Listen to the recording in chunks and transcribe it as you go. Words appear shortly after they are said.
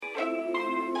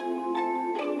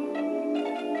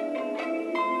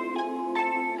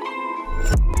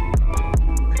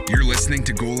listening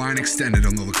to Goal Line Extended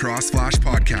on the Lacrosse Flash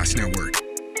Podcast Network.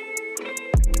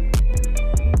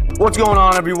 What's going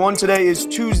on, everyone? Today is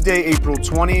Tuesday, April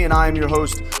 20, and I am your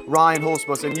host, Ryan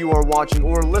Holzbus, and you are watching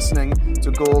or listening to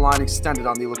Goal Line Extended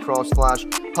on the Lacrosse Flash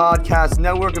Podcast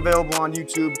Network, available on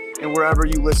YouTube and wherever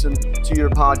you listen to your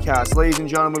podcast. Ladies and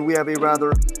gentlemen, we have a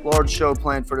rather large show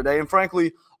planned for today, and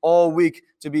frankly, all week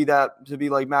to be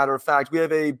like matter of fact. We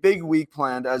have a big week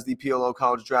planned as the PLO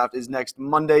College Draft is next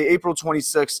Monday, April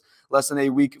 26th, less than a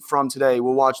week from today.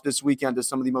 We'll watch this weekend as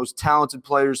some of the most talented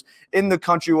players in the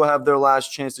country will have their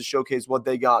last chance to showcase what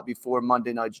they got before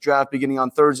Monday night's draft, beginning on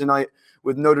Thursday night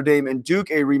with Notre Dame and Duke,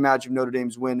 a rematch of Notre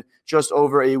Dame's win just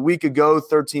over a week ago.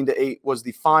 13-8 was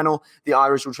the final. The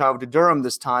Irish will travel to Durham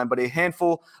this time, but a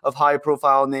handful of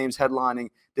high-profile names headlining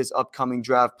this upcoming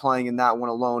draft, playing in that one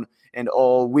alone and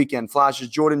all weekend. Flash's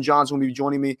Jordan Johnson will be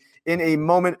joining me in a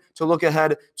moment to look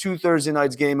ahead to Thursday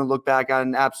night's game and look back at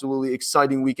an absolutely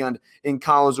exciting weekend in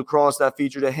college lacrosse that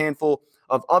featured a handful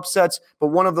of upsets, but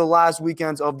one of the last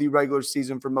weekends of the regular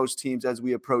season for most teams as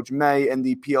we approach May and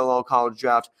the PLL College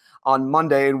Draft on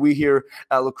Monday. And we here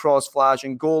at Lacrosse Flash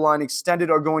and Goal Line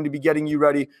Extended are going to be getting you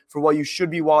ready for what you should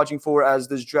be watching for as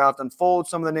this draft unfolds.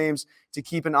 Some of the names to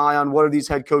keep an eye on. What are these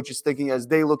head coaches thinking as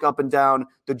they look up and down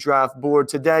the draft board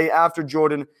today? After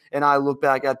Jordan and I look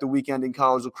back at the weekend in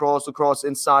college lacrosse, lacrosse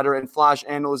insider and Flash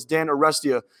analyst Dan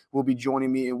Arestia will be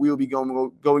joining me, and we will be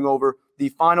going over the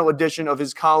final edition of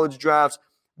his college draft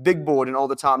big board and all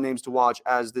the top names to watch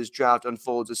as this draft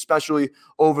unfolds, especially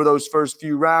over those first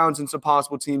few rounds and some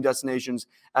possible team destinations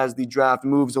as the draft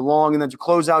moves along. And then to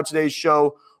close out today's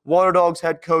show, Water Dogs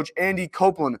head coach Andy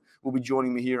Copeland will be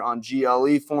joining me here on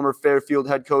GLE, former Fairfield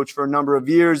head coach for a number of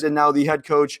years and now the head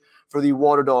coach for the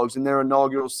Water Dogs in their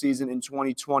inaugural season in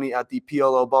 2020 at the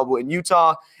PLL bubble in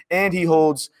Utah. And he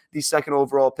holds the second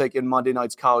overall pick in Monday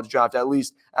night's college draft, at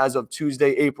least as of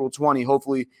Tuesday, April 20.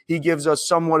 Hopefully he gives us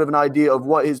somewhat of an idea of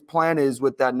what his plan is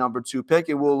with that number 2 pick,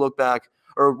 and we'll look ahead,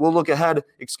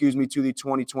 to the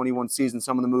 2021 season,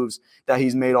 some of the moves that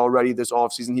he's made already this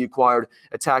offseason. He acquired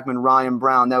attackman Ryan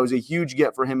Brown. That was a huge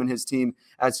get for him and his team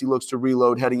as he looks to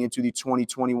reload heading into the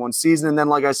 2021 season. And then,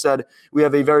 like I said, we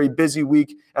have a very busy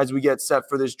week as we get set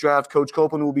for this draft. Coach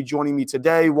Copeland will be joining me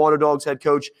today, Water Dogs head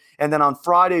coach. And then on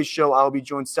Friday's show, I'll be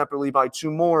joined separately by 2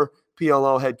 more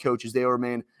PLL head coaches. They will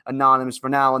remain anonymous for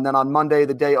now. And then on Monday,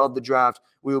 the day of the draft,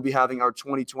 we will be having our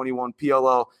 2021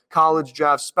 PLL College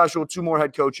Draft Special. 2 more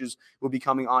head coaches will be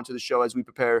coming onto the show as we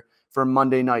prepare for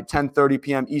Monday night, 10:30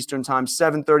 p.m. Eastern Time,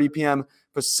 7:30 p.m.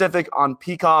 Pacific on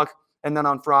Peacock. And then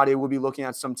on Friday, we'll be looking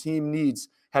at some team needs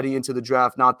heading into the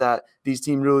draft. Not that these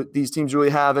teams really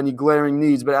have any glaring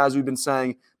needs, but as we've been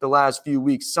saying the last few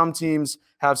weeks, some teams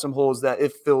have some holes that,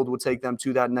 if filled, will take them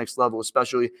to that next level,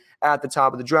 especially at the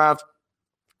top of the draft.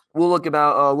 We'll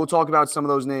talk about some of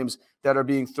those names that are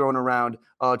being thrown around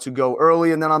to go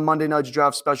early. And then on Monday night's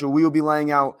draft special, we will be laying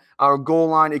out our Goal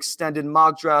Line Extended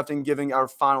mock draft and giving our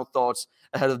final thoughts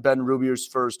ahead of Ben Rubier's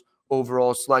first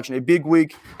overall selection. A big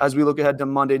week as we look ahead to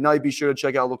Monday night. Be sure to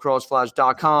check out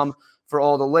lacrosseflash.com for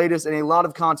all the latest, and a lot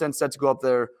of content set to go up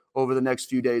there over the next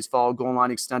few days. Follow Goal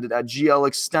Line Extended at GL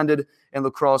Extended and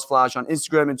Lacrosse Flash on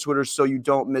Instagram and Twitter so you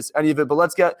don't miss any of it. But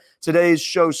let's get today's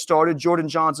show started. Jordan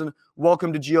Johnson,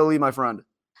 welcome to GLE, my friend.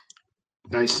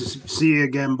 Nice to see you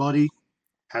again, buddy.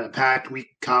 Had a packed week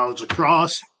college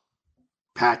lacrosse,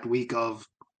 packed week of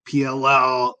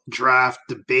PLL draft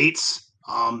debates.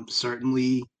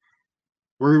 Certainly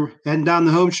we're heading down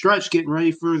the home stretch, getting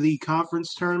ready for the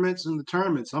conference tournaments and the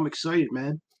tournaments. I'm excited,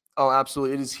 man. Oh,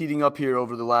 absolutely. It is heating up here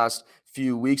over the last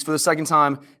few weeks. For the second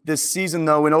time this season,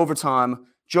 though, in overtime,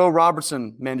 Joe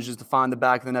Robertson manages to find the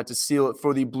back of the net to seal it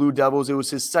for the Blue Devils. It was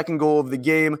his second goal of the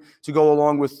game to go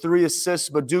along with 3 assists,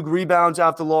 but Duke rebounds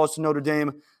after loss to Notre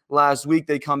Dame last week.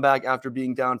 They come back after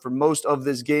being down for most of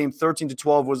this game.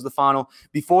 13-12 was the final.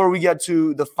 Before we get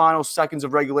to the final seconds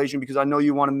of regulation, because I know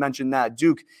you want to mention that,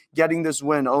 Duke getting this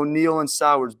win. O'Neal and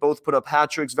Sowers both put up hat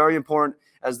tricks. Very important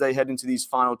as they head into these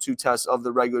final 2 tests of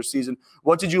the regular season.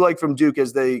 What did you like from Duke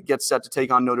as they get set to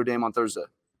take on Notre Dame on Thursday?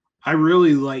 I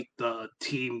really like the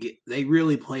team. They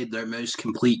really played their most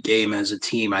complete game as a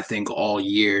team, I think, all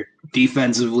year.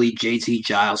 Defensively, JT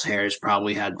Giles-Harris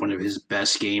probably had one of his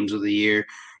best games of the year.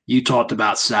 You talked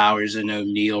about Sowers and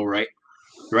O'Neal right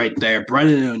there.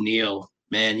 Brennan O'Neal,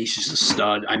 man, he's just a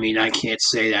stud. I mean, I can't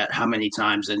say that how many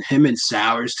times. And him and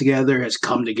Sowers together has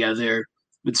come together.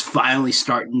 It's finally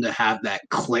starting to have that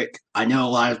click. I know a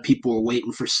lot of people were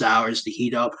waiting for Sowers to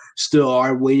heat up, still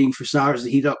are waiting for Sowers to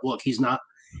heat up. Look, he's not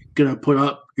going to put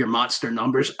up your monster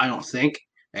numbers, I don't think,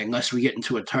 unless we get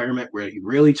into a tournament where he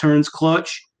really turns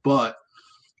clutch. But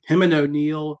him and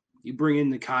O'Neal, You bring in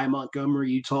the Kai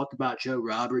Montgomery. You talked about Joe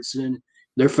Robertson.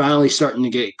 They're finally starting to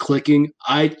get clicking.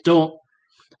 I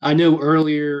know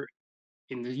earlier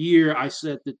in the year I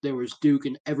said that there was Duke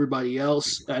and everybody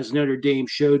else. As Notre Dame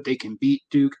showed, they can beat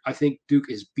Duke. I think Duke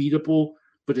is beatable,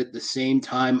 but at the same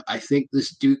time, I think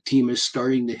this Duke team is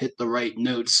starting to hit the right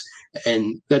notes,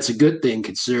 and that's a good thing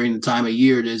considering the time of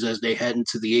year it is as they head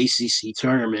into the ACC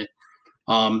tournament.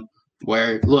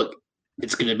 Where look,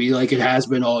 it's going to be like it has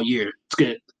been all year. It's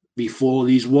going to be full of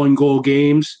these 1-goal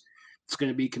games. It's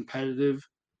going to be competitive,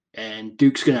 and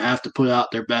Duke's going to have to put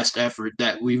out their best effort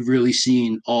that we've really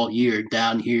seen all year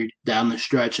down the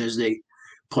stretch as they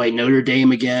play Notre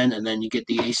Dame again, and then you get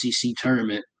the ACC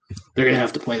tournament. They're going to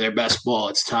have to play their best ball.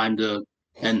 It's time to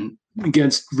 – and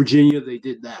against Virginia, they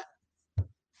did that.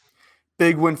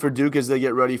 Big win for Duke as they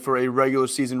get ready for a regular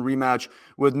season rematch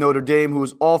with Notre Dame, who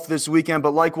is off this weekend.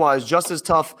 But likewise, just as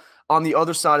tough on the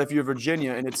other side if you're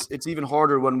Virginia, and it's even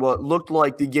harder when what looked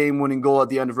like the game-winning goal at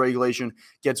the end of regulation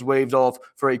gets waved off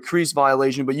for a crease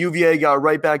violation. But UVA got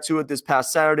right back to it this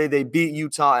past Saturday. They beat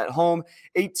Utah at home,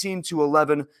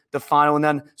 18-11, the final. And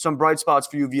then some bright spots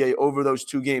for UVA over those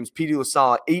two games. Petey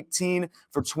LaSala, 18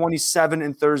 for 27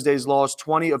 in Thursday's loss,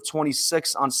 20 of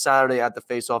 26 on Saturday at the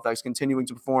Face-Off X, continuing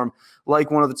to perform like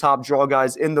one of the top draw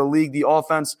guys in the league. The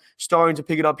offense starting to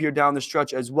pick it up here down the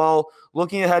stretch as well.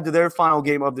 Looking ahead to their final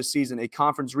game of the season, a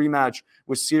conference rematch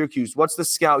with Syracuse. What's the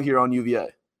scout here on UVA?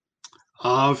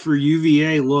 For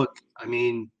UVA, look, I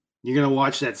mean, you're going to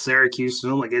watch that Syracuse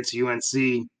film against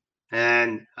UNC,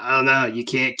 and I don't know, you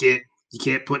can't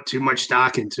put too much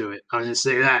stock into it. I'm going to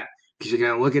say that because you're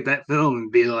going to look at that film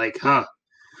and be like, huh.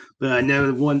 But I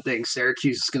know one thing,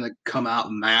 Syracuse is going to come out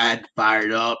mad,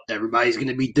 fired up. Everybody's going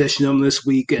to be dishing them this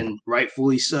week, and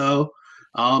rightfully so.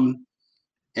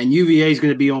 And UVA is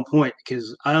going to be on point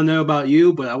because I don't know about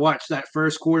you, but I watched that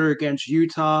first quarter against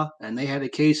Utah, and they had a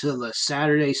case of the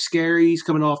Saturday scaries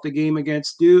coming off the game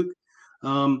against Duke.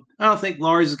 I don't think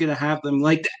Lars is going to have them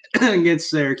like that against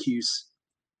Syracuse.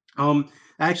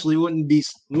 Actually,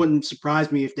 wouldn't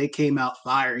surprise me if they came out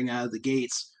firing out of the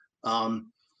gates,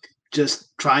 just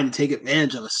trying to take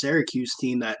advantage of a Syracuse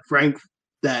team that,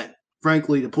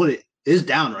 frankly, to put it, is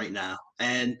down right now.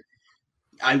 And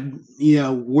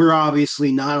we're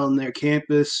obviously not on their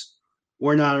campus.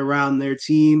 We're not around their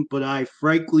team, but I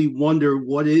frankly wonder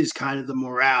what is kind of the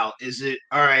morale. Is it,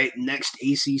 all right, next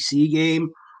ACC game?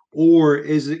 Or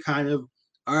is it kind of,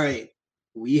 all right,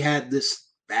 we had this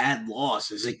bad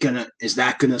loss. Is that going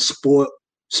to spill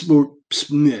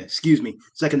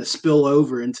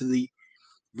over into the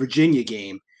Virginia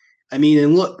game? I mean,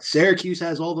 and look, Syracuse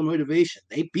has all the motivation.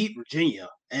 They beat Virginia,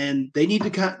 and they need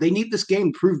this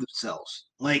game to prove themselves.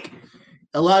 Like,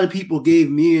 a lot of people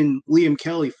gave me and Liam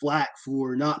Kelly flack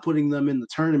for not putting them in the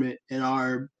tournament, in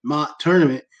our mock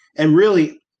tournament. And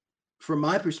really, from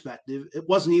my perspective, it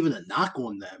wasn't even a knock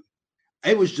on them.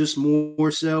 It was just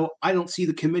more so, I don't see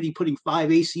the committee putting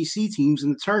 5 ACC teams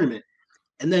in the tournament.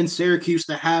 And then Syracuse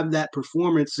to have that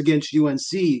performance against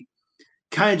UNC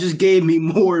kind of just gave me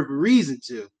more of a reason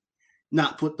to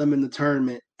not put them in the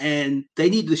tournament. And they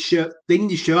need to show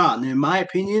out. And in my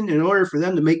opinion, in order for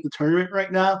them to make the tournament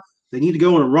right now, they need to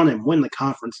go on a run and win the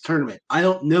conference tournament. I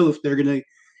don't know if they're going to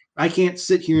 – I can't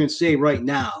sit here and say right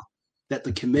now that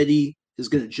the committee is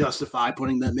going to justify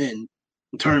putting them in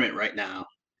the tournament right now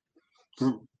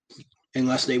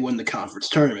unless they win the conference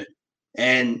tournament.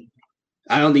 And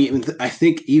I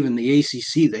think even the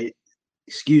ACC, they –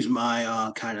 excuse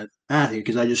my kind of math here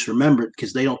because I just remembered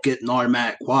because they don't get an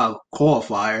automatic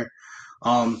qualifier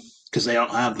because they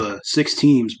don't have the 6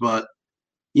 teams. But,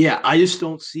 yeah, I just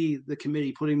don't see the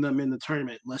committee putting them in the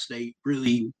tournament unless they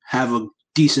really have a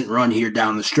decent run here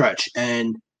down the stretch.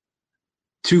 And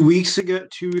 2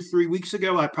 or 3 weeks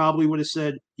ago, I probably would have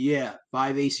said, yeah,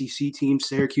 5 ACC teams,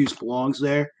 Syracuse belongs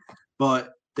there. But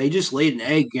they just laid an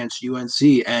egg against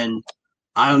UNC, and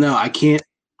I don't know. I can't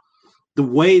 – the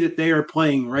way that they are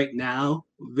playing right now,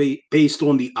 based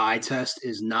on the eye test,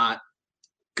 is not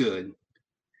good.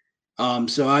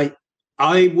 So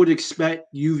I would expect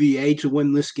UVA to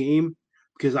win this game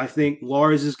because I think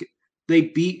Lars they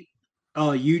beat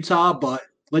Utah, but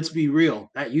let's be real,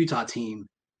 that Utah team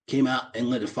came out and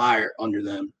lit a fire under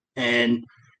them. And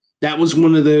that was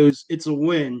one of those, it's a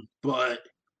win, but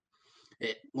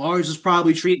Lars is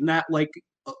probably treating that like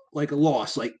a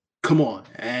loss, like, come on.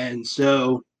 And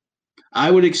so I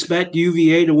would expect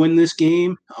UVA to win this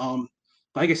game.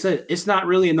 Like I said, it's not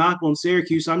really a knock on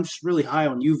Syracuse. I'm just really high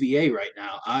on UVA right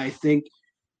now. I think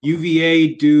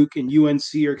UVA, Duke, and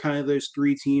UNC are kind of those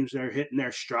 3 teams that are hitting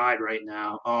their stride right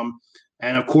now.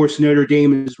 And, of course, Notre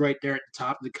Dame is right there at the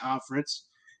top of the conference,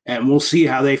 and we'll see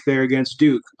how they fare against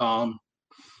Duke.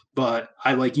 but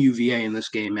I like UVA in this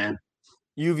game, man.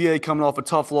 UVA coming off a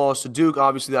tough loss to Duke,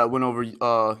 obviously that win over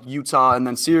Utah, and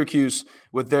then Syracuse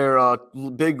with their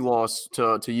big loss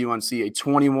to UNC, a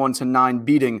 21-9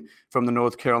 beating from the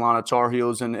North Carolina Tar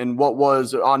Heels, and what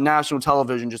was on national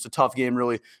television just a tough game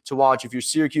really to watch. If you're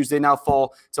Syracuse, they now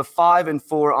fall to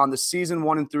 5-4 on the season,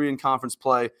 1-3 in conference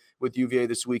play with UVA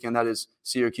this weekend. That is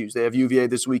Syracuse. They have UVA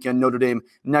this weekend, Notre Dame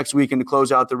next weekend to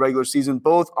close out the regular season,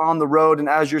 both on the road. And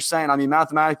as you're saying, I mean,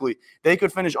 mathematically, they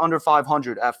could finish under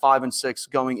 500 at 5-6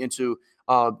 going into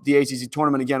the ACC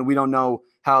tournament. Again, we don't know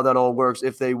how that all works,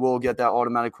 if they will get that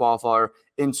automatic qualifier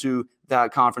into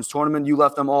that conference tournament. You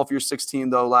left them off your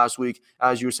 16, though, last week,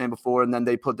 as you were saying before, and then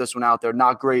they put this one out there.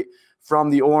 Not great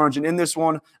from the Orange. And in this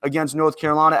one against North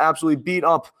Carolina, absolutely beat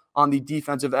up on the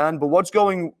defensive end. But what's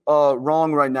going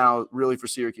wrong right now, really, for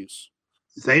Syracuse?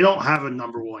 They don't have a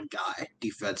number one guy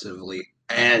defensively.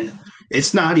 And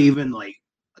it's not even like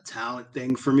a talent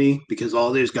thing for me because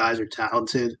all those guys are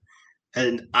talented.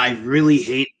 And I really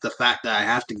hate the fact that I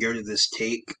have to go to this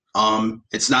take.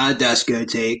 It's not a Desco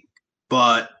take,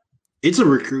 but it's a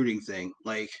recruiting thing.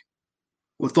 Like,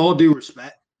 with all due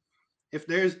respect, if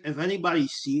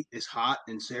anybody's seat is hot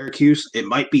in Syracuse, it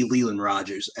might be Leland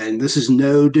Rogers. And this is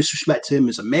no disrespect to him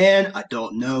as a man. I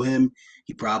don't know him.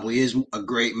 He probably is a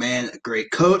great man, a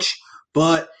great coach.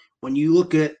 But when you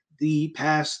look at the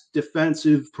past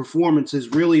defensive performances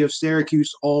really of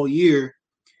Syracuse all year,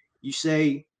 you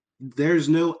say there's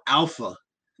no alpha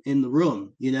in the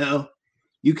room, you know?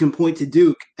 You can point to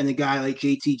Duke and a guy like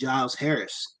JT Giles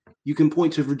Harris. You can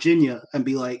point to Virginia and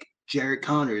be like Jared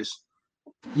Connors.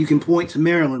 You can point to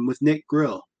Maryland with Nick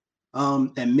Grill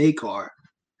and Makar.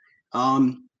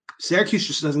 Syracuse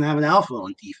just doesn't have an alpha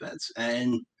on defense.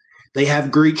 And they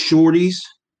have great shorties.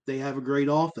 They have a great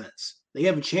offense. They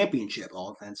have a championship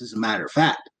offense, as a matter of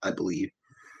fact, I believe.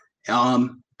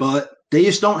 But they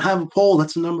just don't have a pole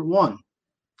that's a number one.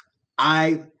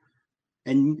 And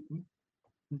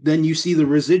then you see the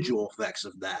residual effects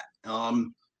of that.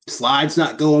 Slides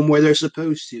not going where they're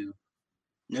supposed to.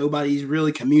 Nobody's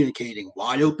really communicating.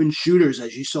 Wide open shooters,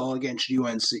 as you saw against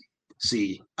UNC.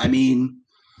 I mean,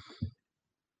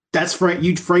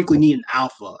 you'd frankly need an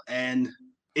alpha, and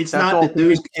it's That's not all that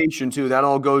those communication too. That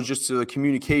all goes just to the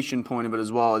communication point of it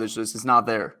as well. It's not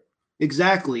there.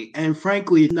 exactly, and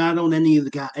frankly, it's not on any of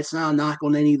the guys. It's not a knock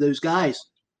on any of those guys.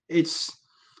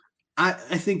 I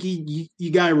think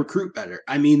you got to recruit better.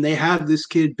 I mean, they have this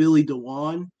kid Billy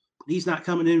DeWan. He's not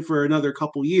coming in for another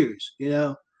couple years, you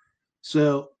know.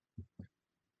 So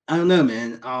I don't know,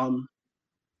 man.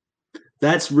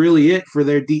 That's really it for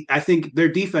their I think their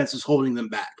defense is holding them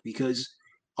back because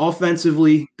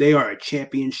offensively they are a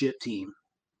championship team,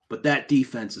 but that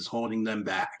defense is holding them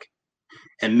back.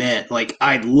 And man, like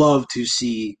I'd love to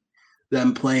see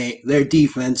them play their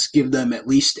defense, give them at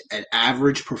least an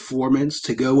average performance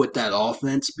to go with that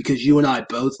offense because you and I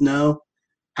both know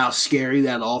how scary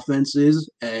that offense is.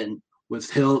 And with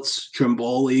Hiltz,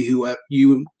 Trimboli, who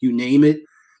you name it,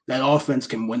 that offense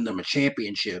can win them a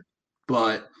championship.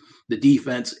 But the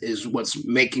defense is what's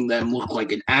making them look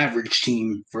like an average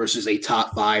team versus a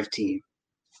top 5 team.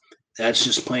 That's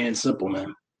just plain and simple,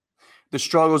 man. The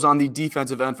struggles on the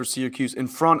defensive end for Syracuse in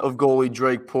front of goalie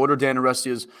Drake Porter, Dan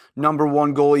Arestia's number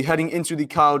one goalie heading into the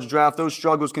college draft. Those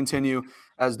struggles continue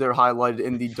as they're highlighted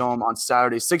in the Dome on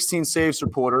Saturday. 16 saves for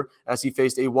Porter as he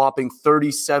faced a whopping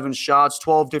 37 shots,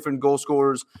 12 different goal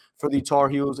scorers for the Tar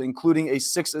Heels, including a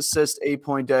 6-assist,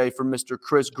 8-point day for Mr.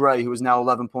 Chris Gray, who is now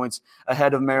 11 points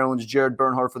ahead of Maryland's Jared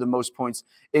Bernhardt for the most points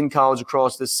in college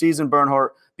across this season.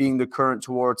 Bernhardt being the current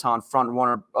Tewaaraton front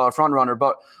runner.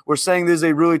 But we're saying this is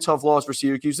a really tough loss for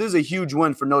Syracuse. This is a huge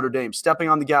win for Notre Dame, stepping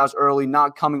on the gas early,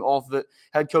 not coming off of it.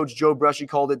 Head coach Joe Bresci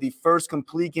called it the first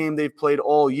complete game they've played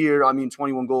all year. I mean,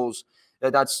 21 goals.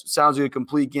 That sounds like a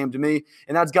complete game to me.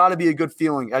 And that's got to be a good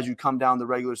feeling as you come down the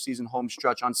regular season home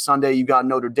stretch. On Sunday, you got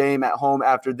Notre Dame at home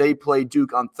after they play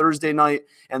Duke on Thursday night.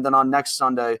 And then on next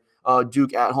Sunday,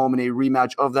 Duke at home in a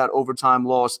rematch of that overtime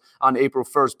loss on April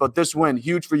 1st. But this win,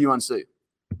 huge for UNC.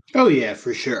 Oh, yeah,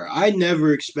 for sure. I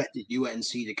never expected UNC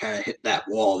to kind of hit that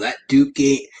wall. That Duke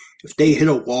game, if they hit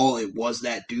a wall, it was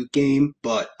that Duke game.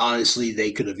 But honestly,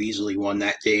 they could have easily won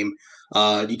that game.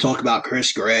 You talk about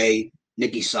Chris Gray,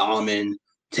 Nicky Solomon,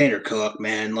 Tanner Cook,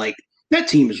 man. Like, that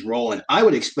team is rolling. I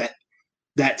would expect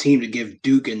that team to give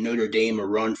Duke and Notre Dame a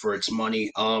run for its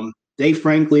money. They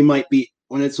frankly might be,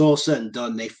 when it's all said and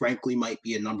done, they frankly might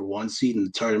be a number 1 seed in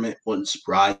the tournament. Wouldn't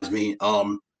surprise me.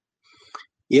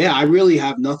 Yeah, I really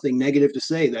have nothing negative to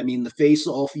say. I mean, the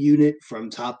face-off unit from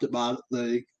top to bottom,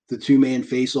 the two-man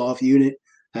face-off unit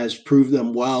has proved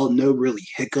them well. No really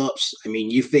hiccups. I mean,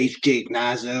 you face Jake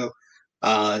Nazo,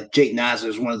 Jake Naza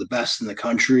is one of the best in the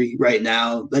country right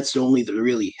now. That's the only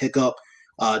really hiccup.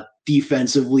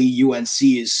 Defensively, UNC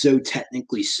is so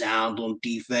technically sound on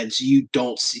defense.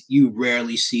 You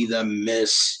rarely see them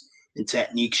miss in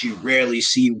techniques. You rarely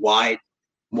see wide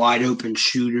open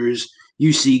shooters.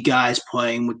 You see guys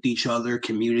playing with each other,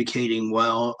 communicating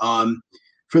well.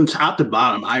 From top to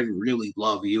bottom, I really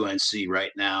love UNC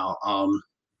right now.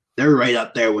 They're right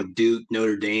up there with Duke,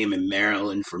 Notre Dame, and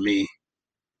Maryland for me.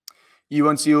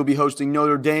 UNC will be hosting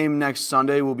Notre Dame next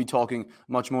Sunday. We'll be talking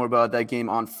much more about that game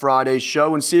on Friday's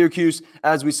show. And Syracuse,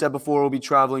 as we said before, will be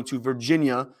traveling to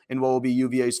Virginia in what will be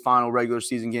UVA's final regular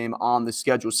season game on the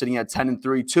schedule, sitting at 10-3,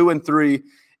 2-3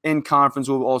 in conference.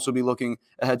 We'll also be looking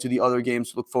ahead to the other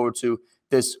games to look forward to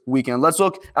this weekend. Let's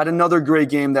look at another great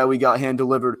game that we got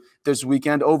hand-delivered this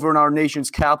weekend. Over in our nation's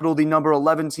capital, the number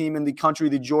 11 team in the country,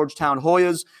 the Georgetown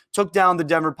Hoyas, took down the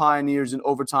Denver Pioneers in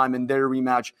overtime in their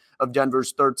rematch of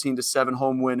Denver's 13-7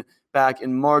 home win back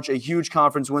in March. A huge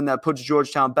conference win that puts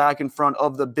Georgetown back in front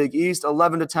of the Big East.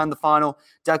 11-10 the final.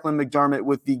 Declan McDermott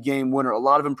with the game winner. A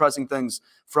lot of impressive things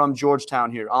from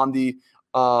Georgetown here on the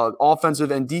offensive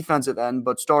and defensive end,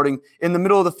 but starting in the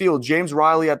middle of the field, James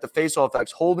Riley at the faceoff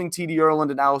X, holding T.D.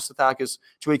 Erland and Alex Stathakis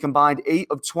to a combined 8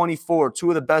 of 24, two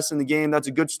of the best in the game. That's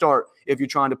a good start if you're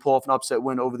trying to pull off an upset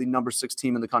win over the number 6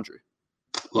 team in the country.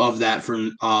 Love that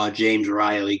from James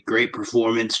Riley. Great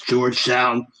performance.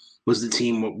 Georgetown was the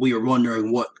team we were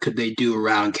wondering what could they do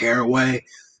around Caraway.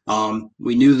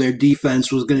 We knew their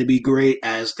defense was going to be great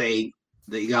as they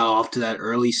got off to that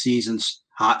early season's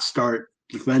hot start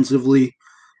defensively.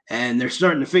 And they're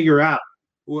starting to figure out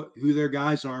who their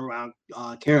guys are around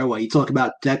Caraway. You talk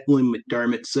about Declan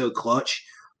McDermott, so clutch.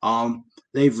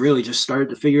 They've really just started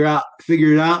to figure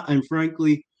it out. And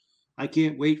frankly, I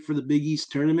can't wait for the Big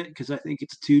East tournament because I think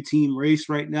it's a 2-team race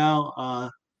right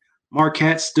now.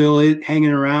 Marquette's still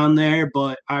hanging around there,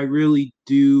 but I really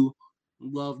do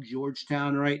love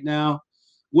Georgetown right now.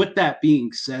 With that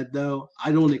being said, though,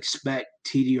 I don't expect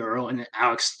T.D. Earl and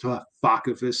Alex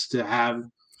Stathakis to have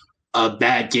a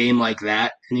bad game like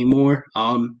that anymore.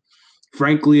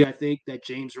 Frankly, I think that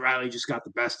James Riley just got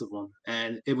the best of him,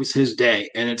 and it was his day.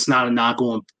 And it's not a knock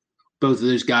on both of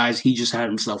those guys. He just had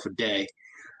himself a day.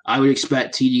 I would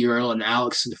expect T.D. Earl and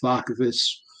Alex Stathakis.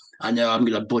 I know I'm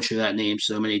going to butcher that name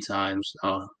so many times,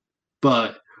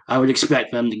 but I would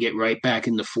expect them to get right back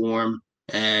into form.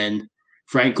 And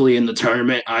frankly, in the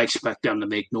tournament, I expect them to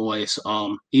make noise.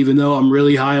 Even though I'm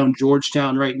really high on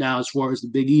Georgetown right now as far as the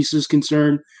Big East is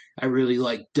concerned, I really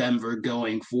like Denver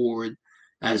going forward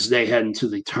as they head into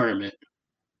the tournament.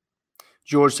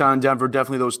 Georgetown and Denver,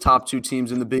 definitely those top 2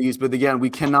 teams in the Big East. But again, we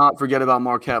cannot forget about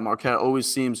Marquette. Marquette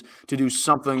always seems to do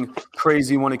something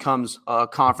crazy when it comes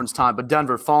conference time. But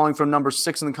Denver falling from number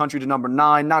 6 in the country to number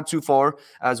 9, not too far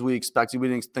as we expected. We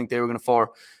didn't think they were going to fall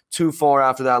too far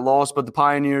after that loss. But the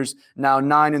Pioneers now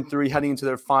 9-3 heading into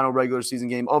their final regular season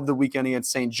game of the weekend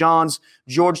against St. John's.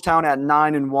 Georgetown at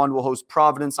 9-1 will host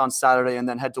Providence on Saturday and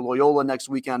then head to Loyola next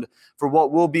weekend for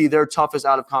what will be their toughest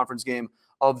out-of-conference game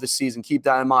of the season. Keep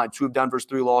that in mind. 2 of Denver's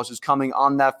 3 losses coming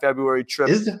on that February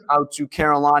trip out to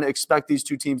Carolina. Expect these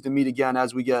 2 teams to meet again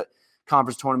as we get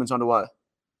conference tournaments underway.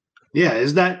 Yeah,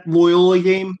 is that Loyola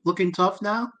game looking tough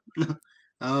now?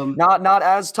 Not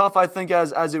as tough, I think,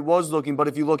 as it was looking, but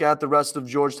if you look at the rest of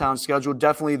Georgetown's schedule,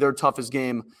 definitely their toughest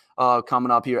game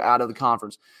coming up here out of the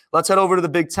conference. Let's head over to the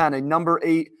Big Ten. A number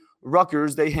 8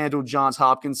 Rutgers, they handled Johns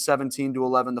Hopkins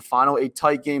 17-11 the final. A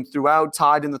tight game throughout,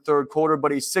 tied in the third quarter,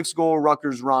 but a 6-goal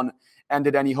Rutgers run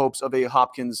ended any hopes of a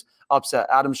Hopkins upset.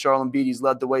 Adam Charlambides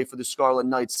led the way for the Scarlet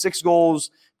Knights. 6 goals,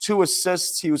 2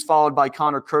 assists. He was followed by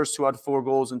Connor Kirst, who had 4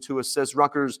 goals and 2 assists.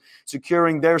 Rutgers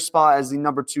securing their spot as the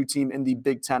number 2 team in the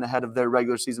Big Ten ahead of their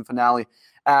regular season finale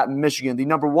at Michigan. The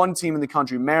number 1 team in the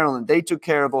country, Maryland, they took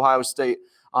care of Ohio State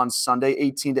on Sunday,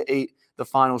 18-8. The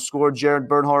final score. Jared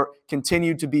Bernhardt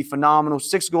continued to be phenomenal.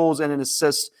 6 goals and an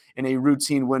assist in a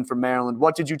routine win for Maryland.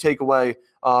 What did you take away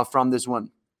from this win?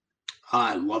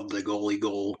 I love the goalie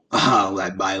goal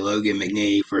led by Logan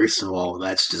McNeely. First of all,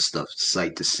 that's just a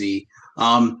sight to see.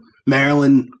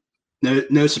 Maryland,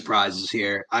 no surprises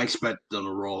here. I expect them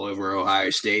to roll over Ohio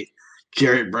State.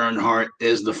 Jared Bernhardt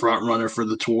is the front runner for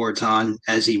the Tewaaraton,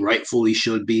 as he rightfully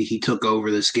should be. He took over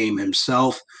this game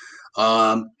himself.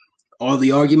 All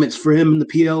the arguments for him in the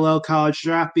PLL college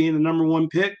draft being the number 1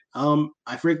 pick,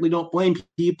 I frankly don't blame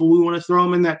people who want to throw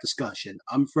him in that discussion.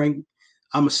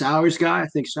 I'm a Sowers guy. I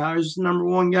think Sowers is the number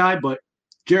 1 guy, but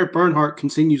Jared Bernhardt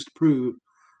continues to prove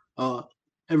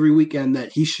every weekend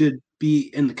that he should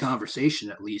be in the conversation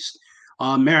at least.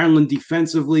 Maryland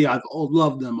defensively, I've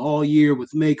loved them all year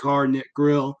with Makar, Nick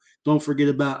Grill. Don't forget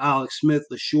about Alex Smith,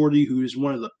 the shorty, who is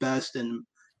one of the best and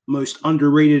most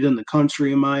underrated in the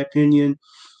country, in my opinion.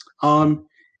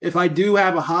 If I do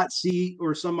have a hot seat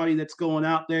or somebody that's going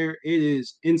out there, it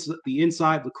is the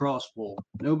Inside Lacrosse Bowl.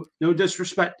 No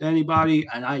disrespect to anybody,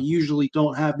 and I usually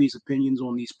don't have these opinions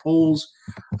on these polls.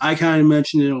 I kind of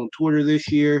mentioned it on Twitter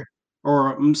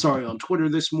on Twitter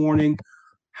this morning.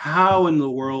 How in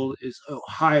the world is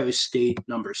Ohio State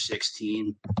number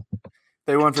 16?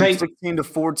 They went from 16 to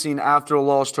 14 after a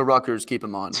loss to Rutgers, keep in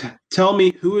mind. Tell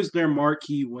me, who is their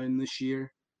marquee win this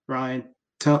year, Ryan?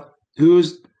 Who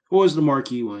was the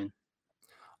marquee win?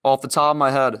 Off the top of my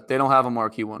head, they don't have a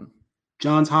marquee win.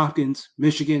 Johns Hopkins,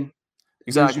 Michigan.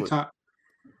 Exactly.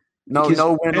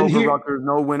 No win over Rutgers,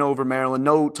 no win over Maryland,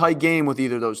 no tight game with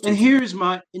either of those two. And here's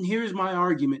my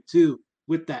argument too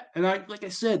with that. And like I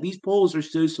said, these polls are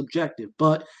so subjective,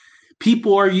 but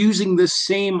people are using the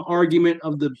same argument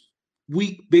of the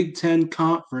weak Big Ten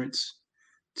conference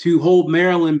to hold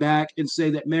Maryland back and say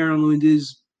that Maryland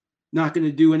is not going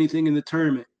to do anything in the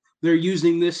tournament. They're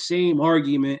using this same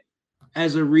argument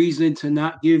as a reason to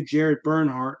not give Jared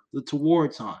Bernhardt the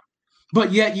award time.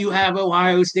 But yet you have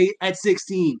Ohio State at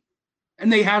 16,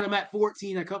 and they had them at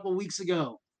 14 a couple weeks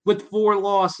ago with 4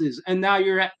 losses, and now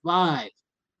you're at 5.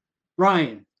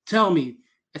 Ryan, tell me,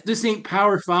 if this ain't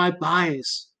Power 5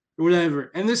 bias or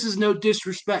whatever, and this is no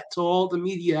disrespect to all the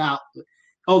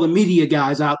media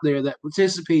guys out there that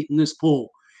participate in this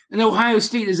poll, and Ohio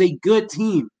State is a good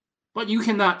team. But you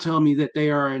cannot tell me that they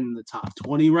are in the top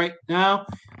 20 right now.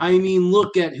 I mean,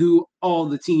 look at who all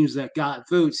the teams that got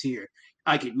votes here.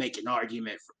 I could make an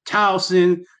argument for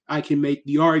Towson. I can make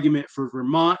the argument for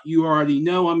Vermont. You already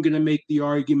know I'm going to make the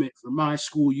argument for my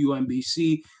school,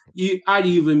 UMBC. I'd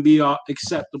even be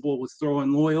acceptable with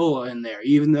throwing Loyola in there,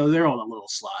 even though they're on a little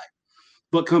slide.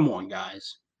 But come on,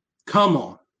 guys. Come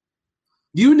on.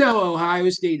 You know Ohio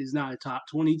State is not a top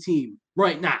 20 team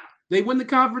right now. They win the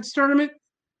conference tournament.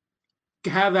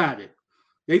 Have at it.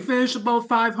 They finish above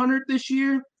 500 this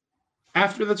year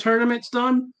after the tournament's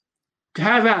done.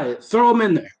 Have at it. Throw them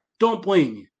in there. Don't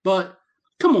blame you. But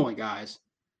come on, guys.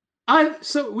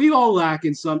 We all lack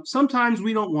in sometimes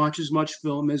we don't watch as much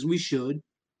film as we should.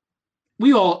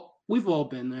 We've all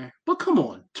been there. But come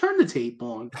on, turn the tape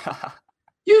on.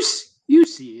 You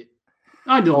see it.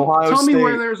 I don't. Tell me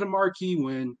where there's a marquee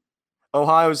win.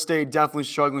 Ohio State definitely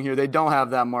struggling here. They don't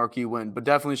have that marquee win, but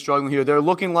definitely struggling here. They're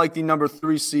looking like the number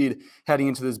 3 seed heading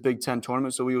into this Big Ten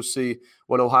tournament, so we will see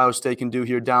what Ohio State can do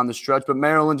here down the stretch. But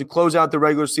Maryland, to close out the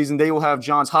regular season, they will have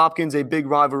Johns Hopkins, a big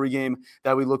rivalry game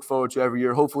that we look forward to every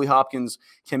year. Hopefully Hopkins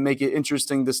can make it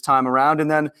interesting this time around. And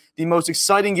then the most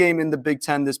exciting game in the Big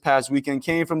Ten this past weekend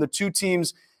came from the 2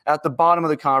 teams at the bottom of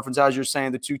the conference, as you're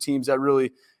saying, the 2 teams that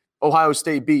really Ohio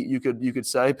State beat, you could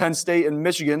say. Penn State and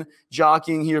Michigan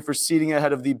jockeying here for seeding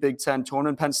ahead of the Big Ten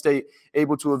tournament. Penn State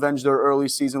able to avenge their early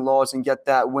season loss and get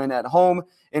that win at home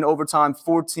in overtime,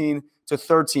 14-13.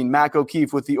 Mac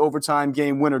O'Keefe with the overtime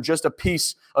game winner, just a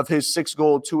piece of his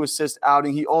 6-goal, 2-assist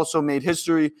outing. He also made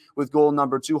history with goal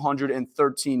number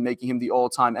 213, making him the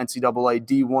all-time NCAA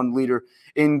D1 leader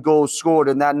in goals scored,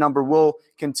 and that number will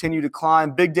continue to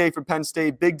climb. Big day for Penn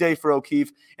State, big day for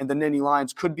O'Keefe, and the Nittany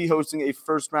Lions could be hosting a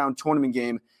first-round tournament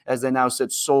game as they now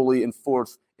sit solely in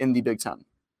 4th in the Big Ten.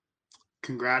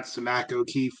 Congrats to Mac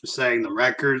O'Keefe for setting the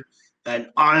record. And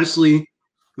honestly,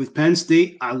 with Penn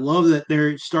State, I love that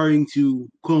they're starting to,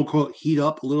 quote-unquote, heat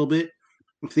up a little bit.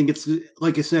 I think it's,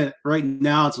 like I said, right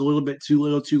now it's a little bit too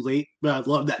little too late, but I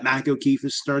love that Mac O'Keefe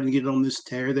is starting to get on this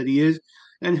tear that he is.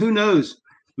 And who knows,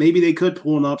 maybe they could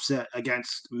pull an upset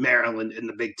against Maryland in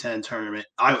the Big Ten tournament.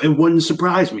 It wouldn't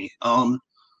surprise me.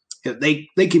 They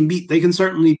can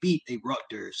certainly beat a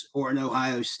Rutgers or an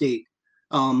Ohio State.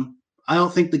 I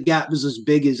don't think the gap is as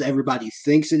big as everybody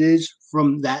thinks it is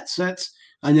from that sense.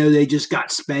 I know they just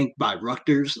got spanked by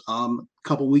Rutgers a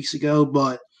couple weeks ago,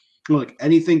 but look,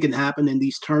 anything can happen in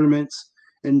these tournaments.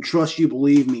 And trust you,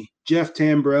 believe me, Jeff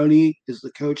Tambroni is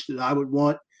the coach that I would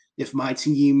want if my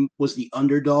team was the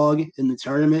underdog in the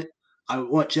tournament. I would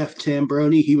want Jeff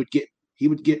Tambroni. He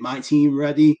would get my team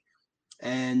ready,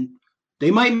 and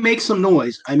they might make some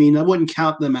noise. I mean, I wouldn't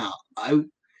count them out.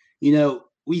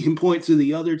 We can point to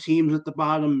the other teams at the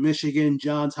bottom, Michigan,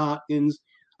 Johns Hopkins.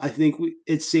 I think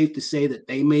it's safe to say that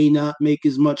they may not make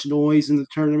as much noise in the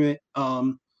tournament.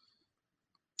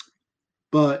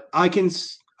 But Penn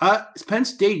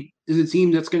State is a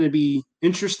team that's going to be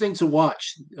interesting to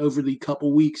watch over the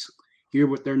couple weeks here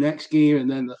with their next game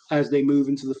and then as they move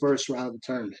into the first round of the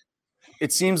tournament.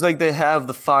 It seems like they have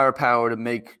the firepower to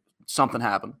make something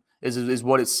happen. is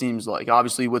what it seems like.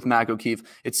 Obviously, with Mac O'Keefe,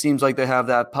 it seems like they have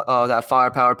that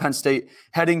firepower. Penn State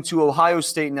heading to Ohio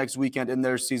State next weekend in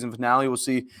their season finale. We'll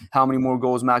see how many more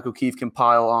goals Mac O'Keefe can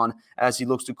pile on as he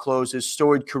looks to close his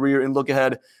storied career and look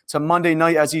ahead to Monday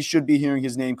night, as he should be hearing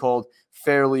his name called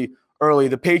fairly early.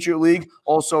 The Patriot League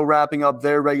also wrapping up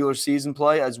their regular season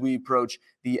play as we approach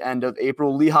the end of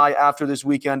April. Lehigh, after this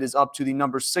weekend, is up to the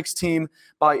number 6 team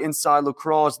by Inside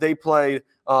Lacrosse. They played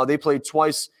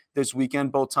twice this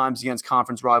weekend, both times against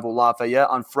conference rival Lafayette.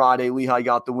 On Friday, Lehigh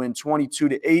got the win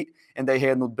 22-8, and they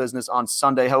handled business on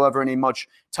Sunday. However, in a much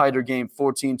tighter game,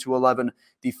 14-11,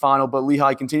 the final. But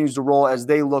Lehigh continues to roll as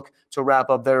they look to wrap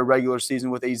up their regular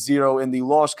season with a 0 in the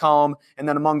loss column. And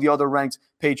then among the other ranked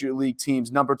Patriot League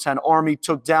teams, number 10 Army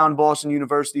took down Boston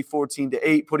University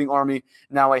 14-8, putting Army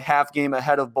now a half game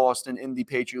ahead of Boston in the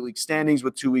Patriot League standings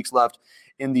with 2 weeks left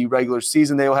in the regular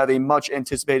season. They will have a much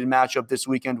anticipated matchup this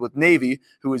weekend with Navy,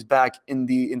 who is back in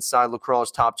the Inside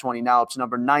Lacrosse top 20 now up to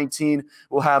number 19.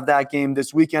 We'll have that game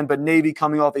this weekend, but Navy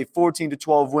coming off a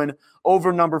 14-12 win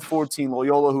over number 14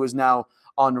 Loyola, who is now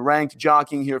unranked,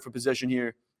 jockeying here for position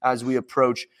here as we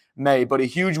approach May. But a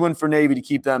huge win for Navy to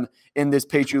keep them in this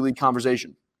Patriot League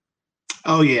conversation.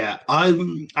 Oh yeah,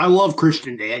 I love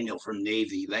Christian Daniel from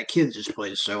Navy. That kid just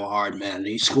plays so hard, man.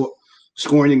 He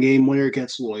scoring the game winner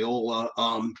against Loyola.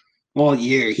 All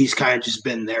year he's kind of just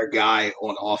been their guy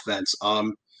on offense.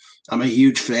 I'm a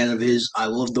huge fan of his. I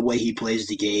love the way he plays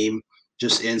the game,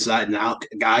 just inside and out.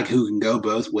 A guy who can go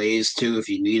both ways too if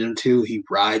you need him to. He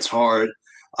rides hard.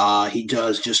 He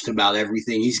does just about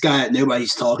everything. He's got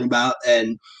nobody's talking about,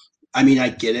 and I mean I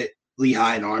get it.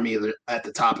 Lehigh and Army are at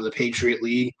the top of the Patriot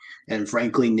League, and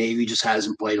frankly, Navy just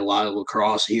hasn't played a lot of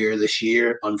lacrosse here this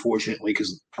year, unfortunately,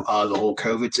 because the whole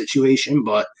COVID situation.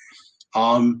 But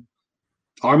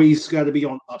Army's got to be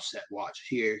on upset watch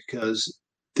here because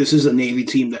this is a Navy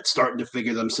team that's starting to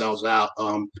figure themselves out.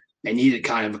 They needed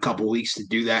kind of a couple weeks to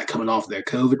do that coming off their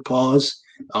COVID pause.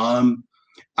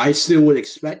 I still would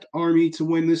expect Army to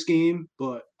win this game,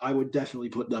 but I would definitely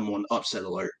put them on upset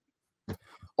alert.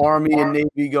 Army and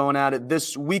Navy going at it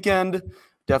this weekend.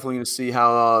 Definitely going to see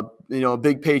how a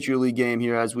big Patriot League game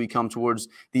here as we come towards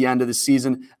the end of the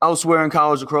season. Elsewhere in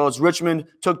college lacrosse, Richmond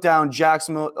took down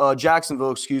Jacksonville,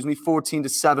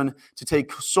 14-7 to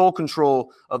take sole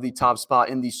control of the top spot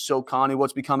in the SoCon.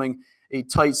 What's becoming a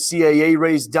tight CAA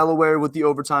race. Delaware with the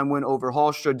overtime win over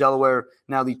Hofstra. Delaware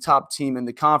now the top team in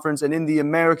the conference. And in the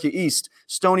America East,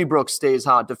 Stony Brook stays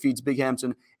hot, defeats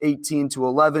Binghamton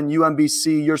 18-11.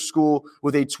 UMBC, your school,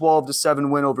 with a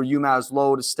 12-7 win over UMass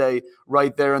Lowell to stay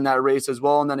right there in that race as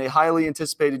well. And then a highly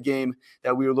anticipated game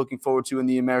that we were looking forward to in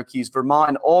the America East, Vermont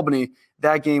and Albany.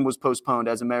 That game was postponed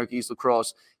as America East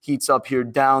Lacrosse heats up here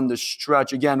down the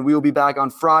stretch. Again, we will be back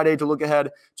on Friday to look ahead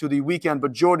to the weekend.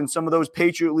 But Jordan, some of those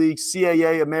Patriot League,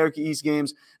 CAA, America East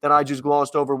games that I just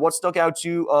glossed over, what stuck out to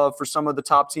you for some of the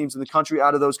top teams in the country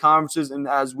out of those conferences and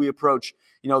as we approach,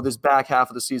 this back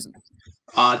half of the season?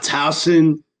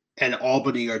 Towson and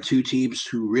Albany are two teams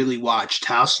who really watch.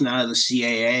 Towson out of the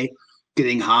CAA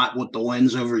getting hot with the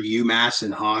wins over UMass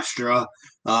and Hofstra.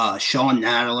 Sean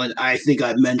Nadeline, I think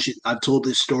I've told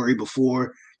this story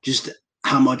before, just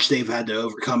how much they've had to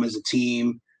overcome as a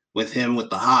team with him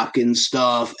with the Hopkins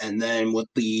stuff and then with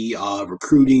the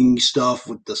recruiting stuff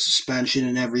with the suspension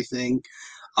and everything.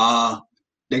 They're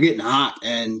getting hot.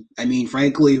 And, I mean,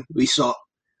 frankly,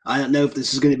 I don't know if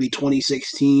this is going to be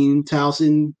 2016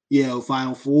 Towson,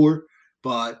 Final Four,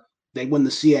 but they win the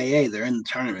CAA. They're in the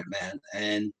tournament, man.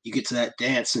 And you get to that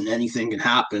dance and anything can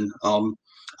happen.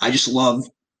 I just love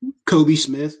Kobe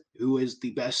Smith, who is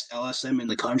the best LSM in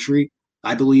the country,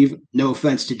 I believe. No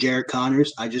offense to Jared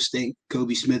Connors. I just think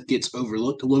Kobe Smith gets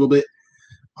overlooked a little bit.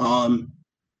 And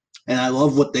I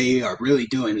love what they are really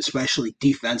doing, especially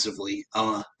defensively.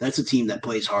 That's a team that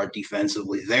plays hard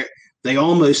defensively. They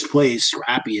almost play as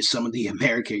scrappy as some of the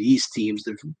America East teams,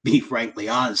 to be frankly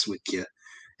honest with you.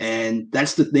 And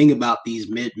that's the thing about these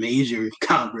mid-major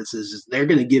conferences is they're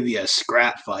going to give you a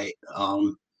scrap fight.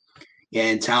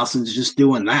 And Towson's just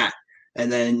doing that.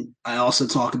 And then I also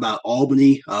talk about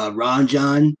Albany. Ron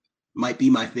John might be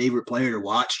my favorite player to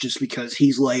watch just because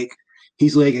he's like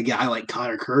a guy like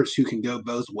Connor Kurtz who can go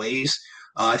both ways.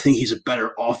 I think he's a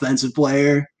better offensive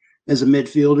player as a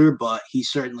midfielder, but he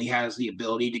certainly has the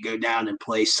ability to go down and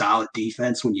play solid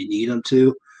defense when you need him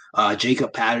to.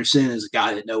 Jacob Patterson is a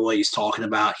guy that nobody's talking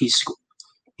about.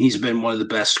 He's been one of the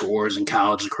best scorers in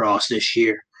college lacrosse this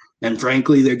year. And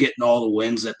frankly, they're getting all the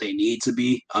wins that they need to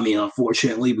be. I mean,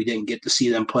 unfortunately, we didn't get to see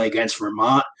them play against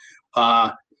Vermont.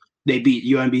 They beat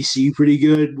UMBC pretty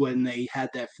good when they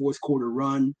had that fourth quarter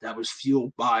run that was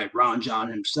fueled by Ron John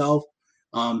himself.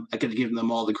 I could give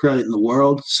them all the credit in the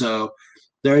world. So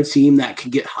they're a team that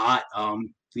can get hot.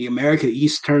 The America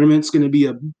East tournament's going to be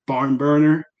a barn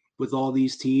burner with all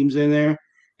these teams in there,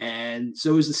 and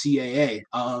so is the CAA.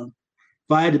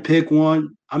 If I had to pick one,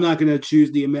 I'm not going to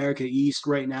choose the America East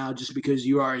right now just because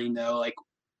you already know like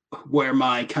where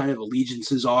my kind of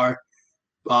allegiances are.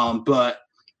 But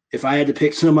if I had to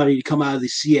pick somebody to come out of the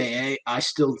CAA, I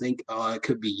still think it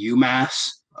could be UMass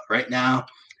right now,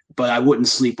 but I wouldn't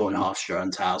sleep on Hofstra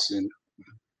and Towson.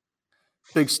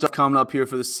 Big stuff coming up here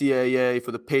for the CAA,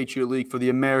 for the Patriot League, for the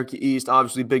America East,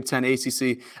 obviously Big Ten,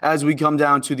 ACC, as we come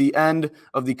down to the end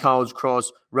of the college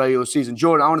lacrosse regular season.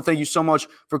 Jordan, I want to thank you so much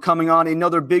for coming on.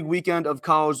 Another big weekend of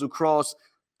college lacrosse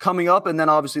coming up, and then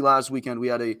obviously last weekend we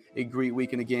had a great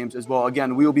weekend of games as well.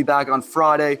 Again, we will be back on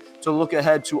Friday to look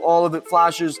ahead to all of it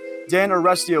flashes. Dan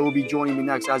Arestia will be joining me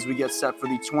next as we get set for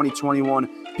the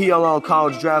 2021 PLL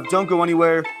College Draft. Don't go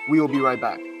anywhere. We will be right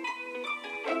back.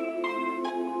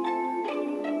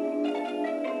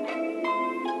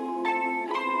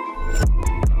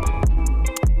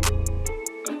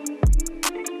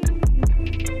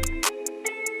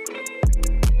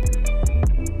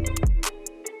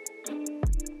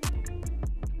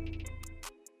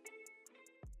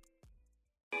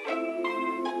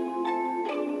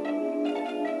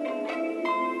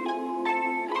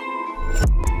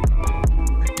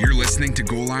 You're listening to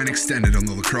Goal Line Extended on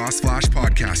the Lacrosse Flash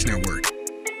Podcast Network.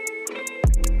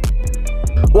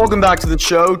 Welcome back to the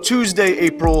show. Tuesday,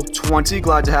 April 20.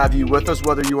 Glad to have you with us,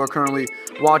 whether you are currently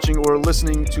watching or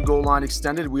listening to Goal Line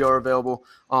Extended. We are available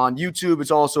on YouTube.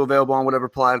 It's also available on whatever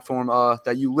platform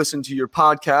that you listen to your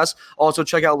podcast. Also,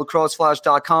 check out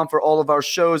lacrosseflash.com for all of our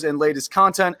shows and latest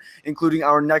content, including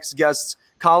our next guest's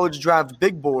college draft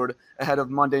big board ahead of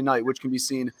Monday night, which can be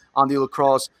seen on the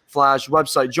Lacrosse Flash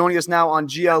website. Joining us now on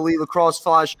GLE Lacrosse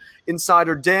Flash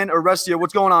insider Dan Arestia.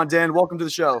 What's going on, Dan? Welcome to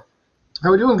the show. How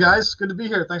are we doing, guys? Good to be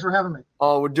here. Thanks for having me.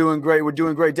 Oh, we're doing great. We're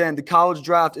doing great. Dan, the college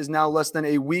draft is now less than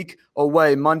a week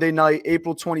away. Monday night,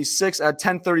 April 26th at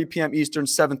 10:30 p.m. Eastern,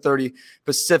 7:30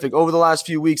 Pacific. Over the last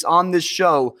few weeks on this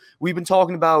show, we've been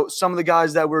talking about some of the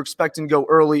guys that we're expecting to go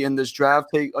early in this draft.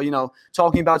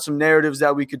 Talking about some narratives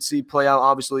that we could see play out.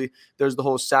 Obviously, there's the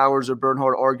whole Sowers or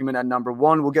Bernhardt argument at number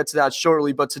one. We'll get to that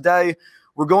shortly. But today,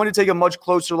 we're going to take a much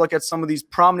closer look at some of these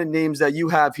prominent names that you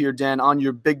have here, Dan, on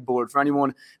your big board. For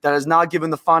anyone that has not given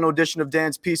the final edition of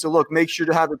Dan's piece a look, make sure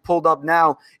to have it pulled up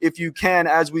now if you can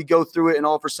as we go through it and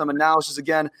offer some analysis.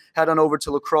 Again, head on over to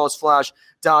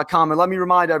lacrosseflash.com. And let me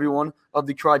remind everyone of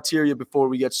the criteria before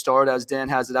we get started, as Dan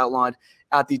has it outlined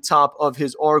at the top of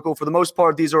his article. For the most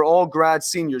part, these are all grad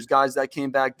seniors, guys that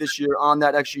came back this year on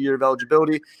that extra year of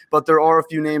eligibility. But there are a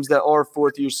few names that are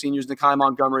fourth-year seniors. Nakai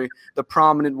Montgomery, the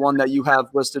prominent one that you have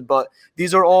listed. But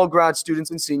these are all grad students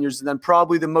and seniors. And then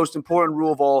probably the most important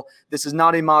rule of all, this is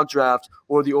not a mock draft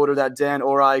or the order that Dan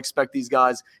or I expect these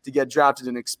guys to get drafted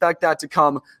in. Expect that to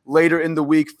come later in the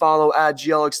week. Follow at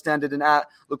GL Extended and at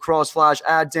Lacrosse Flash,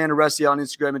 at Dan Arestia on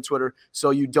Instagram and Twitter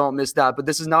so you don't miss that. But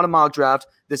this is not a mock draft.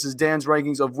 This is Dan's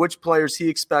rankings of which players he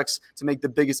expects to make the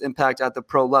biggest impact at the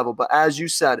pro level. But as you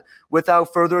said,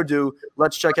 without further adu,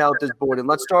 let's check out this board. And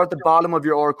let's start at the bottom of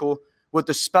your article with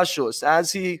the specialist.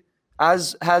 As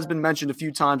has been mentioned a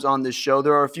few times on this show,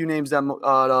 there are a few names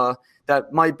that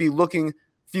might be looking –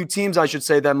 few teams, I should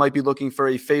say, that might be looking for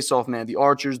a face-off man. The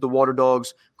Archers, the Water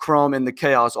Dogs, Chrome, and the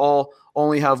Chaos all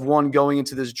only have one going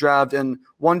into this draft. And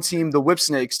one team, the Whip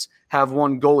Snakes, have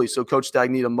one goalie. So Coach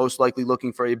Stagnita most likely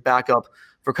looking for a backup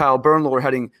for Kyle Bernlohr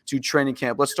heading to training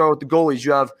camp. Let's start with the goalies.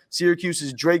 You have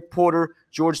Syracuse's Drake Porter,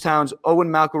 Georgetown's Owen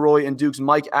McElroy, and Duke's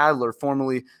Mike Adler,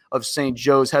 formerly of St.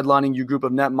 Joe's, headlining your group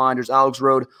of netminders. Alex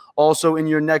Rode also in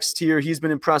your next tier. He's been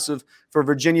impressive for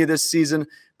Virginia this season.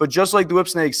 But just like the Whip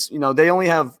Snakes, they only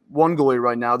have one goalie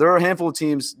right now. There are a handful of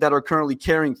teams that are currently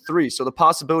carrying three. So the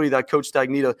possibility that Coach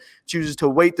Stagnita chooses to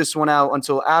wait this one out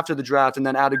until after the draft and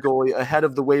then add a goalie ahead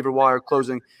of the waiver wire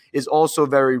closing is also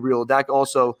very real. That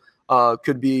also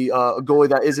could be a goalie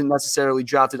that isn't necessarily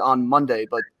drafted on Monday,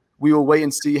 but we will wait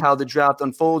and see how the draft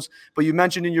unfolds. But you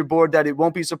mentioned in your board that it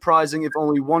won't be surprising if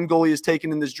only one goalie is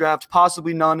taken in this draft,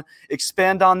 possibly none.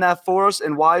 Expand on that for us,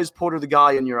 and why is Porter the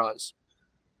guy in your eyes?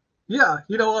 Yeah,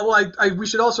 we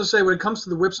should also say when it comes to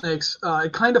the Whip Snakes,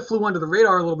 it kind of flew under the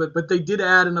radar a little bit, but they did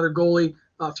add another goalie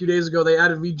a few days ago. They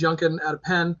added Reed Junkin out of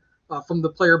Penn from the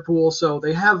player pool, so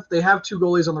they have two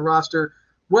goalies on the roster.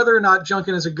 Whether or not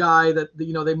Junkin is a guy that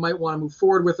they might want to move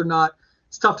forward with or not,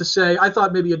 it's tough to say. I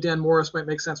thought maybe a Dan Morris might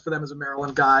make sense for them as a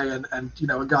Maryland guy and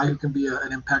a guy who can be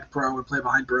an impact pro and play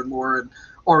behind Bernlohr and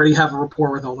already have a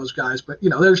rapport with all those guys. But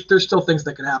there's still things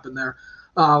that can happen there.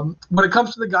 When it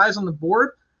comes to the guys on the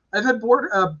board, I've had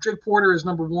Jake Porter as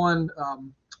number one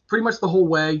pretty much the whole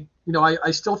way.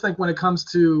 I still think when it comes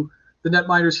to the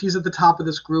netminders, he's at the top of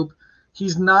this group.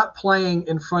 He's not playing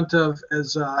in front of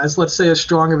as let's say, as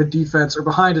strong of a defense or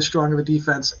behind as strong of a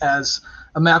defense as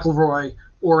a McElroy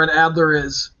or an Adler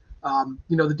is.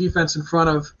 The defense in front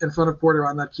of Porter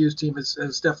on that Q's team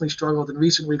has definitely struggled in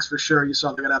recent weeks for sure. You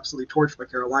saw they got absolutely torched by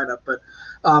Carolina, but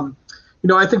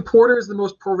I think Porter is the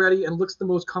most pro ready and looks the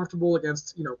most comfortable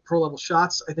against pro level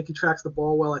shots. I think he tracks the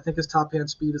ball well. I think his top hand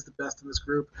speed is the best in this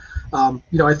group.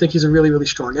 I think he's a really, really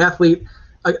strong athlete.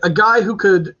 A guy who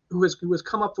has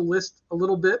come up the list a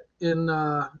little bit in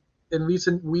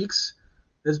recent weeks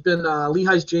has been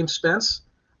Lehigh's James Spence.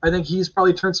 I think he's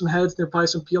probably turned some heads. There are probably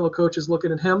some PLO coaches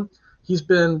looking at him. He's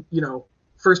been,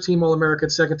 first team All-American,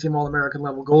 second team All-American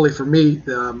level goalie for me.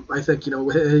 I think,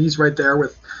 he's right there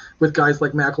with guys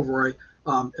like McElroy.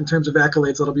 In terms of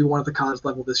accolades, that'll be one at the college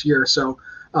level this year. So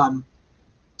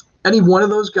any one of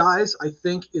those guys, I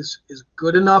think, is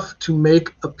good enough to make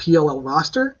a PLL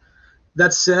roster.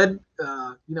 That said,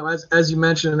 as you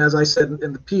mentioned and as I said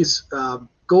in the piece,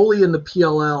 goalie in the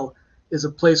PLL is a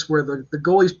place where the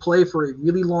goalies play for a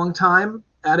really long time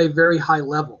at a very high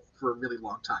level for a really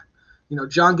long time.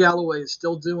 John Galloway is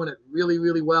still doing it really,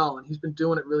 really well, and he's been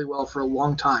doing it really well for a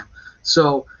long time.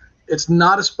 So it's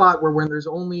not a spot where when there's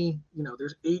only,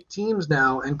 there's 8 teams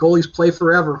now and goalies play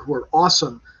forever who are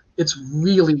awesome, it's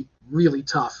really, really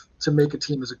tough to make a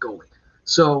team as a goalie.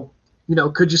 So,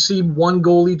 could you see one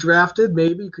goalie drafted?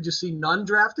 Maybe. Could you see none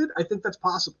drafted? I think that's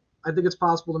possible. I think it's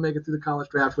possible to make it through the college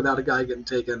draft without a guy getting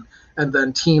taken, and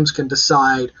then teams can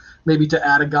decide maybe to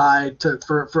add a guy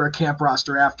for a camp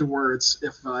roster afterwards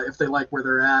if they like where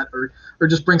they're at, or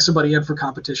just bring somebody in for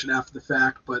competition after the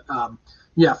fact. But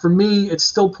for me, it's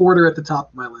still Porter at the top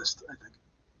of my list, I think.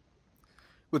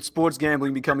 With sports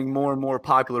gambling becoming more and more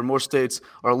popular, more states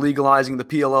are legalizing, the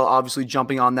PLL obviously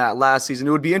jumping on that last season.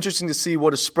 It would be interesting to see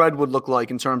what a spread would look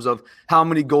like in terms of how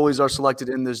many goalies are selected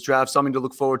in this draft, something to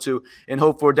look forward to and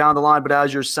hope for down the line. But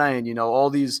as you're saying, all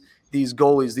these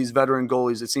goalies, these veteran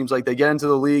goalies, it seems like they get into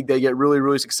the league, they get really,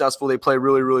 really successful, they play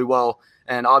really, really well,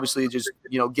 and obviously just,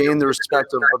 gain the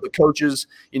respect of the coaches.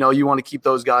 You want to keep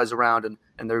those guys around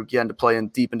and they're getting to play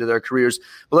deep into their careers.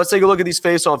 But let's take a look at these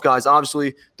face-off guys.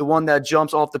 Obviously, the one that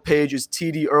jumps off the page is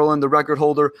T.D. Erlin, the record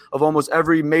holder of almost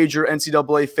every major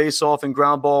NCAA face-off and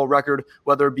ground ball record,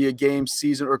 whether it be a game,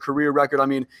 season, or career record. I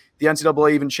mean, the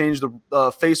NCAA even changed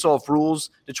the face-off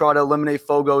rules to try to eliminate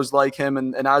Fogos like him.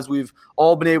 And as we've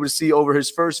all been able to see over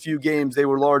his first few games, they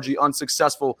were largely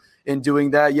unsuccessful in doing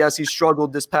that. Yes, he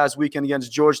struggled this past weekend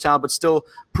against Georgetown, but still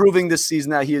proving this season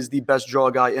that he is the best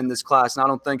draw guy in this class. And I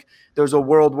don't think there's a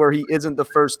world where he isn't the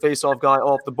first face-off guy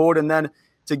off the board. And then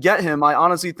to get him, I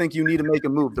honestly think you need to make a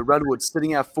move. The Redwoods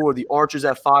sitting at 4, the Archers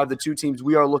at 5, the 2 teams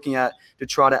we are looking at to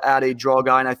try to add a draw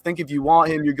guy. And I think if you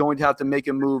want him, you're going to have to make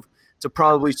a move to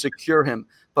probably secure him.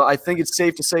 But I think it's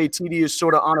safe to say TD is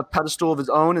sort of on a pedestal of his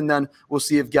own, and then we'll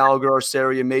see if Gallagher,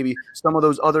 Arceria, and maybe some of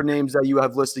those other names that you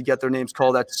have listed get their names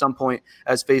called at some point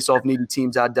as face-off needy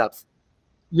teams add depth.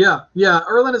 Yeah.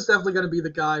 Erlin is definitely going to be the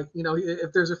guy.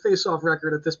 If there's a face-off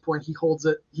record at this point, he holds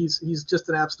it. He's just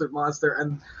an absolute monster.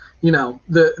 And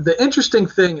the interesting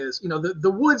thing is,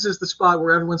 the Woods is the spot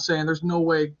where everyone's saying there's no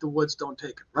way the Woods don't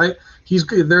take it, right?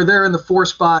 They're there in the 4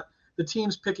 spot. The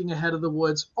teams picking ahead of the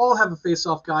Woods all have a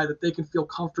face-off guy that they can feel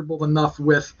comfortable enough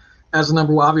with as a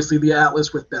number one. Obviously, the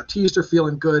Atlas with Baptiste are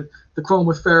feeling good. The Chrome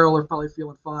with Farrell are probably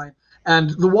feeling fine.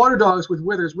 And the Water Dogs with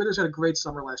Withers. Withers had a great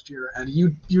summer last year, and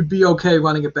you'd be okay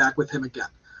running it back with him again.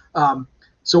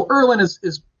 So Erlin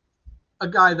is a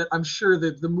guy that I'm sure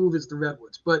that the move is the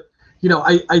Redwoods. But,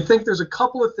 I think there's a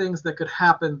couple of things that could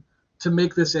happen to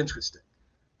make this interesting.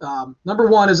 Number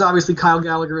one is obviously Kyle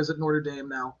Gallagher is at Notre Dame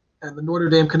now. And the Notre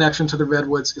Dame connection to the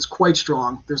Redwoods is quite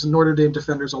strong. There's Notre Dame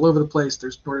defenders all over the place.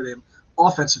 There's Notre Dame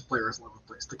offensive players all over the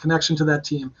place. The connection to that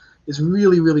team is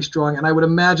really, really strong. And I would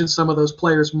imagine some of those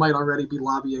players might already be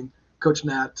lobbying Coach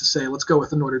Nat to say, let's go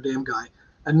with the Notre Dame guy.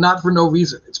 And not for no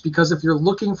reason. It's because if you're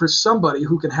looking for somebody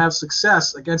who can have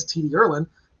success against T.D. Erlin,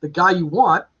 the guy you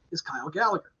want is Kyle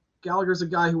Gallagher. Gallagher's a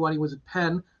guy who, when he was at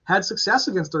Penn, had success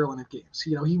against Erlin at games.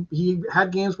 He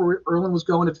had games where Erlin was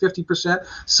going at 50%,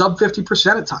 sub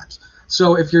 50% at times.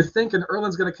 So if you're thinking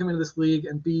Erlin's going to come into this league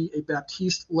and be a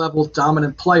Baptiste-level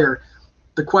dominant player,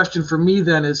 the question for me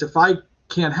then is, if I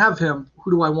can't have him,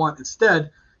 who do I want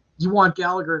instead? You want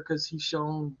Gallagher because he's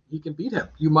shown he can beat him.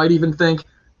 You might even think,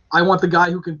 I want the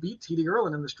guy who can beat T.D.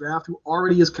 Erlin in this draft, who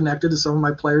already is connected to some of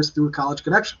my players through a college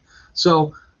connection.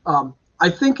 So I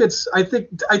think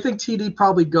TD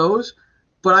probably goes.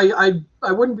 But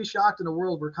I wouldn't be shocked in a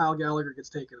world where Kyle Gallagher gets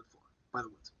taken at 4 by the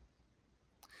Woods.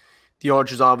 The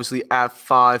Archers obviously at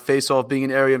 5. Face-off being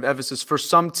an area of emphasis for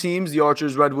some teams. The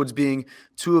Archers, Redwoods being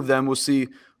 2 of them. We'll see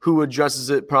who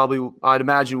addresses it. Probably, I'd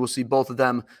imagine we'll see both of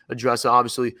them address it.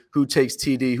 Obviously, who takes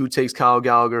TD, who takes Kyle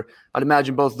Gallagher. I'd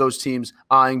imagine both of those teams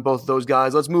eyeing both of those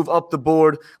guys. Let's move up the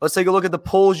board. Let's take a look at the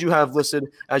polls you have listed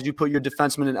as you put your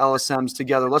defensemen and LSMs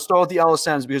together. Let's start with the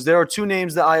LSMs because there are 2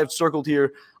 names that I have circled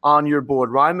here on your board.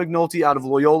 Ryan McNulty out of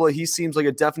Loyola. He seems like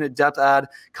a definite depth add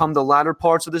come the latter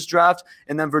parts of this draft.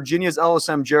 And then Virginia's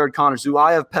LSM, Jared Connors, who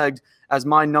I have pegged as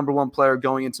my number 1 player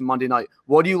going into Monday night.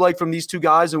 What do you like from these 2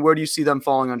 guys, and where do you see them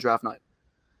falling on draft night?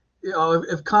 You know,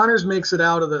 if Connors makes it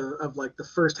out of the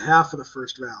first half of the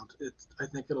first round, I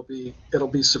think it'll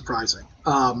be surprising.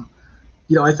 You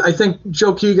know, I think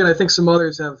Joe Keegan, I think some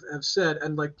others have said,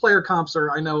 and like player comps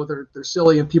I know they're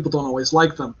silly and people don't always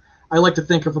like them. I like to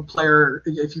think of a player,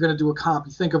 if you're going to do a comp,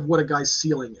 you think of what a guy's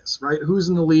ceiling is, right? Who's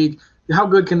in the league? How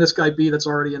good can this guy be that's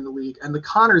already in the league? And the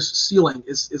Connors ceiling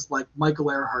is like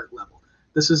Michael Earhart level.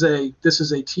 This is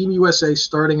a Team USA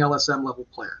starting LSM level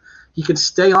player. He can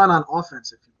stay on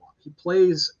offense if you want. He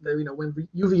plays, you know, when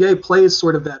UVA plays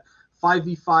sort of that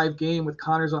 5v5 game with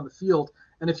Connors on the field,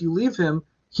 and if you leave him,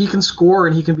 he can score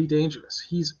and he can be dangerous.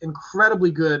 He's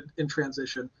incredibly good in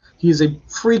transition. He's a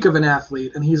freak of an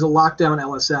athlete, and he's a lockdown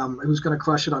LSM who's going to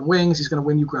crush it on wings. He's going to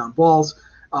win you ground balls.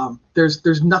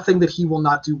 There's nothing that he will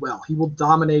not do well. He will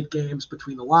dominate games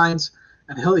between the lines,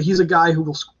 and he's a guy who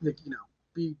will, you know,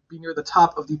 be near the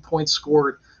top of the points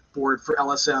scored board for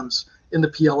LSMs in the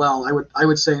PLL. I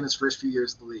would say in his first few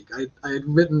years of the league. I had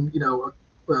written, you know,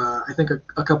 I think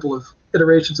a couple of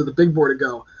iterations of the big board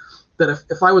ago that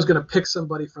if I was going to pick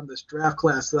somebody from this draft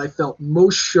class that I felt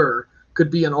most sure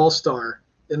could be an all-star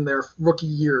in their rookie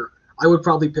year, I would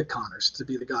probably pick Connors to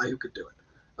be the guy who could do it.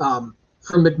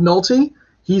 For McNulty,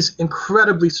 he's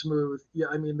incredibly smooth. Yeah,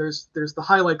 I mean, there's the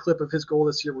highlight clip of his goal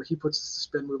this year where he puts the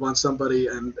spin move on somebody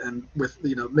and with,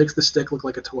 you know, makes the stick look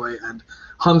like a toy and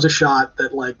hums a shot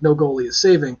that like no goalie is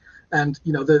saving. And,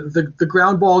 you know, the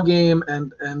ground ball game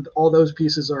and all those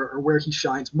pieces are where he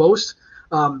shines most.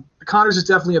 Connors is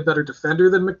definitely a better defender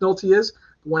than McNulty is.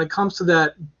 But when it comes to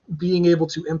that, being able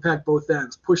to impact both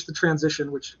ends, push the transition,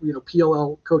 which, you know,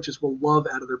 PLL coaches will love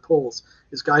out of their polls,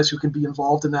 is guys who can be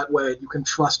involved in that way. You can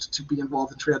trust to be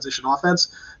involved in transition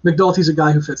offense. McNulty's a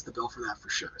guy who fits the bill for that for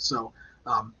sure. So,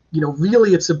 you know,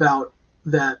 really it's about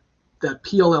that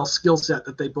PLL skill set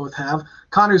that they both have.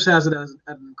 Connors has it at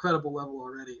an incredible level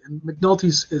already, and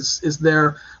McNulty's is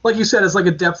there, like you said, as like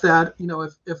a depth add. You know,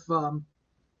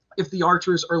 if the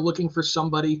Archers are looking for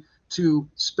somebody to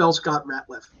spell Scott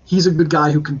Ratliff, he's a good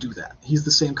guy who can do that. He's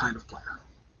the same kind of player.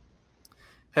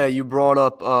 Hey, you brought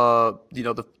up, you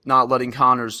know, the not letting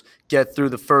Connors get through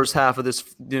the first half of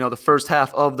this, you know, the first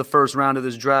half of the first round of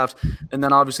this draft, and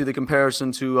then obviously the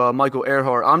comparison to Michael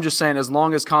Earhart. I'm just saying, as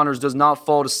long as Connors does not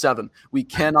fall to 7, we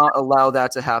cannot allow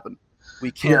that to happen.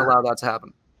 We can't allow that to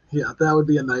happen. Yeah, that would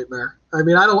be a nightmare. I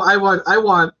mean, I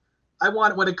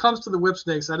want when it comes to the Whip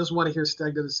Snakes, I just want to hear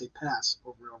Stagner say pass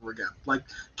over and over again. Like,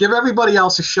 give everybody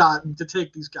else a shot to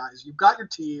take these guys. You've got your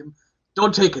team.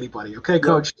 Don't take anybody, okay,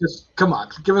 Coach? Just come on,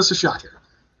 give us a shot here.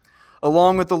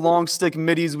 Along with the long stick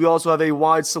middies, we also have a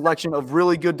wide selection of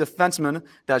really good defensemen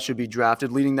that should be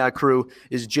drafted. Leading that crew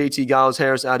is JT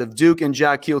Giles-Harris out of Duke and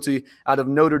Jack Keelty out of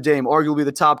Notre Dame, arguably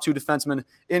the top 2 defensemen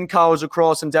in college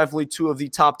lacrosse and definitely 2 of the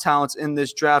top talents in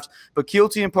this draft. But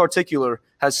Keelty in particular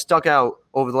has stuck out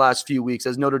over the last few weeks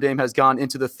as Notre Dame has gone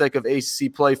into the thick of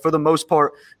ACC play, for the most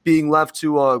part being left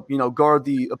to guard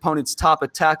the opponent's top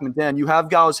attackman. Dan, you have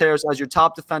Giles-Harris as your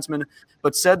top defenseman,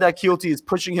 but said that Keelty is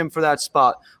pushing him for that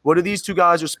spot. What do these 2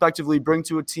 guys respectively bring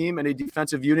to a team and a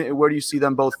defensive unit, and where do you see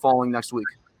them both falling next week?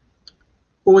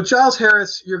 Well, with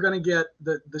Giles-Harris, you're going to get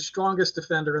the strongest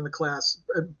defender in the class,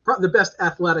 the best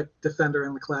athletic defender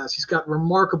in the class. He's got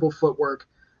remarkable footwork.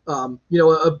 You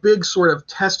know, a big sort of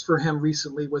test for him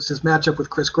recently was his matchup with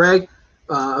Chris Gray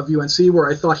of UNC, where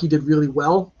I thought he did really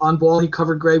well on ball. He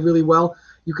covered Gray really well.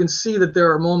 You can see that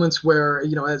there are moments where,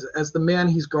 you know, as the man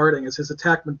he's guarding, as his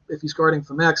attackman, if he's guarding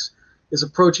from X, is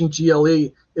approaching GLE,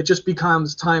 it just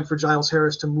becomes time for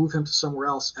Giles-Harris to move him to somewhere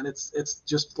else. And it's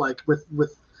just like with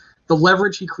the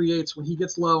leverage he creates when he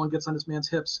gets low and gets on his man's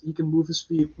hips, he can move his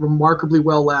feet remarkably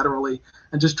well laterally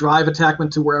and just drive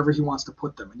attackmen to wherever he wants to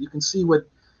put them. And you can see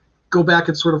go back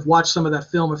and sort of watch some of that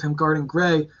film of him guarding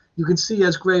Gray. You can see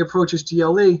as Gray approaches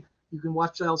GLE, you can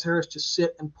watch Giles-Harris just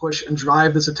sit and push and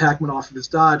drive this attackman off of his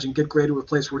dodge and get Gray to a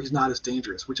place where he's not as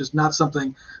dangerous, which is not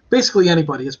something basically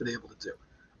anybody has been able to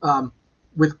do.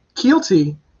 With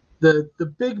Keelty,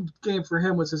 the big game for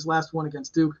him was his last one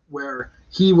against Duke, where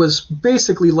he was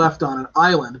basically left on an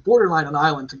island, borderline an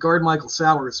island, to guard Michael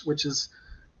Sowers, which is,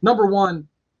 number one,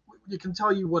 you can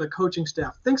tell you what a coaching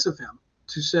staff thinks of him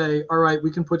to say, all right,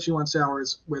 we can put you on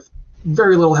Sowers with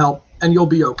very little help and you'll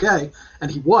be okay. And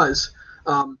he was.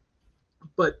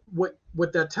 But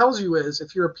what that tells you is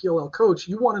if you're a PLL coach,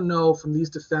 you want to know from these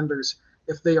defenders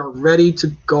if they are ready to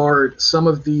guard some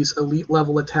of these elite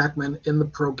level attackmen in the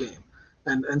pro game.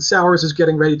 And Sowers is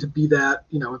getting ready to be that,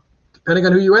 depending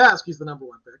on who you ask, he's the number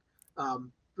one pick.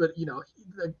 But,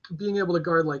 being able to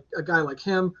guard like a guy like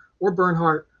him or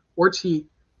Bernhardt or Teat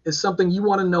is something you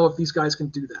want to know if these guys can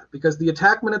do that. Because the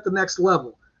attackman at the next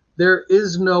level, there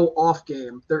is no off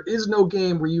game. There is no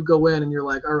game where you go in and you're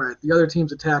like, all right, the other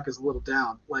team's attack is a little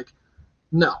down. Like,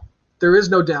 no, there is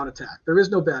no down attack. There is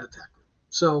no bad attack.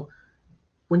 So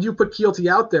when you put Keelty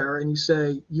out there and you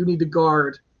say you need to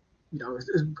guard,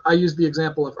 I use the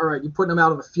example of, all right, you're putting him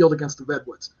out on the field against the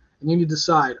Redwoods. And you need to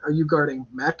decide, are you guarding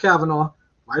Matt Kavanaugh,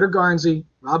 Ryder Garnsey,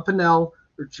 Rob Pennell,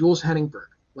 or Jules Henningberg?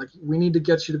 Like, we need to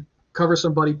get you to cover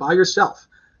somebody by yourself.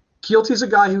 Keelty's a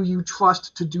guy who you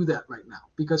trust to do that right now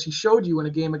because he showed you in a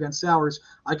game against Sowers,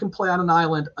 I can play on an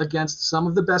island against some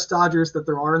of the best Dodgers that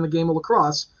there are in the game of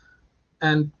lacrosse,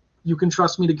 and you can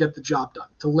trust me to get the job done,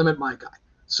 to limit my guy.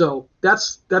 So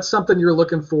that's something you're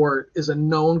looking for is a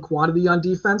known quantity on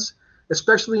defense,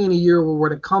 especially in a year where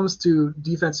when it comes to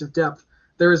defensive depth,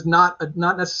 there is not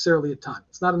necessarily a ton.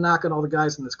 It's not a knock on all the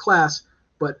guys in this class,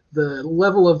 but the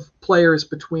level of players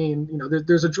between,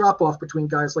 there's a drop-off between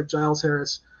guys like Giles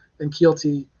Harris and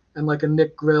Keelty and like a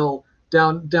Nick Grill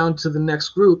down to the next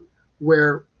group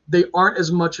where they aren't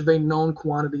as much of a known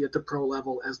quantity at the pro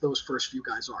level as those first few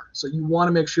guys are. So you want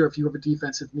to make sure if you have a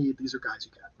defensive need, these are guys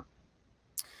you get.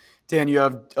 Dan, you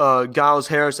have Giles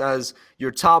Harris as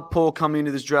your top pull coming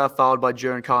into this draft, followed by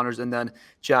Jaron Connors and then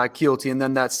Jack Keelty. And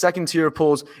then that second tier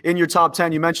pulls in your top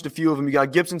 10. You mentioned a few of them. You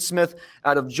got Gibson Smith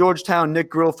out of Georgetown, Nick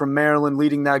Grill from Maryland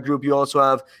leading that group. You also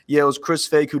have Yale's Chris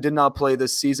Fake, who did not play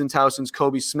this season, Towson's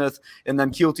Kobe Smith, and then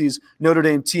Keelty's Notre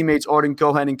Dame teammates Arden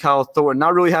Cohen and Kyle Thornton.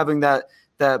 Not really having that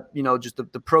just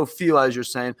the pro feel, as you're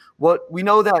saying. What we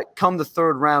know that come the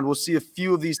third round, we'll see a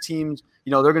few of these teams,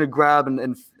 they're going to grab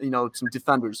and some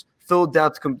defenders. Fill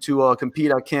depth to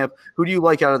compete at camp. Who do you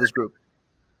like out of this group?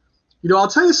 I'll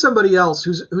tell you somebody else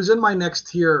who's in my next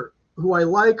tier, who I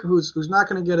like, who's not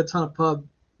going to get a ton of pub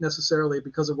necessarily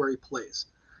because of where he plays.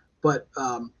 But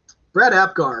Brad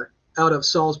Apgar out of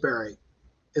Salisbury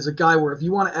is a guy where if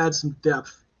you want to add some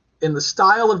depth in the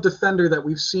style of defender that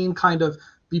we've seen kind of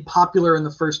be popular in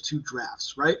the first two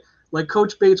drafts, right? Like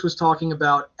Coach Bates was talking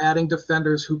about adding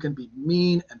defenders who can be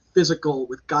mean and physical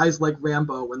with guys like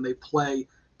Rambo when they play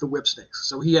the Whipsnakes.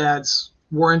 So he adds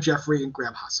Warren Jeffrey and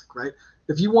Graham Hossack, right?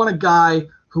 If you want a guy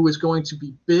who is going to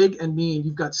be big and mean,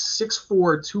 you've got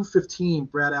 6'4", 215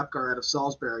 Brad Apgar out of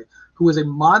Salisbury, who is a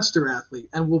monster athlete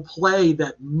and will play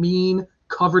that mean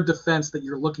covered defense that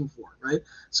you're looking for, right?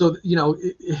 So,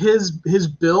 his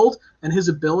build and his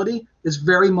ability is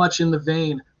very much in the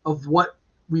vein of what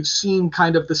we've seen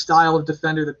kind of the style of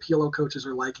defender that PLO coaches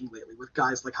are liking lately with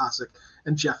guys like Hossack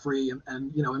and Jeffrey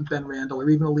and Ben Randall or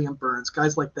even Liam Burns,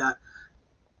 guys like that.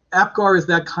 Apgar is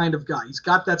that kind of guy. He's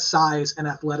got that size and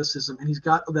athleticism, and he's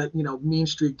got that, mean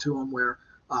streak to him where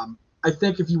I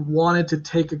think if you wanted to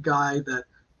take a guy that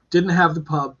didn't have the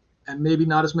pub and maybe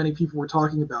not as many people were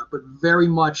talking about, but very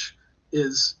much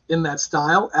is in that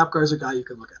style, Apgar is a guy you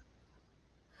can look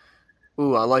at.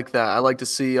 Ooh, I like that. I like to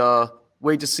see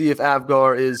wait to see if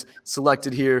Apgar is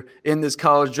selected here in this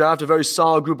college draft. A very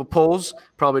solid group of polls,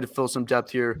 probably to fill some depth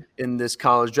here in this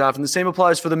college draft. And the same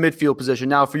applies for the midfield position.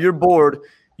 Now, for your board,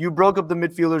 you broke up the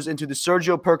midfielders into the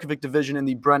Sergio Perkovic division and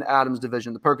the Brent Adams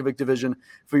division. The Perkovic division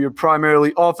for your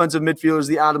primarily offensive midfielders,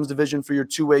 the Adams division for your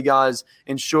two-way guys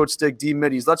and short stick D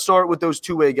middies. Let's start with those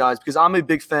two-way guys because I'm a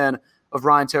big fan of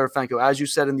Ryan Terefenko. As you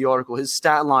said in the article, his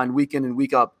stat line week in and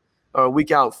week out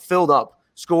filled up.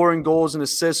 Scoring goals and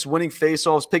assists, winning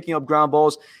faceoffs, picking up ground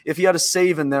balls. If he had a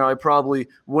save in there, I probably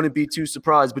wouldn't be too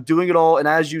surprised. But doing it all, and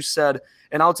as you said,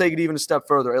 and I'll take it even a step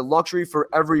further, a luxury for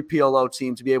every PLO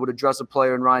team to be able to dress a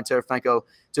player in Ryan Terefenko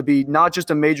to be not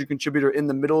just a major contributor in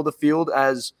the middle of the field,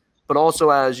 but also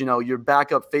as your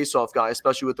backup faceoff guy,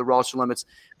 especially with the roster limits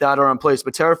that are in place.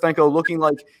 But Terefenko looking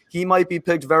like he might be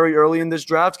picked very early in this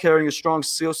draft, carrying a strong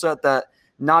skill set that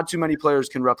not too many players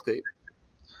can replicate.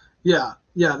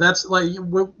 Yeah, that's like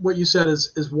what you said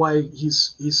is why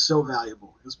he's so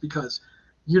valuable. Is because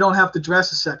you don't have to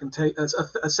dress a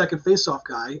second face-off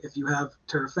guy if you have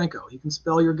Terefenko. He can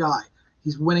spell your guy.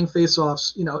 He's winning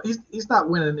face-offs. He's not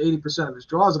winning 80% of his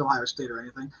draws at Ohio State or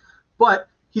anything, but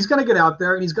he's going to get out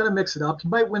there and he's going to mix it up. He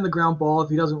might win the ground ball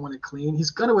if he doesn't win it clean. He's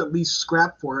going to at least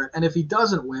scrap for it, and if he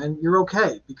doesn't win, you're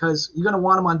okay because you're going to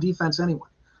want him on defense anyway.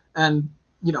 And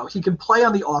he can play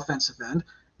on the offensive end.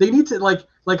 they need to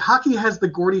like hockey has the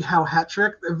Gordie Howe hat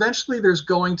trick. Eventually, there's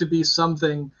going to be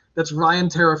something that's Ryan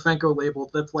Tarasenko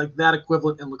labeled that's like that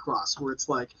equivalent in lacrosse, where it's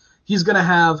like he's going to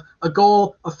have a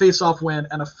goal, a face-off win,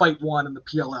 and a fight won in the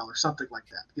PLL or something like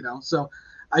that. So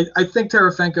I think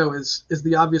Tarasenko is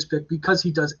the obvious pick because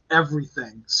he does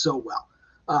everything so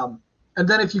well. And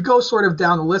then if you go sort of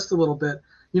down the list a little bit,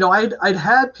 I'd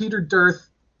had Peter Dearth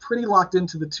pretty locked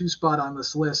into the 2 spot on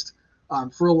this list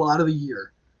for a lot of the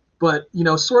year. But,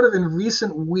 sort of in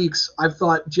recent weeks, I've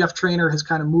thought Jeff Traynor has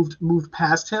kind of moved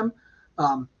past him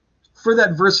for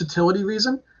that versatility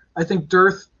reason. I think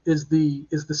Dearth is the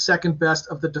second best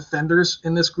of the defenders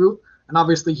in this group. And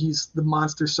obviously he's the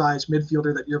monster-sized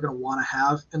midfielder that you're going to want to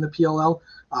have in the PLL.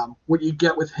 What you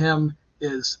get with him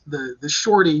is the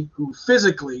shorty who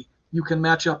physically you can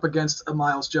match up against a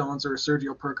Miles Jones or a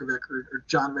Sergio Perkovic or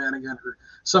John Vanagan or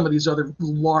some of these other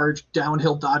large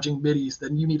downhill dodging middies.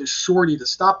 Then you need a shorty to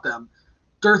stop them.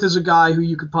 Dearth is a guy who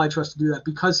you could probably trust to do that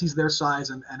because he's their size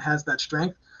and has that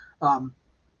strength.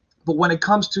 But when it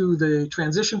comes to the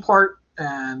transition part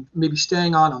and maybe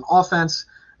staying on offense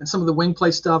and some of the wing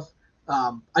play stuff,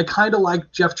 I kind of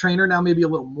like Jeff Traynor now maybe a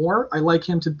little more. I like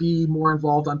him to be more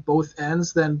involved on both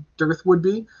ends than Dearth would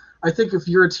be. I think if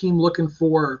you're a team looking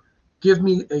for give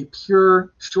me a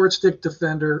pure short stick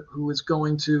defender who is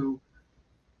going to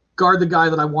guard the guy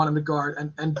that I want him to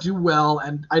guard and do well,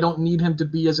 and I don't need him to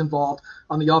be as involved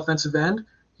on the offensive end,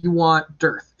 you want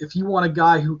Dearth. If you want a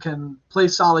guy who can play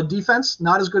solid defense,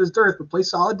 not as good as Dearth, but play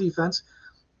solid defense,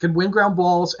 can win ground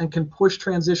balls, and can push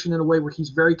transition in a way where he's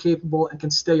very capable and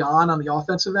can stay on the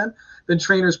offensive end, then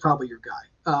Trainor's probably your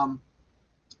guy.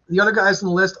 The other guys on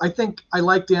the list, I think I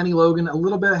like Danny Logan a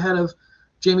little bit ahead of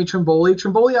Jamie Trimboli.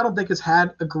 Trimboli, I don't think has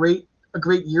had a great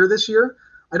year this year.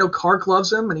 I know Kark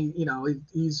loves him, and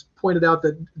he's pointed out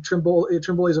that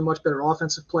Trimboli is a much better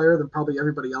offensive player than probably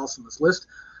everybody else on this list,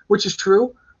 which is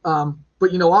true. But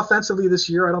offensively this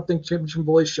year, I don't think Jamie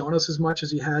Trimboli's shown us as much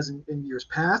as he has in years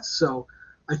past. So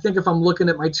I think if I'm looking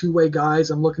at my two-way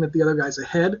guys, I'm looking at the other guys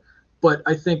ahead. But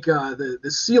I think the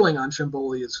ceiling on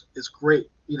Trimboli is great.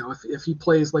 If he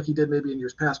plays like he did maybe in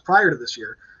years past prior to this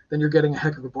year, then you're getting a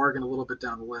heck of a bargain a little bit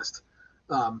down the list.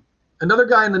 Another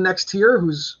guy in the next tier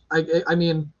who's,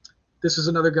 this is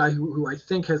another guy who I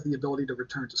think has the ability to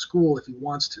return to school if he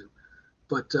wants to.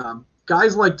 But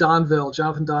guys like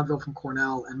Jonathan Donville from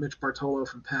Cornell and Mitch Bartolo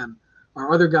from Penn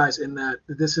are other guys in that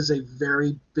this is a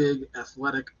very big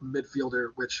athletic midfielder,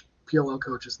 which PLL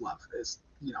coaches love.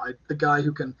 The guy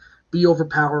who can be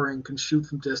overpowering, can shoot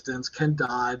from distance, can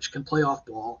dodge, can play off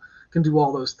ball, can do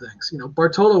all those things.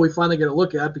 Bartolo we finally get a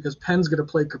look at because Penn's going to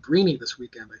play Cabrini this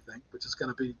weekend, I think, which is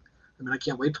going to be, I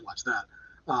can't wait to watch that.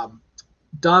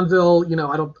 Donville,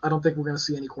 I don't think we're going to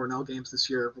see any Cornell games this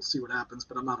year. We'll see what happens,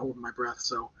 but I'm not holding my breath.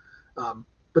 So,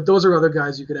 but those are other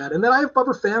guys you could add. And then I have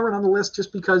Bubba Fameron on the list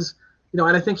just because, and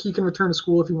I think he can return to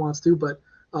school if he wants to, but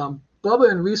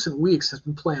Bubba in recent weeks has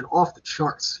been playing off the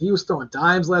charts. He was throwing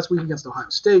dimes last week against Ohio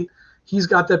State. He's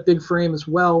got that big frame as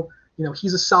well.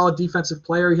 He's a solid defensive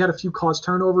player. He had a few caused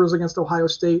turnovers against Ohio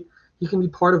State. He can be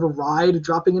part of a ride.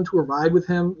 Dropping into a ride with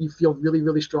him, you feel really,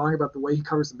 really strong about the way he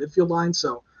covers the midfield line.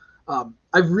 So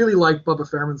I've really liked Bubba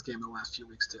Fameron's game in the last few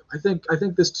weeks too. I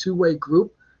think this two-way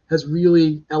group has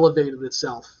really elevated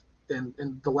itself in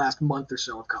the last month or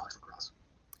so of college lacrosse.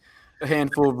 A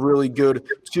handful of really good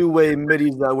two-way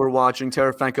middies that we're watching.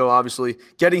 Tarasenko obviously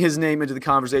getting his name into the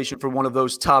conversation for one of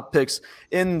those top picks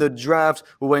in the draft.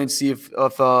 We'll wait and see if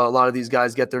a lot of these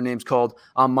guys get their names called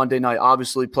on Monday night.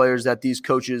 Obviously players that these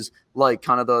coaches like,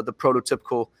 kind of the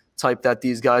prototypical type that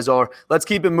these guys are. Let's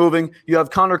keep it moving. You have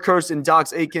Connor Kirst and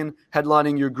Dox Aitken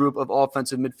headlining your group of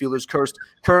offensive midfielders. Kirst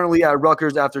currently at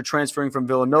Rutgers after transferring from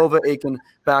Villanova, Aitken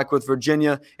back with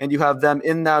Virginia, and you have them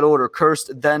in that order,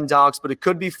 Kirst, then Dox, but it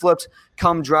could be flipped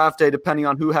come draft day depending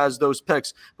on who has those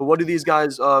picks. But what do these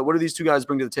two guys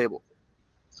bring to the table?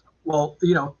 Well,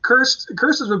 Kirst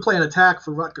has been playing attack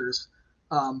for Rutgers,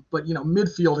 but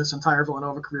midfield his entire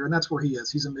Villanova career, and that's where he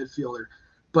is. He's a midfielder.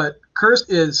 But Kirst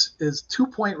is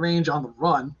 2-point range on the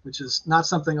run, which is not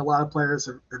something a lot of players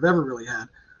have ever really had.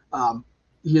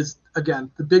 He is, again,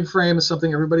 the big frame is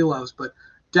something everybody loves, but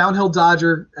downhill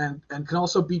dodger and can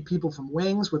also beat people from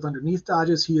wings with underneath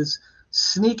dodges. He is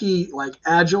sneaky,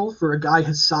 agile for a guy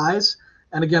his size.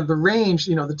 And again, the range,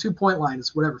 the 2-point line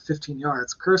is 15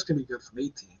 yards. Kirst can be good from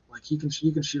 18. He can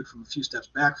shoot from a few steps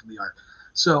back from the arc.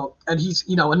 So, and he's,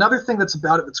 another thing that's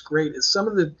about it that's great is some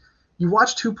of the, you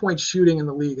watch 2-point shooting in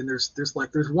the league, and there's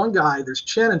one guy, there's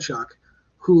Chanenchuk,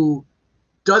 who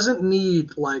doesn't need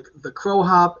the crow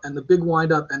hop and the big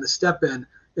wind up and the step in.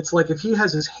 it's like if he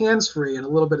has his hands free and a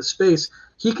little bit of space,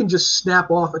 he can just snap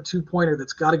off a 2-pointer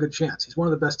that's got a good chance. He's one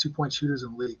of the best 2-point shooters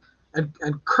in the league. And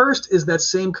Kirst is that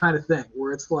same kind of thing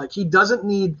where it's like he doesn't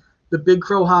need the big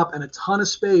crow hop and a ton of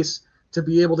space to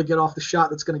be able to get off the shot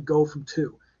that's going to go from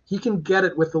 2. He can get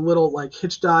it with a little like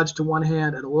hitch dodge to one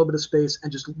hand and a little bit of space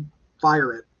and just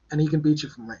fire it, and he can beat you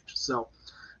from range. So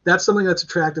that's something that's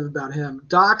attractive about him.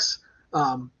 Dox,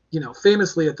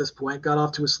 famously at this point, got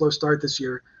off to a slow start this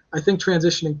year. I think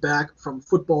transitioning back from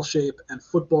football shape and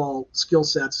football skill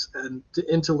sets and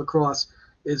into lacrosse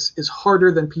is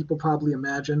harder than people probably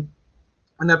imagine.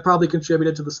 And that probably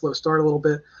contributed to the slow start a little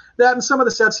bit. That and some of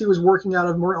the sets he was working out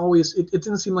of weren't always, it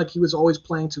didn't seem like he was always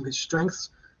playing to his strengths.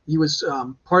 He was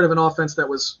part of an offense that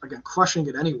was, again, crushing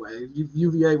it anyway.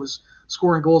 UVA was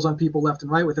scoring goals on people left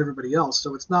and right with everybody else.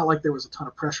 So it's not like there was a ton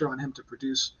of pressure on him to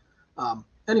produce.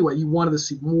 Anyway, you wanted to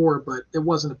see more, but it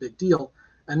wasn't a big deal.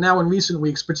 And now in recent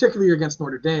weeks, particularly against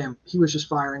Notre Dame, he was just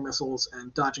firing missiles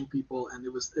and dodging people, and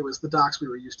it was the Dox we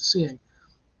were used to seeing.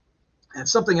 And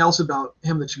something else about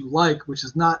him that you like, which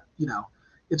is not,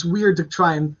 it's weird to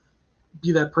try and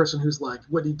be that person who's like,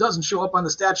 what he doesn't show up on the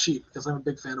stat sheet, because I'm a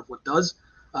big fan of what does.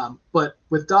 But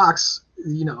with Dox,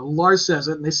 Lars says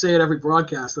it, and they say it every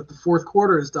broadcast, that the fourth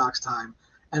quarter is Dox time,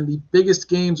 and the biggest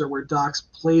games are where Dox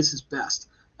plays his best.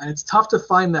 And it's tough to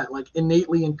find that like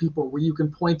innately in people where you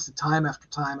can point to time after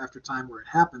time after time where it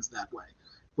happens that way,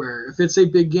 where if it's a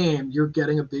big game, you're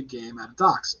getting a big game out of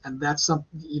Dox. And that's something,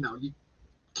 you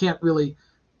can't really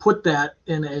put that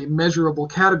in a measurable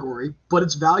category, but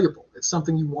it's valuable. It's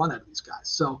something you want out of these guys.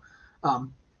 So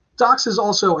Dox is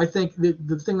also, I think,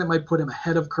 the thing that might put him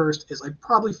ahead of Kirst is I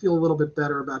probably feel a little bit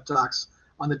better about Dox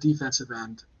on the defensive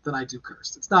end than I do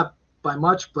Kirst. It's not by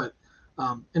much, but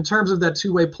in terms of that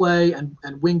two-way play and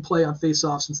wing play on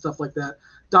faceoffs and stuff like that,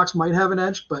 Dox might have an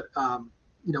edge, but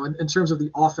in terms of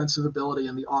the offensive ability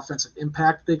and the offensive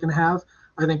impact they can have,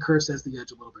 I think Kirst has the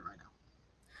edge a little bit right now.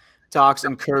 Dox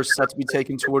and Kirst set to be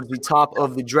taken towards the top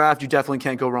of the draft. You definitely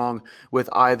can't go wrong with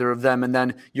either of them. And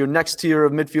then your next tier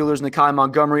of midfielders, Nakai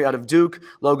Montgomery out of Duke,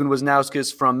 Logan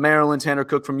Wisnauskas from Maryland, Tanner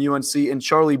Cook from UNC, and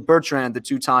Charlie Bertrand, the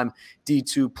two-time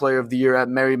D2 Player of the Year at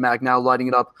Merrimack, now lighting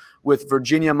it up with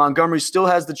Virginia. Montgomery still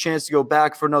has the chance to go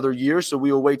back for another year, so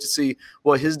we will wait to see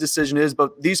what his decision is.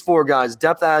 But these four guys,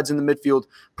 depth adds in the midfield,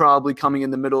 probably coming in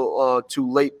the middle to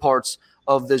late parts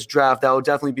of this draft. That will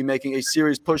definitely be making a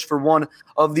serious push for one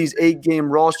of these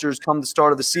 8-game rosters come the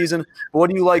start of the season. But what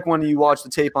do you like when you watch the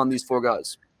tape on these four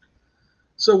guys?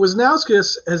 So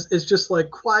Wisnauskas is just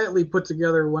like quietly put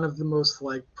together one of the most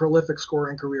like prolific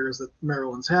scoring careers that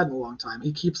Maryland's had in a long time.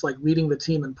 He keeps like leading the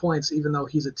team in points, even though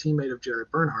he's a teammate of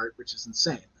Jared Bernhardt, which is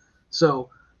insane.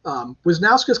 So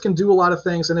Wisnauskas can do a lot of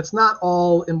things, and it's not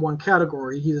all in one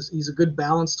category. He's a good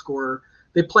balanced scorer.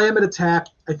 They play him at attack.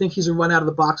 I think he's a run out of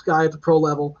the box guy at the pro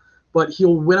level, but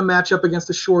he'll win a matchup against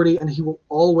a shorty, and he will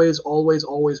always, always,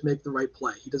 always make the right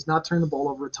play. He does not turn the ball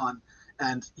over a ton.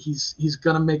 And he's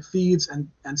going to make feeds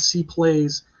and see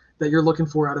plays that you're looking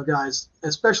for out of guys,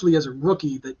 especially as a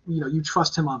rookie, that you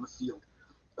trust him on the field.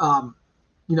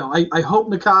 I hope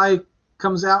Nakai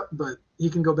comes out, but he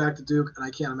can go back to Duke, and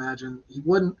I can't imagine he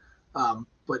wouldn't.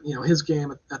 But his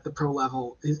game at the pro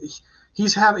level, he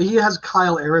has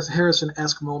Kyle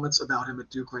Harrison-esque moments about him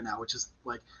at Duke right now, which is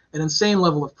like an insane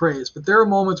level of praise. But there are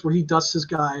moments where he dusts his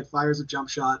guy, fires a jump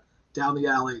shot down the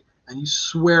alley, and you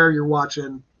swear you're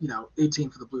watching, 18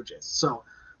 for the Blue Jays. So,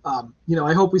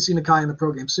 I hope we see Nakai in the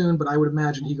pro game soon, but I would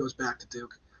imagine he goes back to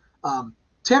Duke.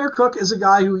 Tanner Cook is a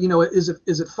guy who, is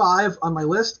at 5 on my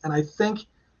list, and I think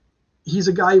he's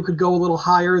a guy who could go a little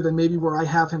higher than maybe where I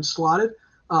have him slotted.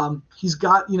 He's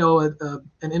got,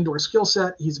 an indoor skill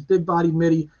set. He's a big body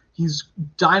midi. He's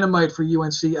dynamite for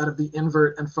UNC out of the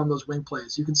invert and from those wing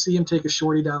plays. You can see him take a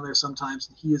shorty down there sometimes,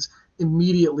 and he is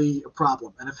immediately a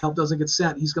problem. And if help doesn't get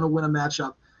sent, he's going to win a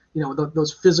matchup,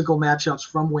 those physical matchups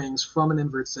from wings, from an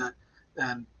invert set.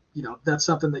 And, that's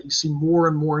something that you see more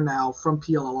and more now from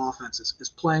PLL offenses, is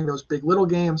playing those big little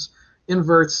games,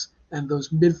 inverts, and those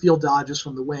midfield dodges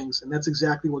from the wings. And that's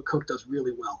exactly what Cook does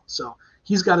really well. So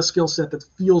he's got a skill set that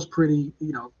feels pretty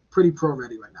pro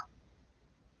ready right now.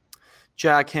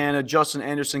 Jack Hanna, Justin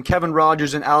Anderson, Kevin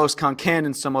Rogers, and Alex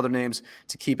Concan, some other names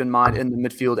to keep in mind in the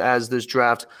midfield as this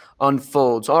draft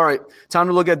unfolds. All right, time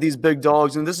to look at these big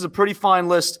dogs. And this is a pretty fine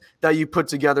list that you put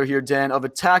together here, Dan, of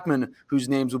attackmen whose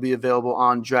names will be available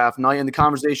on draft night. And the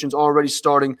conversation's already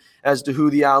starting as to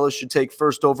who the Owls should take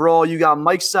first overall. You got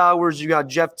Mike Sowers, you got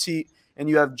Jeff Teat, and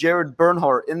you have Jared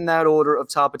Bernhardt in that order of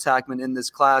top attackmen in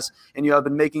this class. And you have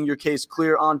been making your case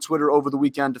clear on Twitter over the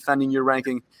weekend, defending your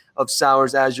ranking of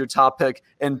Sowers as your top pick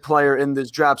and player in this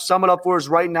draft. Sum it up for us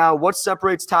right now. What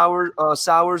separates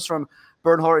Sowers from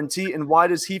Bernhardt and Teat, and why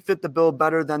does he fit the bill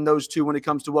better than those two when it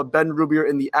comes to what Ben Rubier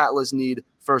and the Atlas need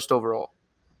first overall?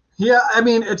 Yeah, I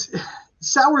mean,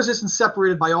 Sowers isn't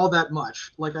separated by all that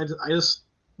much. Like, I just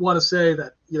want to say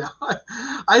that,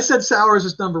 I said Sowers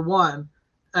is number one,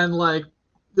 and like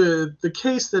the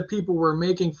case that people were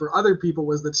making for other people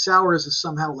was that Sowers is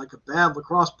somehow like a bad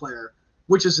lacrosse player,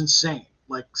 which is insane.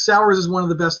 Like, Sowers is one of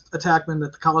the best attackmen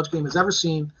that the college game has ever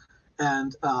seen,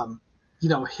 and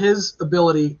his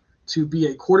ability to be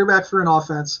a quarterback for an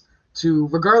offense, to,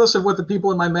 regardless of what the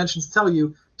people in my mentions tell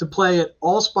you, to play at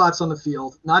all spots on the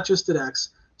field, not just at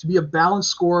X, to be a balanced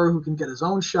scorer who can get his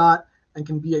own shot and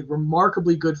can be a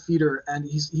remarkably good feeder. And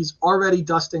he's already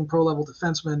dusting pro-level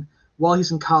defensemen while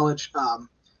he's in college.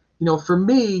 For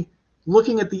me,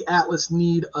 looking at the Atlas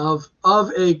need of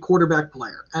a quarterback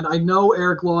player, and I know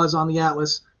Eric Law is on the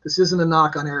Atlas. This isn't a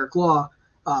knock on Eric Law.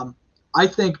 I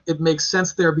think it makes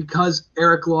sense there because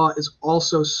Eric Law is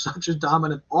also such a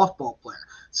dominant off-ball player.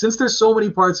 Since there's so many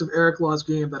parts of Eric Law's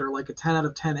game that are like a 10 out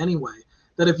of 10 anyway,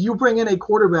 that if you bring in a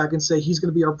quarterback and say he's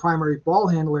going to be our primary ball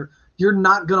handler, you're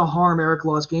not going to harm Eric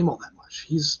Law's game all that much.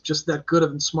 He's just that good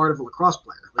and smart of a lacrosse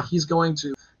player. Like, he's going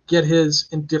to get his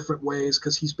in different ways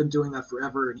because he's been doing that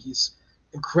forever and he's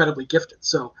incredibly gifted.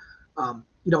 So,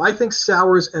 I think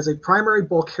Sowers as a primary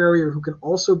ball carrier who can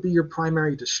also be your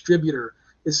primary distributor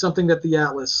is something that the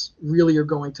Atlas really are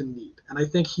going to need. And I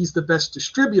think he's the best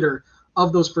distributor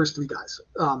of those first three guys.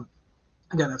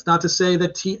 Again, that's not to say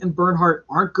that Teat and Bernhardt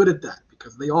aren't good at that,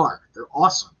 because they are. They're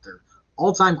awesome. They're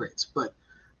all-time greats. But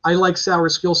I like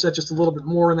Sowers' skill set just a little bit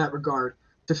more in that regard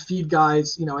to feed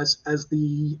guys, as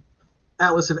the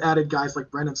Atlas have added guys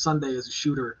like Brendan Sunday as a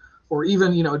shooter, or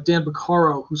even, Dan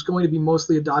Baccaro, who's going to be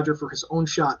mostly a dodger for his own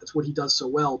shot. That's what he does so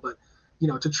well. But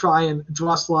to try and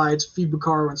draw slides, feed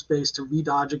Baccaro in space, to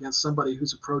redodge against somebody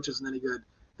whose approach isn't any good,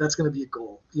 that's going to be a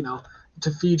goal.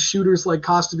 To feed shooters like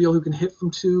Costabile who can hit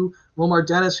from two, Romar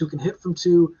Dennis who can hit from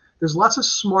two. There's lots of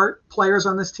smart players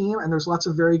on this team, and there's lots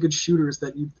of very good shooters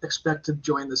that you expect to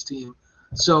join this team.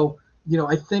 So,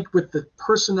 I think with the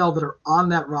personnel that are on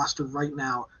that roster right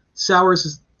now, Sowers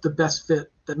is the best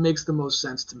fit that makes the most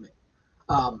sense to me.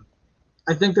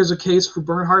 I think there's a case for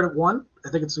Bernhardt at one. I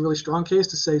think it's a really strong case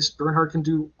to say Bernhardt can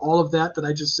do all of that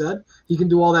I just said. He can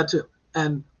do all that too.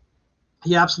 And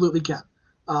he absolutely can.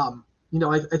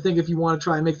 I think if you want to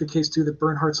try and make the case too that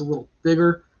Bernhardt's a little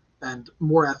bigger and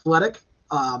more athletic,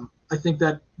 I think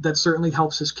that certainly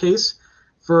helps his case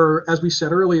for, as we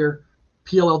said earlier,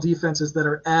 PLL defenses that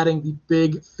are adding the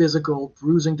big physical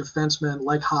bruising defensemen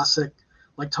like Hasek,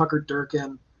 like Tucker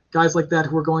Durkin, guys like that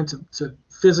who are going to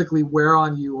physically wear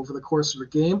on you over the course of a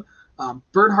game.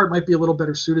 Bernhardt might be a little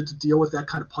better suited to deal with that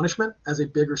kind of punishment as a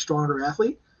bigger, stronger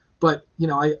athlete. But,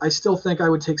 I still think I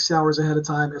would take Sowers ahead of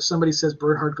time. If somebody says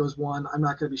Bernhardt goes one, I'm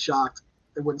not going to be shocked.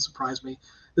 It wouldn't surprise me.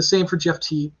 The same for Jeff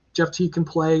Teat. Jeff Teat can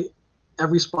play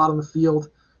every spot on the field.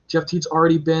 Jeff Teat's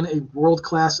already been a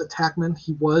world-class attackman.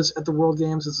 He was at the World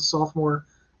Games as a sophomore,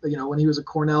 when he was at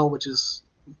Cornell, which is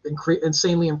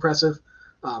insanely impressive.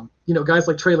 Guys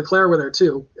like Trey Leclerc were there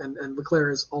too, and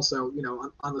Leclerc is also,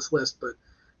 on this list. But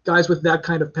guys with that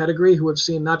kind of pedigree who have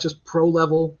seen not just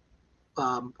pro-level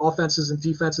offenses and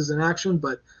defenses in action,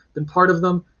 but been part of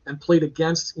them and played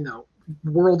against,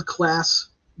 world-class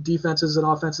defenses and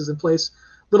offenses in place.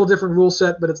 Little different rule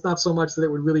set, but it's not so much that it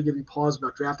would really give you pause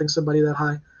about drafting somebody that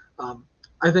high.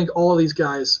 I think all of these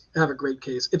guys have a great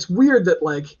case. It's weird that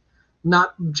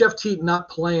not Jeff Teat not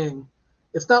playing,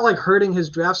 it's not like hurting his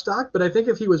draft stock, but I think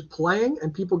if he was playing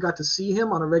and people got to see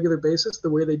him on a regular basis the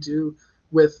way they do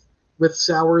with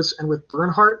Sowers and with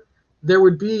Bernhardt, there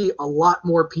would be a lot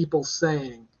more people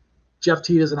saying Jeff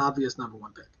Teat is an obvious number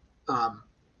one pick.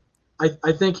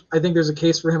 I think there's a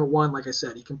case for him at one. Like I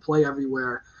said, he can play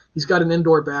everywhere. He's got an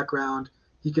indoor background.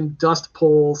 He can dust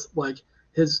poles. Like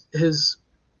his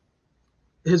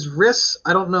wrists,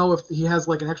 I don't know if he has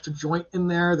like an extra joint in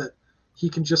there that he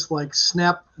can just like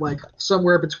snap like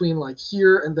somewhere between like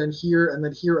here and then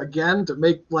here again to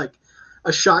make like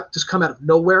a shot just come out of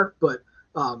nowhere. But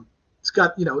it's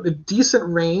got, a decent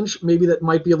range. Maybe that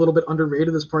might be a little bit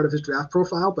underrated as part of his draft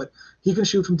profile, but he can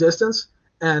shoot from distance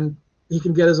and he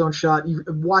can get his own shot. You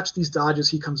watch these dodges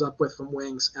he comes up with from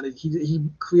wings, and he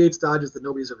creates dodges that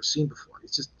nobody's ever seen before.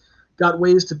 He's just got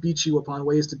ways to beat you upon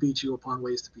ways to beat you upon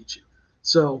ways to beat you.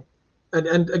 So,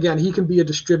 and again, he can be a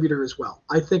distributor as well.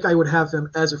 I think I would have him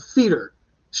as a feeder,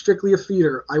 strictly a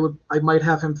feeder. I might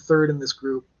have him third in this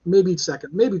group, maybe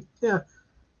second, maybe, yeah.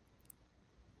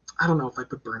 I don't know if I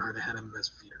put Bernhardt ahead of him as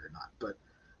feeder or not, but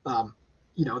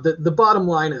the bottom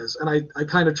line is, and I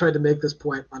kind of tried to make this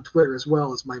point on Twitter as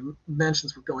well as my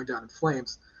mentions were going down in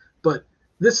flames, but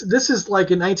this is like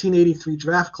a 1983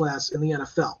 draft class in the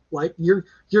NFL. Like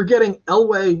you're getting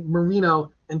Elway,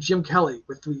 Marino, and Jim Kelly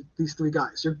with these three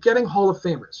guys. You're getting Hall of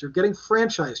Famers. You're getting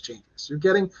franchise changers. You're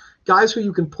getting guys who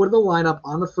you can put in the lineup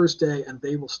on the first day and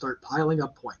they will start piling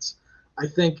up points. I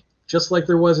think just like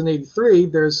there was in 83,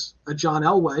 there's a John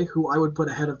Elway who I would put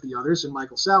ahead of the others and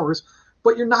Michael Sowers,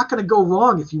 but you're not going to go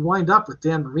wrong if you wind up with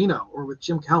Dan Marino or with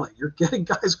Jim Kelly. You're getting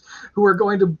guys who are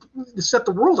going to set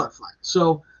the world on fire.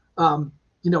 So,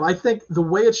 I think the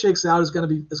way it shakes out is going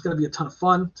to be a ton of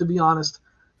fun, to be honest.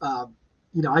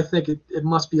 I think it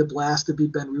must be a blast to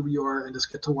beat Ben Rubior and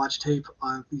just get to watch tape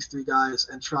on these three guys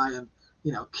and try and,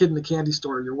 kid in the candy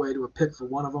store your way to a pick for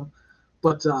one of them.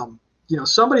 But,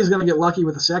 somebody's going to get lucky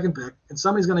with the second pick and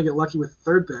somebody's going to get lucky with the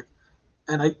third pick.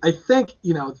 And I think,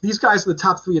 these guys are the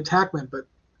top three attackmen, but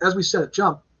as we said at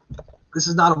Jump, this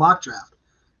is not a mock draft.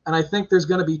 And I think there's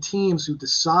going to be teams who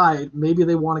decide maybe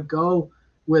they want to go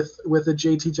with a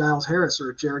JT Giles Harris or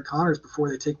a Jared Connors before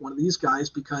they take one of these guys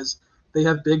because they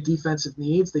have big defensive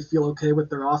needs. They feel okay with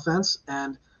their offense,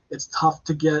 and it's tough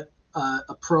to get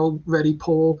a pro-ready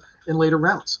pull in later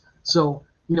rounds. So,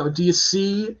 do you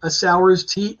see a Sowers,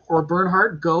 Teat, or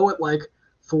Bernhardt go at like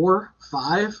 4,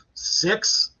 5,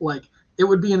 6? Like, it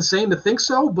would be insane to think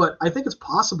so, but I think it's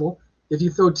possible if you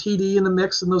throw TD in the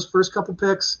mix in those first couple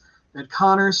picks and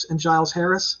Connors and Giles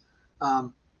Harris.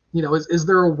 Is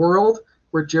there a world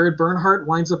where Jared Bernhardt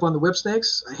winds up on the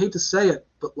Whipsnakes? I hate to say it,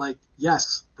 but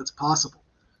yes, that's possible.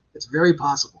 It's very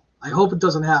possible. I hope it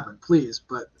doesn't happen, please.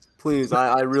 But please,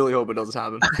 I really hope it doesn't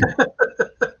happen.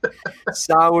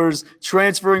 Sowers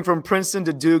transferring from Princeton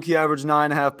to Duke. He averaged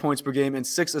 9.5 points per game and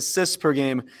 6 assists per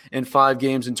game in 5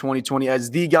 games in 2020 as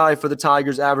the guy for the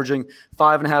Tigers, averaging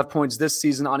 5.5 points this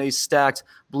season on a stacked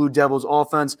Blue Devils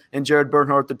offense. And Jared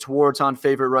Bernhardt, the Tewaaraton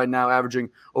favorite right now, averaging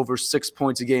over 6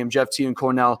 points a game. Jeff T. and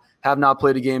Cornell have not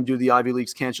played a game due to the Ivy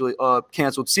League's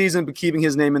canceled season, but keeping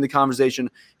his name in the conversation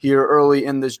here early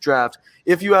in this draft.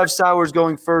 If you have Sowers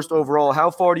going first overall,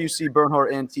 how far do you see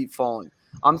Bernhardt and Teat falling?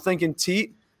 I'm thinking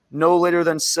Teat no later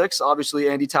than 6. Obviously,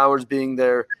 Andy Towers being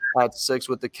there at 6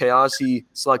 with the chaos. He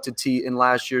selected Teat in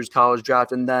last year's college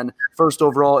draft, and then first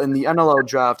overall in the NLL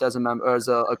draft as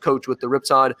a coach with the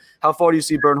Riptide. How far do you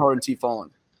see Bernhardt and Teat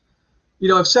falling?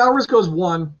 If Sowers goes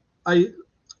 1,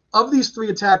 of these 3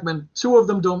 attackmen, 2 of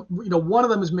them don't. One of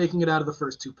them is making it out of the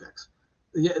first 2 picks.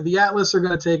 The Atlas are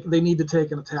going to take. They need to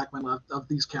take an attackman of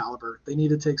these caliber. They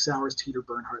need to take Sowers, Teat, or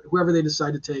Bernhardt. Whoever they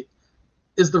decide to take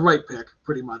is the right pick,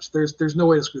 pretty much. There's no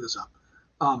way to screw this up.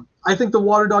 I think the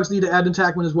Water Dogs need to add an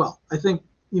attackman as well. I think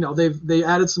they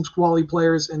added some quality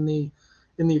players in the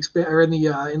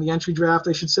entry draft,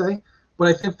 I should say. But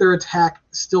I think their attack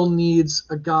still needs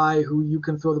a guy who you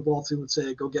can throw the ball to and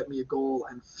say, go get me a goal,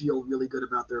 and feel really good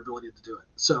about their ability to do it.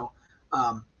 So,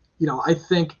 I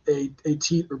think a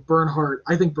Teat or Bernhardt,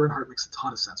 I think Bernhardt makes a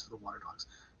ton of sense for the Water Dogs.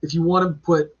 If you want to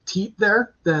put Teat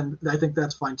there, then I think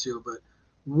that's fine too. But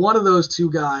one of those 2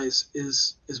 guys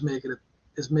is making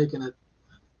it,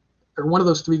 or one of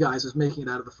those 3 guys is making it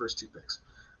out of the first 2 picks.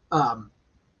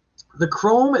 The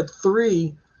Chrome at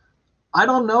 3, I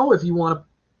don't know what you want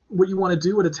to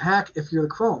do at attack if you're the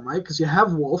Chrome, right? Because you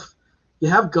have Wolf, you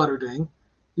have Gutterding,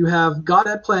 you have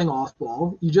Goddard playing off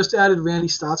ball. You just added Randy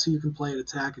Stotts, who you can play at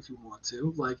attack if you want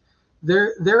to. Like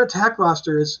their attack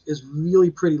roster is really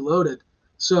pretty loaded.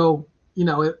 So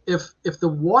if the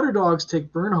Water Dogs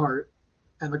take Bernhardt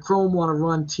and the Chrome want to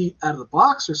run Teat out of the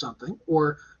box or something,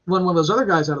 or run one of those other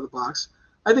guys out of the box,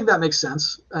 I think that makes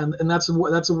sense. And that's a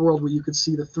world where you could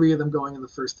see the 3 of them going in the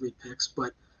first 3 picks.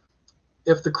 But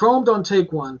if the Chrome don't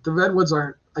take one, the Redwoods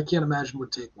I can't imagine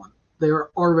would take one. They are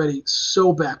already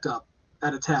so backed up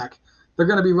at attack. They're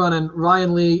going to be running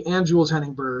Ryan Lee and Jules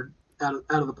Henningsberg out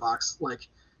of the box. Like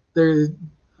the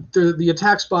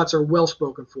attack spots are well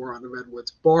spoken for on the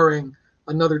Redwoods, barring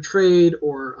another trade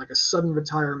or like a sudden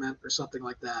retirement or something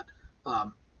like that.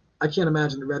 I can't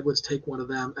imagine the Redwoods take one of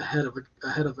them ahead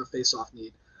of a face-off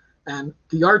need. And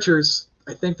the Archers,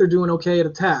 I think they're doing okay at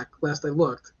attack. Last I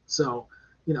looked, so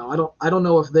I don't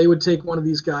know if they would take one of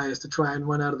these guys to try and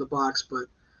run out of the box, but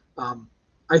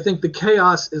I think the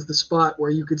Chaos is the spot where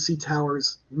you could see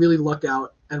Towers really luck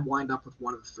out and wind up with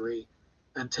one of the 3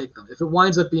 and take them. If it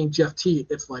winds up being Jeff Teat,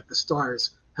 it's like the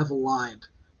stars have aligned,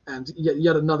 and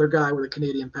yet another guy with a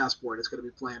Canadian passport is going to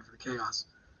be playing for the Chaos.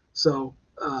 So,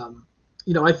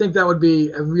 I think that would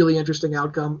be a really interesting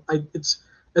outcome. It's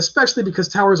especially because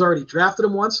Towers already drafted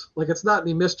him once. Like, it's not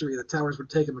any mystery that Towers would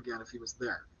take him again if he was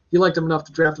there. he liked him enough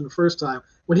to draft him the first time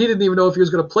when he didn't even know if he was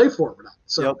going to play for him or not.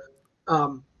 So,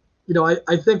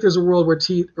 I think there's a world where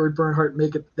Teat or Bernhardt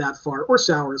make it that far, or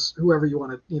Sowers, whoever you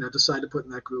want to, decide to put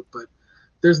in that group. But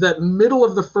there's that middle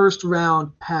of the first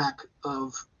round pack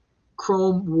of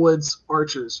Chrome, Woods,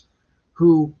 Archers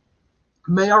who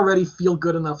may already feel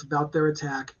good enough about their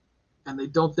attack, and they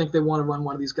don't think they want to run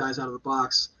one of these guys out of the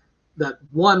box, that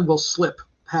one will slip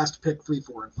past pick 3,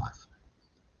 4, and 5.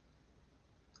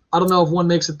 I don't know if one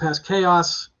makes it past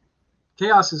Chaos.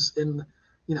 Chaos is in,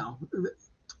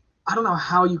 I don't know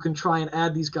how you can try and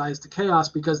add these guys to Chaos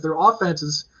because their offense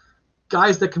is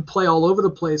guys that can play all over the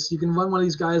place. You can run one of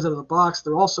these guys out of the box.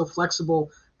 They're all so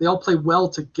flexible. They all play well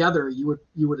together, you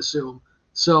would assume.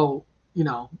 So,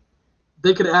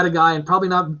 they could add a guy and probably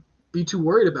not be too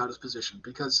worried about his position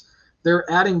because they're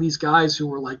adding these guys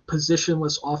who are like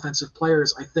positionless offensive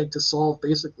players, I think, to solve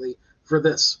basically for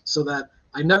this so that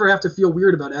I never have to feel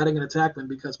weird about adding an attackman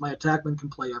because my attackman can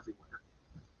play everywhere.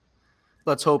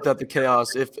 Let's hope that the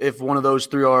Chaos, if one of those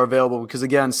three are available, because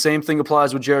again, same thing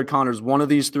applies with Jared Connors. One of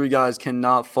these three guys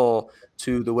cannot fall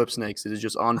to the Whipsnakes. It is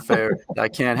just unfair.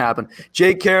 That can't happen.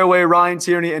 Jake Caraway, Ryan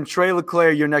Tierney, and Trey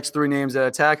LeClaire, your next three names at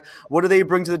attack. What do they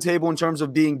bring to the table in terms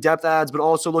of being depth adds, but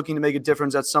also looking to make a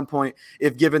difference at some point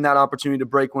if given that opportunity to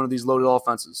break one of these loaded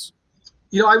offenses?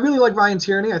 I really like Ryan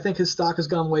Tierney. I think his stock has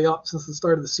gone way up since the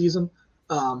start of the season.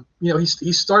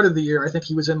 He started the year, I think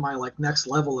he was in my next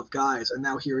level of guys, and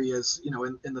now here he is,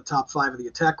 in the top 5 of the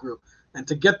attack group. And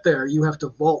to get there, you have to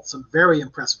vault some very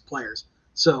impressive players.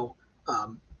 So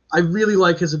I really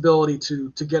like his ability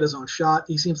to get his own shot.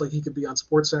 He seems like he could be on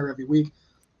SportsCenter every week.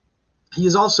 He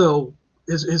is also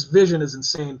his vision is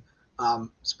insane.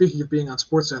 Speaking of being on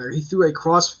SportsCenter, he threw a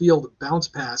cross-field bounce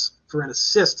pass for an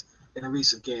assist in a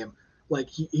recent game.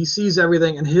 He sees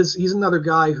everything, and he's another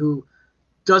guy who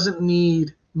doesn't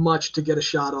need much to get a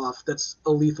shot off that's a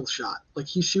lethal shot.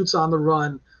 He shoots on the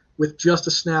run with just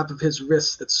a snap of his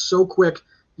wrist that's so quick.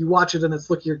 You watch it and it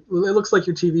looks like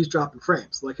your TV's dropping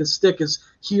frames. His stick is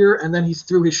here and then he's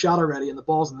threw his shot already and the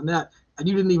ball's in the net and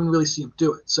you didn't even really see him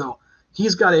do it. So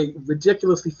he's got a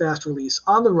ridiculously fast release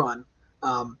on the run.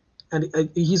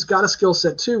 And he's got a skill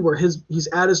set too where he's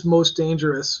at his most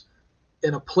dangerous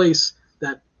in a place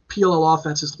that PLL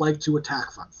offenses like to attack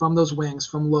from those wings,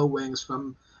 from low wings,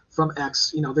 from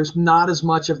X. There's not as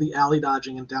much of the alley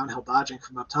dodging and downhill dodging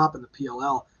from up top in the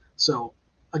PLL. So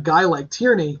a guy like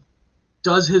Tierney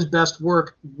does his best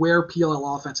work where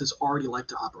PLL offenses already like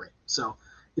to operate. So,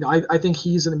 I think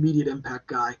he's an immediate impact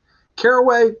guy.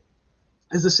 Caraway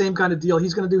is the same kind of deal.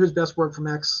 He's going to do his best work from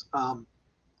X.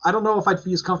 I don't know if I'd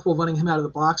be as comfortable running him out of the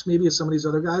box maybe as some of these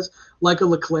other guys, like a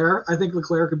LeClaire. I think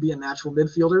LeClaire could be a natural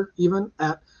midfielder even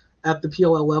at the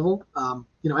PLL level.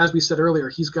 As we said earlier,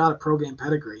 he's got a pro game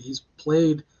pedigree. He's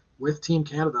played with Team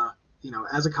Canada,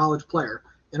 as a college player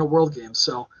in a world game.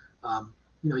 So,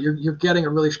 you're getting a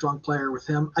really strong player with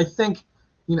him. I think,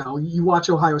 you watch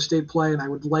Ohio State play, and I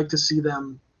would like to see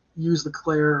them use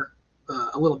LeClaire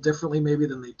a little differently maybe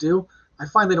than they do. I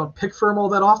find they don't pick for him all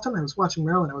that often. I was watching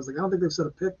Maryland. I was like, I don't think they've set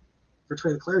a pick for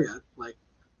Trey LeClaire yet.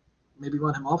 Maybe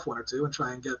run him off one or two and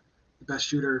try and get the best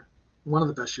shooter, one of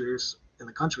the best shooters in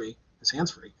the country, his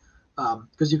hands free,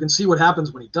 because you can see what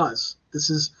happens when he does. This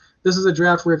is a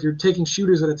draft where if you're taking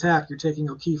shooters at attack, you're taking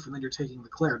O'Keefe and then you're taking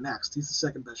LeClaire next. He's the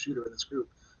second best shooter in this group.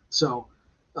 So,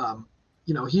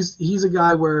 he's a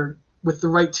guy where with the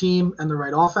right team and the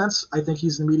right offense, I think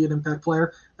he's an immediate impact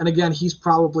player. And again, he's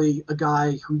probably a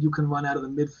guy who you can run out of the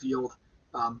midfield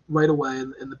right away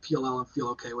in the PLL and feel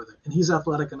okay with it. And he's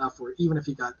athletic enough where even if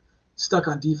he got stuck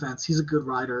on defense, he's a good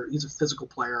rider. He's a physical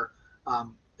player.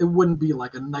 It wouldn't be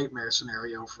like a nightmare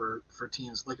scenario for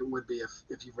teams like it would be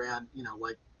if you ran,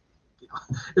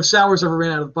 if Sowers ever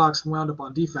ran out of the box and wound up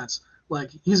on defense.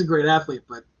 He's a great athlete,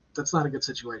 but that's not a good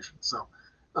situation. So,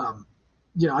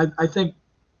 I think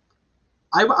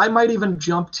I might even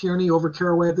jump Tierney over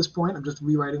Caraway at this point. I'm just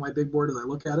rewriting my big board as I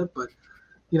look at it. But,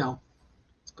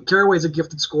 Caraway's a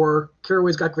gifted scorer.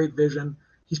 Caraway's got great vision.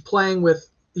 He's played with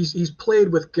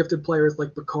gifted players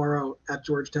like Baccaro at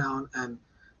Georgetown, and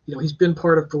he's been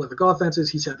part of prolific offenses.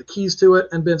 He's had the keys to it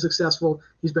and been successful.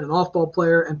 He's been an off-ball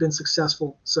player and been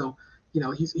successful. So,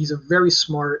 he's a very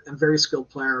smart and very skilled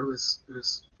player who's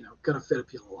going to fit a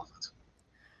PLL offense.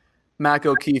 Mac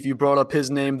O'Keefe, you brought up his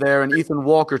name there, and Ethan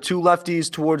Walker, two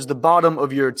lefties towards the bottom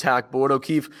of your attack board.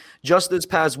 O'Keefe, just this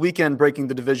past weekend, breaking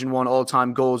the Division I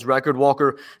all-time goals record.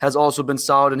 Walker has also been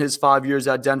solid in his 5 years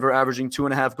at Denver, averaging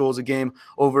 2.5 goals a game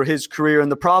over his career.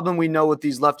 And the problem we know with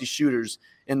these lefty shooters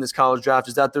in this college draft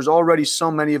is that there's already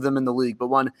so many of them in the league. But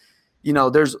when,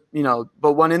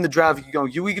 but when in the draft,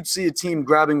 we could see a team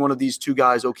grabbing one of these two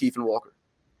guys, O'Keefe and Walker.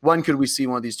 When could we see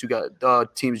one of these two guys,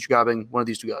 teams grabbing one of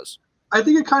these two guys? I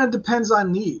think it kind of depends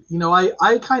on need.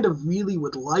 I kind of really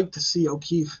would like to see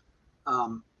O'Keefe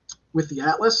with the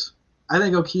Atlas. I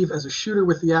think O'Keefe as a shooter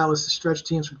with the Atlas to stretch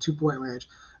teams from 2-point range.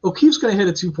 O'Keefe's going to hit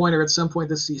a 2-pointer at some point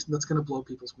this season that's going to blow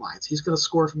people's minds. He's going to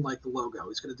score from like the logo.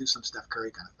 He's going to do some Steph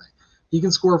Curry kind of thing. He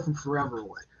can score from forever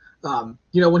away.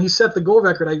 When he set the goal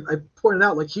record, I pointed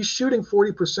out, like, he's shooting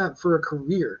 40% for a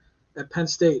career at Penn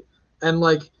State. And,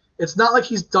 like, it's not like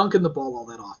he's dunking the ball all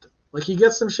that often. Like, he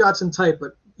gets some shots in tight,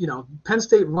 but, Penn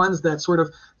State runs that sort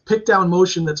of pick down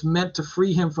motion that's meant to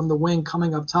free him from the wing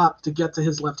coming up top to get to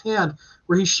his left hand,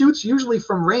 where he shoots usually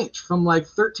from range, from like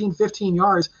 13, 15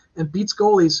 yards, and beats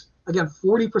goalies, again,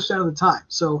 40% of the time.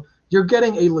 So you're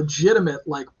getting a legitimate,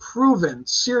 like, proven,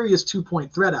 serious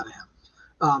 2-point threat out of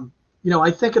him.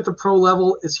 I think at the pro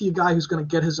level, is he a guy who's going to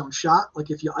get his own shot? Like,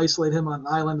 if you isolate him on an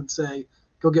island and say,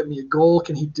 go get me a goal,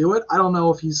 can he do it? I don't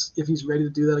know if he's ready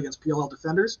to do that against PLL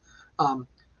defenders.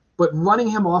 But running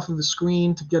him off of the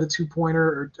screen to get a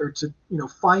 2-pointer or to,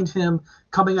 find him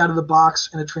coming out of the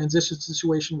box in a transition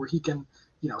situation where he can,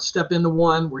 step into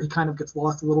one where he kind of gets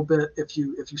lost a little bit if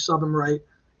you sub him right,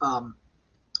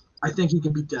 I think he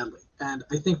can be deadly. And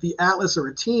I think the Atlas are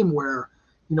a team where,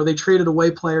 they traded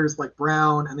away players like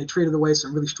Brown, and they traded away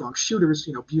some really strong shooters.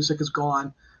 Busick is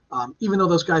gone. Even though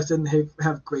those guys didn't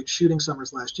have great shooting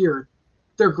summers last year,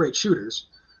 they're great shooters.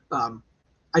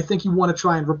 I think you want to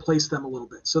try and replace them a little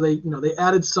bit. So they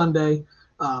added Sunday,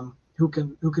 who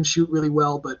can shoot really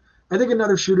well. But I think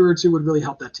another shooter or two would really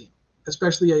help that team,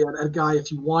 especially a guy,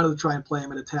 if you wanted to try and play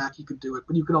him in attack, you could do it,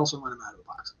 but you could also run him out of the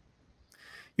box.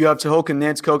 You have Tehoka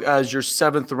Nanticoke as your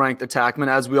 7th-ranked attackman.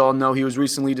 As we all know, he was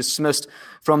recently dismissed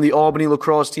from the Albany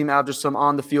lacrosse team after some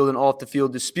on-the-field and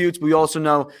off-the-field disputes. We also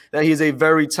know that he is a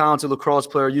very talented lacrosse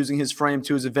player using his frame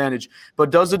to his advantage.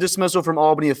 But does the dismissal from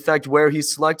Albany affect where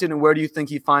he's selected, and where do you think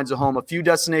he finds a home? A few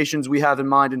destinations we have in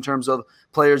mind in terms of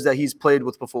players that he's played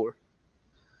with before.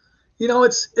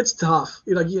 It's tough.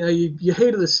 You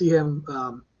hated to see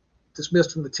him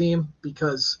dismissed from the team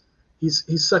because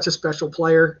he's such a special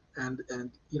player, and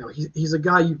he's a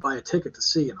guy you buy a ticket to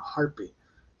see in a heartbeat.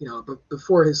 But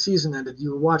before his season ended,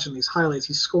 you were watching these highlights.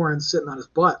 He's scoring sitting on his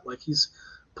butt, like he's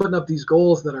putting up these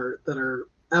goals that are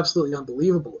absolutely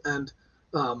unbelievable. And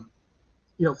from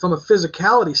a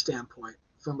physicality standpoint,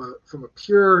 from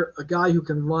a guy who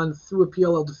can run through a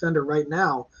PLL defender right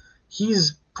now,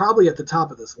 he's probably at the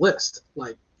top of this list.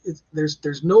 Like,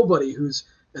 there's nobody who's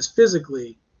as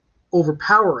physically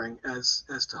overpowering as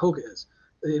Tehoka is.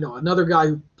 Another guy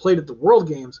who played at the World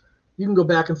Games, you can go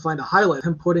back and find a highlight of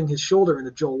him putting his shoulder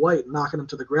into Joel White and knocking him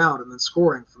to the ground and then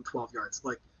scoring from 12 yards.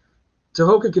 Like,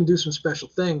 Tehoka can do some special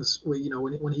things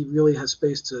when he really has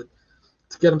space to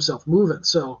get himself moving.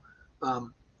 So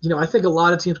I think a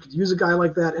lot of teams could use a guy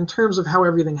like that. In terms of how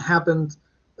everything happened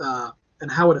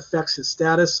and how it affects his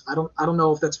status, I don't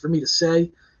know if that's for me to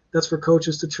say. That's for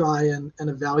coaches to try and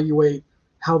evaluate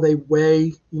how they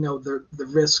weigh, the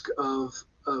risk of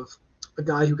a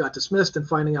guy who got dismissed and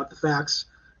finding out the facts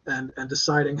and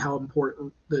deciding how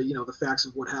important the facts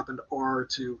of what happened are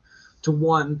to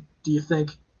one. Do you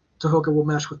think Tehoka will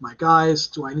mesh with my guys?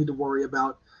 Do I need to worry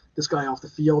about this guy off the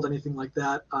field? Anything like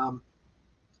that?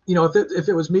 If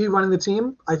it was me running the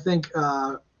team, I think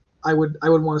I would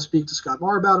want to speak to Scott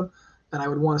Marr about him, and I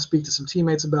would want to speak to some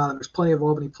teammates about him. There's plenty of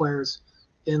Albany players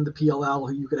in the PLL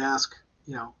who you could ask,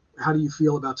 how do you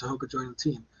feel about Tehoka joining the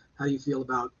team? How do you feel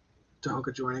about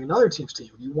Tehoka joining another team's team?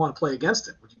 Do you want to play against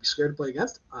it? Would you be scared to play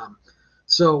against it? I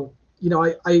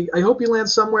hope he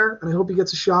lands somewhere, and I hope he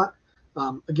gets a shot.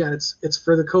 Again, it's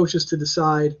for the coaches to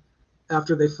decide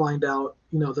after they find out,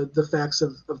 the facts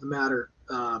of the matter,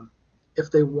 if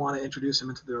they want to introduce him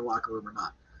into their locker room or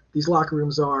not. These locker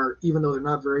rooms are, even though they're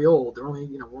not very old, they're only,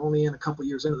 we're only in a couple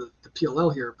years into the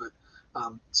PLL here, but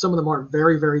some of them are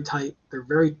very, very tight. They're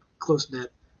very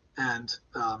close-knit, and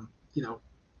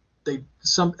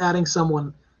adding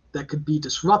someone that could be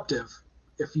disruptive,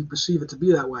 if you perceive it to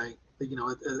be that way,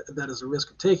 that is a risk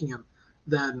of taking him,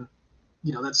 then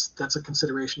that's a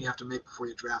consideration you have to make before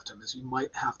you draft him, is you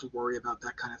might have to worry about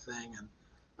that kind of thing, and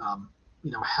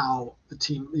how the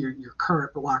team, your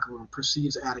current locker room,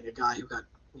 perceives adding a guy who got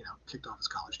kicked off his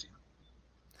college team.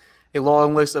 A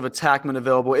long list of attackmen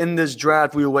available in this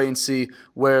draft. We will wait and see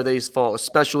where they fall,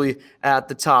 especially at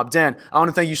the top. Dan, I want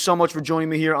to thank you so much for joining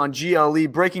me here on GLE,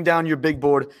 breaking down your big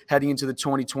board heading into the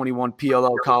 2021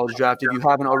 PLL College Draft. If you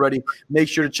haven't already, make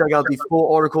sure to check out the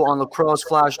full article on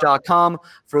lacrosseflash.com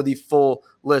for the full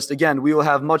list. Again, we will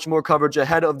have much more coverage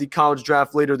ahead of the college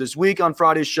draft later this week. On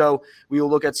Friday's show, we will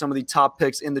look at some of the top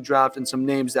picks in the draft and some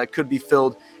names that could be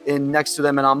filled in next to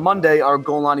them. And on Monday, our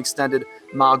Goal Line Extended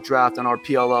mock draft and our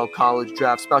PLL college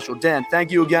draft special. Dan,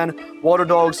 thank you again. Water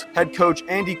Dogs head coach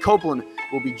Andy Copeland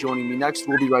will be joining me next.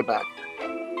 We'll be right back.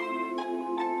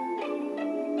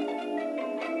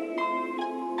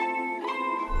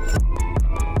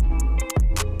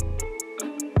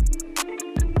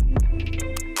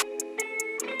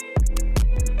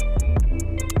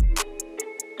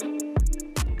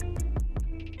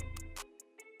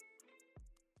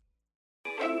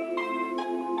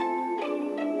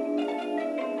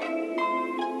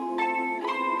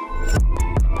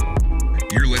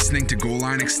 You're listening to Goal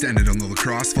Line Extended on the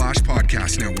Lacrosse Flash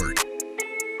Podcast Network.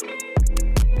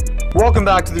 Welcome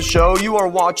back to the show. You are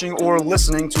watching or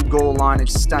listening to Goal Line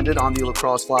Extended on the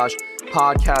Lacrosse Flash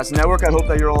Podcast Network. I hope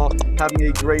that you're all having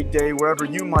a great day wherever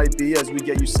you might be as we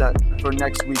get you set for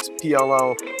next week's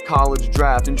PLL college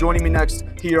draft. And joining me next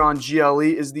here on GLE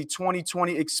is the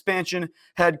 2020 expansion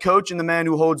head coach and the man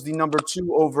who holds the number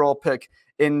 2 overall pick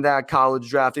in that college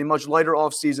draft. A much lighter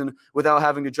offseason without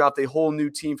having to draft a whole new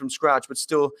team from scratch, but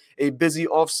still a busy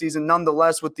offseason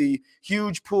nonetheless with the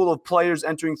huge pool of players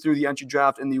entering through the entry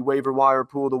draft and the waiver wire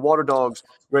pool. The Water Dogs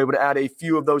were able to add a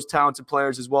few of those talented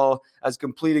players as well as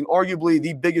completing arguably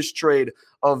the biggest trade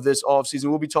of this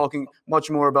offseason. We'll be talking much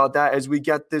more about that as we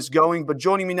get this going. But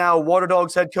joining me now, Water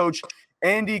Dogs head coach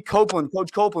Andy Copeland.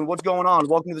 Coach Copeland, what's going on?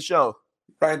 Welcome to the show.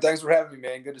 Ryan, thanks for having me,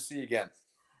 man. Good to see you again.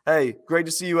 Hey, great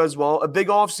to see you as well. A big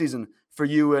offseason for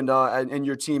you and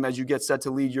your team as you get set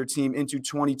to lead your team into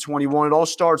 2021. It all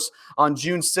starts on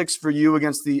June 6th for you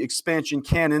against the expansion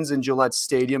Cannons in Gillette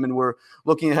Stadium, and we're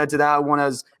looking ahead to that one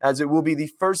as it will be the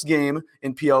first game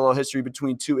in PLL history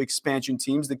between 2 expansion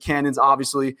teams. The Cannons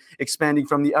obviously expanding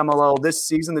from the MLL this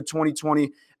season, the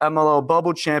 2020 MLL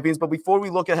Bubble Champions. But before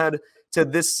we look ahead to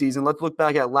this season, let's look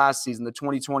back at last season, the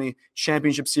 2020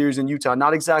 Championship Series in Utah.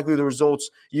 Not exactly the results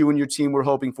you and your team were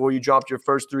hoping for. You dropped your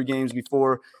first 3 games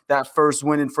before that first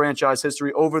win in franchise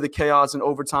history over the Chaos in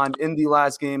overtime in the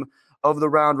last game of the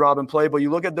round robin play. But you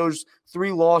look at those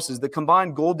 3 losses, the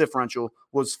combined goal differential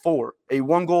was 4. A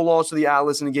 1-goal loss to the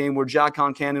Atlas in a game where Jack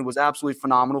Concannon was absolutely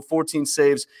phenomenal, 14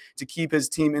 saves to keep his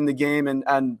team in the game,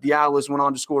 and the Atlas went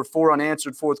on to score 4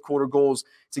 unanswered fourth quarter goals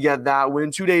to get that win.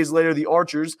 2 days later, the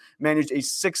Archers managed a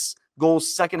 6-goal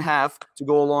second half to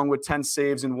go along with 10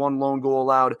 saves and 1 lone goal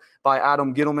allowed by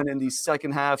Adam Gittleman in the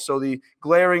second half. So the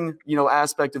glaring,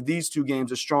 aspect of these 2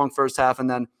 games, a strong first half and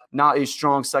then not a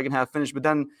strong second half finish. But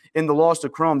then in the loss to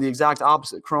Chrome, the exact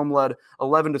opposite. Chrome led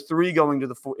 11-3 going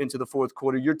into the fourth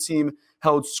quarter. Your team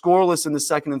held scoreless in the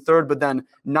second and third, but then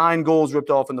 9 goals ripped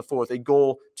off in the fourth, a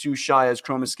goal too shy as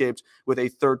Chrome escaped with a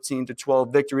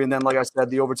 13-12 victory. And then, like I said,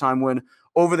 the overtime win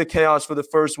over the Chaos for the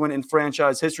first win in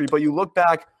franchise history. But you look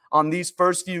back on these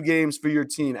first few games for your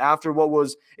team after what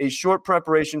was a short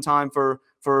preparation time for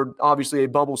obviously a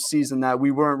bubble season that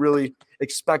we weren't really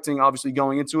expecting, obviously,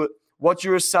 going into it. What's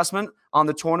your assessment on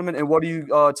the tournament, and what are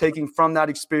you taking from that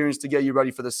experience to get you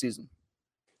ready for the season?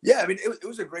 Yeah, I mean, it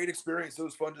was a great experience. It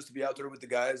was fun just to be out there with the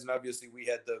guys, and obviously we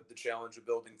had the challenge of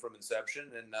building from inception,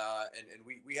 and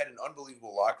we had an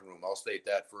unbelievable locker room. I'll state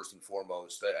that first and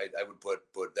foremost. I would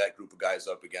put that group of guys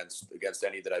up against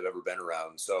any that I've ever been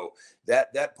around. So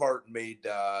that part made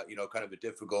kind of a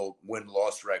difficult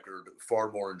win-loss record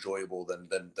far more enjoyable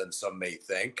than some may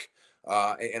think.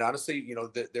 And honestly,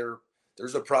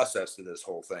 there's a process to this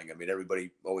whole thing. I mean, everybody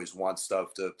always wants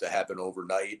stuff to happen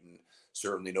overnight, and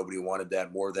certainly nobody wanted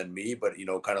that more than me. But,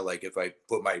 kind of like if I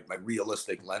put my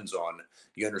realistic lens on,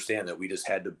 you understand that we just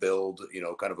had to build,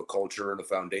 kind of a culture and a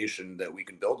foundation that we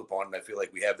can build upon. And I feel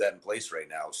like we have that in place right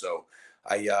now. So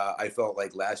I felt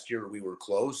like last year we were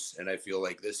close, and I feel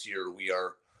like this year we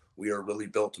are really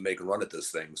built to make a run at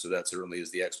this thing. So that certainly is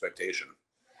the expectation.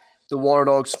 The Water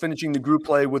Dogs finishing the group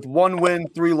play with 1 win,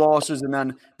 3 losses, and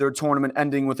then their tournament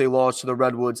ending with a loss to the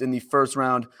Redwoods in the first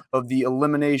round of the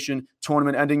elimination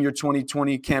tournament, ending your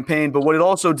 2020 campaign. But what it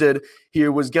also did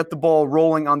here was get the ball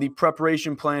rolling on the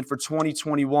preparation plan for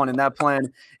 2021, and that plan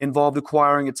involved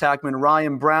acquiring attackman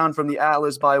Ryan Brown from the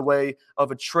Atlas by way of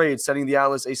a trade, setting the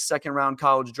Atlas a second-round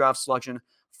college draft selection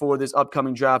for this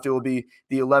upcoming draft. It will be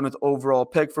the 11th overall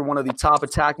pick for one of the top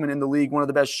attackmen in the league, one of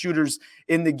the best shooters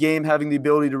in the game, having the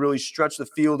ability to really stretch the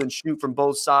field and shoot from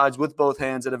both sides with both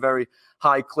hands at a very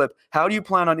high clip. How do you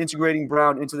plan on integrating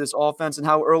Brown into this offense, and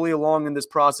how early along in this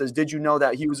process did you know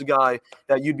that he was a guy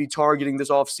that you'd be targeting this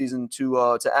offseason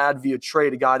to add via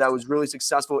trade, a guy that was really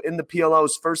successful in the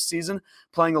PLO's first season,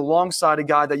 playing alongside a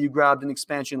guy that you grabbed in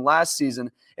expansion last season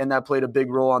and that played a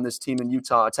big role on this team in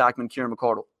Utah, attackman Kieran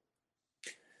McCardle?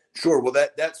 Sure. Well,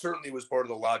 that certainly was part of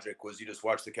the logic. Was you just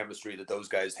watch the chemistry that those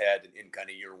guys had in kind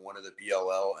of year one of the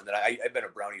PLL, and then I've been a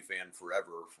Brownie fan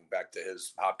forever, from back to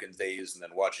his Hopkins days, and then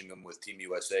watching him with Team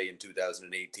USA in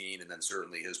 2018, and then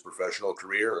certainly his professional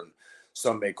career. And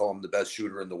some may call him the best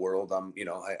shooter in the world.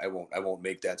 I won't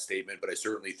make that statement, but I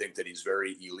certainly think that he's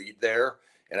very elite there.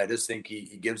 And I just think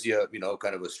he gives you,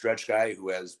 kind of a stretch guy who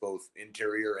has both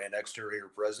interior and exterior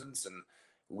presence, and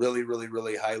really, really,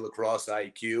 really high lacrosse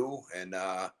IQ.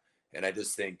 And I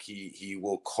just think he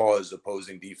will cause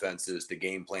opposing defenses to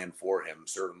game plan for him.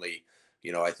 Certainly,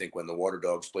 I think when the Water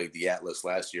Dogs played the Atlas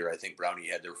last year, I think Brownie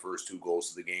had their first 2 goals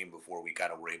of the game before we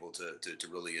kind of were able to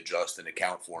really adjust and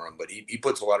account for him. But he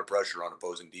puts a lot of pressure on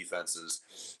opposing defenses.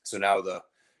 So now the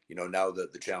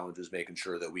challenge is making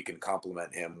sure that we can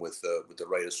complement him with the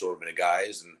right assortment of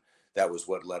guys. And that was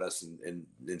what led us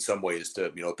in some ways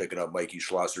to, picking up Mikey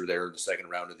Schlosser there in the second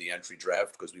round of the entry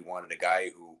draft, because we wanted a guy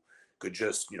who could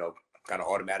just, kind of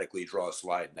automatically draw a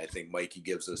slide. And I think Mikey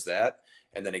gives us that.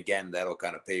 And then again, that'll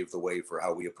kind of pave the way for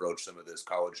how we approach some of this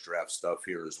college draft stuff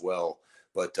here as well.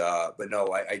 But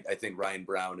no, I think Ryan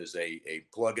Brown is a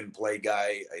plug and play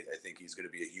guy. I think he's going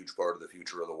to be a huge part of the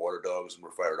future of the Water Dogs, and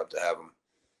we're fired up to have him.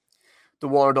 The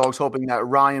Water Dogs hoping that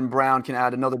Ryan Brown can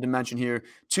add another dimension here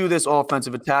to this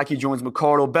offensive attack. He joins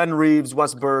McCardle, Ben Reeves,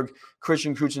 Westberg,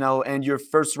 Christian Cuccinello, and your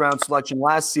first-round selection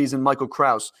last season, Michael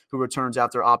Kraus, who returns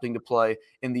after opting to play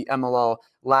in the MLL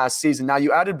last season. Now,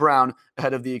 you added Brown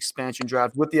ahead of the expansion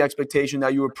draft with the expectation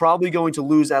that you were probably going to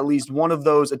lose at least one of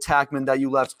those attackmen that you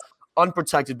left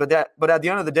unprotected. But at the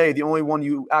end of the day, the only one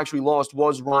you actually lost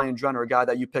was Ryan Drenner, a guy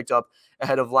that you picked up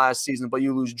ahead of last season. But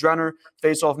you lose Drenner,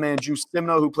 face-off man Drew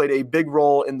Stimno, who played a big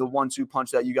role in the 1-2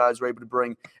 punch that you guys were able to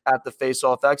bring at the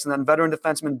face-off X, and then veteran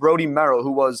defenseman Brody Merrill,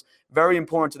 who was very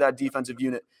important to that defensive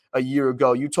unit a year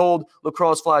ago. You told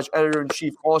Lacrosse Flash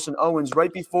editor-in-chief Austin Owens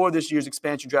right before this year's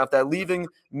expansion draft that leaving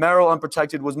Merrill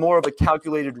unprotected was more of a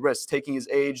calculated risk, taking his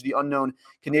age, the unknown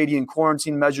Canadian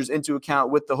quarantine measures into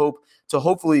account, with the hope to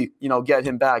hopefully, get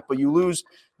him back. But you lose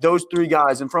those 3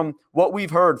 guys. And from what we've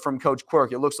heard from Coach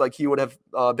Quirk, it looks like he would have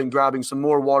been grabbing some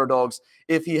more Water Dogs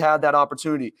if he had that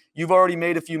opportunity. You've already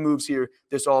made a few moves here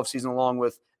this offseason along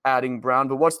with adding Brown.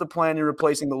 But what's the plan in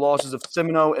replacing the losses of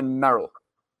Simoneau and Merrill?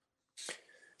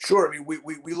 Sure. I mean,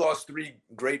 we lost 3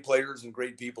 great players and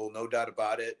great people, no doubt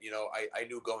about it. I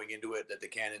knew going into it that the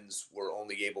Cannons were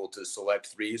only able to select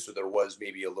 3. So there was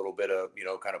maybe a little bit of,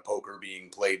 kind of poker being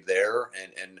played there,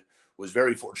 and was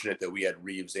very fortunate that we had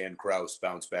Reeves and Kraus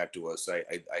bounce back to us.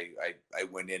 I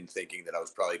went in thinking that I was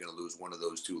probably going to lose one of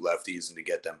those 2 lefties, and to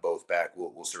get them both back,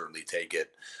 we'll certainly take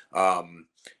it.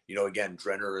 Again,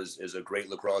 Drenner is a great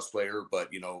lacrosse player, but,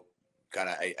 kind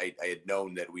of I had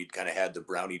known that we'd kind of had the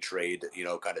Brownie trade,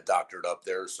 kind of doctored up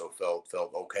there. So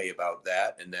felt okay about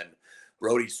that. And then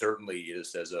Brody certainly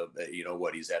is, as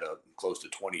he's had a close to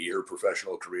 20-year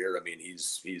professional career. I mean,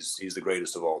 he's the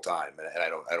greatest of all time. And I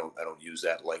don't use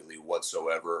that lightly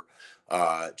whatsoever.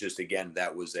 Just again,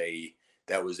 that was a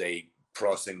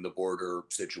crossing the border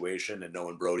situation, and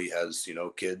knowing Brody has,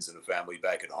 kids and a family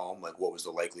back at home, like what was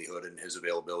the likelihood and his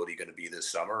availability going to be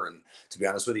this summer? And to be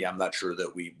honest with you, I'm not sure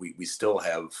that we still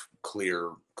have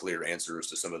clear answers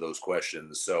to some of those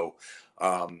questions. So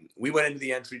we went into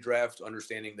the entry draft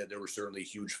understanding that there were certainly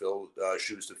huge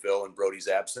shoes to fill in Brody's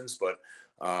absence, but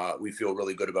we feel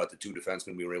really good about the 2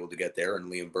 defensemen we were able to get there,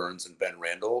 and Liam Burns and Ben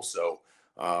Randall. So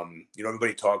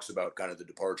everybody talks about kind of the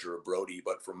departure of Brody,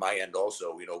 but from my end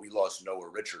also, we lost Noah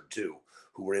Richard too,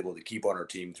 who were able to keep on our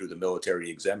team through the military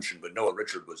exemption. But Noah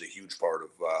Richard was a huge part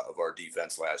of our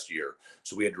defense last year.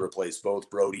 So we had to replace both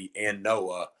Brody and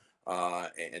Noah.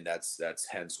 And that's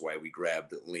hence why we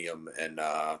grabbed Liam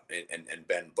and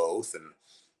Ben both. And,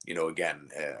 again,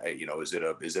 is it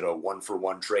a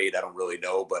 1-for-1 trade? I don't really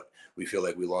know, but we feel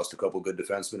like we lost a couple good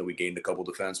defensemen and we gained a couple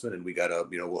defensemen, and we got to,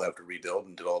 we'll have to rebuild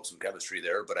and develop some chemistry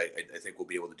there, but I think we'll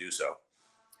be able to do so.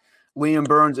 Liam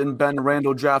Burns and Ben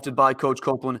Randall drafted by Coach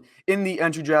Copeland in the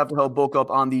entry draft to help bulk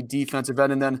up on the defensive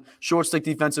end. And then short stick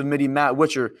defensive midi Matt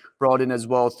Witcher brought in as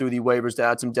well through the waivers to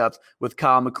add some depth with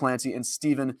Kyle McClancy and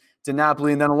Steven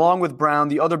DiNapoli. And then along with Brown,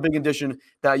 the other big addition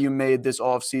that you made this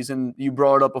offseason, you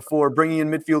brought it up before, bringing in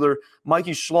midfielder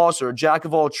Mikey Schlosser, jack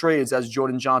of all trades, as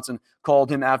Jordan Johnson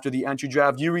called him after the entry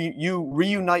draft. You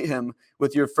reunite him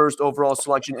with your first overall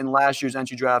selection in last year's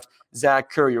entry draft,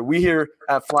 Zach Currier. We here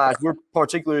at Flash, we're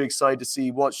particularly excited to see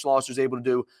what Schlosser is able to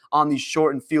do on the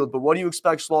shortened field. But what do you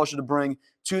expect Schlosser to bring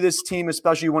to this team,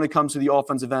 especially when it comes to the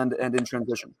offensive end and in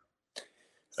transition?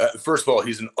 First of all,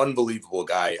 he's an unbelievable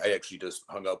guy. I actually just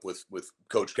hung up with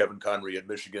Coach Kevin Conry at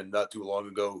Michigan not too long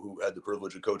ago, who had the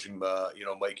privilege of coaching,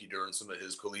 Mikey during some of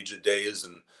his collegiate days.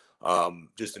 And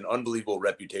Just an unbelievable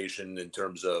reputation in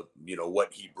terms of,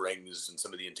 what he brings and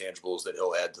some of the intangibles that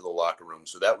he'll add to the locker room.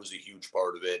 So that was a huge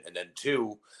part of it. And then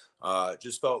two,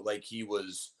 just felt like he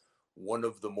was one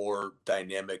of the more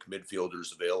dynamic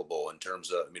midfielders available in terms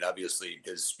of, obviously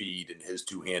his speed and his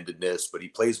two-handedness, but he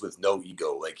plays with no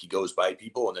ego. Like, he goes by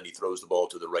people and then he throws the ball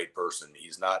to the right person.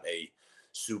 He's not a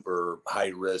super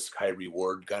high risk, high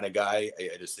reward kind of guy.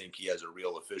 I just think he has a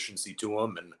real efficiency to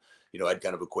him. And, I'd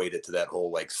kind of equate it to that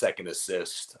whole like second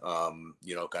assist, kind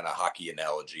of hockey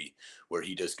analogy, where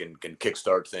he just can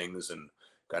kickstart things and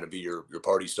kind of be your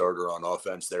party starter on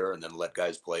offense there, and then let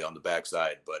guys play on the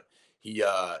backside. But he,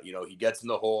 he gets in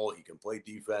the hole. He can play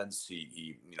defense.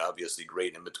 He obviously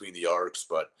great in between the arcs.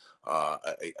 But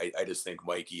I just think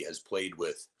Mikey has played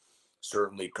with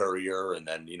certainly Courier, and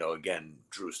then, again,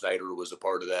 Drew Snyder was a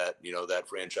part of that, that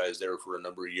franchise there for a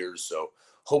number of years. So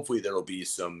hopefully there will be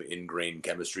some ingrained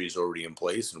chemistries already in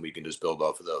place, and we can just build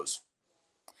off of those.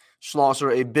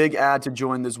 Schlosser, a big add to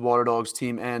join this Water Dogs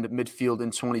team and midfield in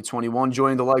 2021,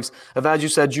 joining the likes of, as you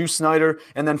said, Drew Snyder,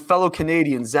 and then fellow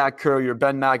Canadians Zach Courier,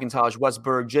 Ben McIntosh, Wes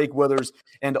Berg, Jake Withers,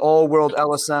 and all-world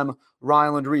LSM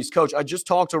Ryland Reese. Coach, I just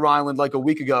talked to Ryland like a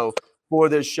week ago for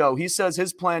this show. He says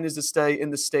his plan is to stay in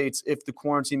the States if the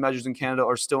quarantine measures in Canada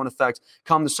are still in effect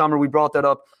come the summer. We brought that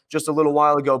up just a little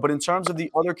while ago. But in terms of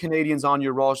the other Canadians on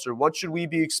your roster, what should we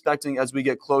be expecting as we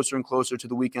get closer and closer to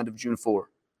the weekend of June 4?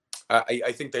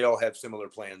 I think they all have similar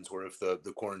plans where if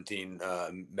the quarantine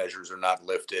measures are not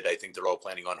lifted, I think they're all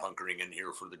planning on hunkering in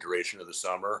here for the duration of the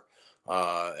summer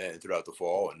and throughout the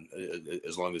fall, and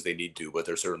as long as they need to. But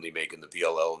they're certainly making the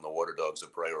PLL and the Water Dogs a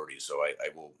priority. So I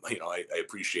will, I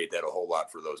appreciate that a whole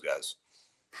lot for those guys.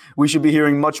 We should be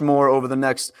hearing much more over the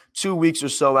next 2 weeks or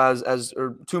so,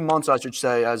 or 2 months, I should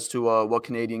say, as to what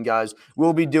Canadian guys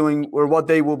will be doing, or what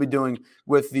they will be doing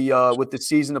with the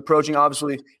season approaching.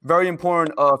 Obviously, very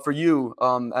important for you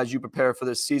as you prepare for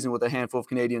this season with a handful of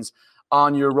Canadians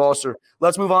on your roster.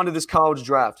 Let's move on to this college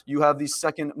draft. You have the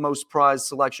second most prized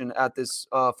selection at this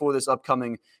for this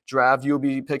upcoming draft. You'll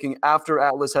be picking after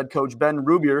Atlas head coach Ben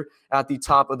Rubier at the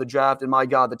top of the draft. And my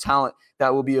God, the talent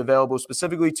that will be available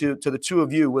specifically to the two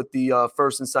of you with the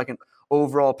first and second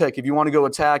overall pick. If you want to go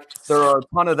attack, there are a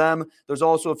ton of them. There's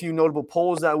also a few notable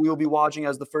polls that we will be watching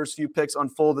as the first few picks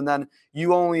unfold. And then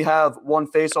you only have one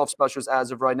faceoff specialist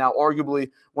as of right now. Arguably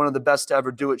one of the best to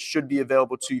ever do it should be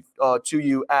available to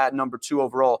you at number 2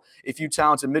 overall. A few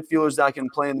talented midfielders that can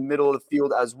play in the middle of the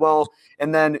field as well.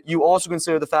 And then you also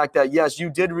consider the fact that, yes, you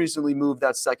did recently move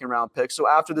that second round pick. So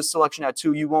after this selection at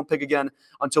 2, you won't pick again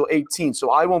until 18.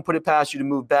 So I won't put it past you to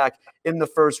move back in the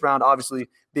first round, obviously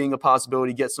being a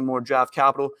possibility, get some more draft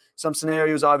capital. Some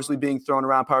scenarios obviously being thrown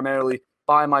around primarily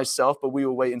by myself, but we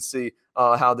will wait and see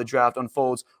how the draft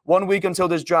unfolds. 1 week until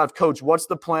this draft. Coach, what's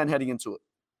the plan heading into it?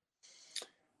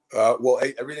 Well,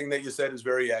 everything that you said is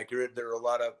very accurate. There are a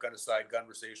lot of kind of side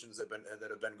conversations that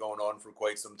have been going on for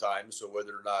quite some time. So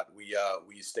whether or not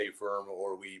we stay firm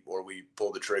or we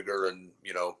pull the trigger and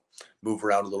move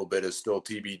around a little bit is still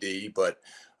TBD. But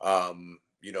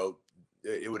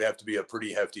it would have to be a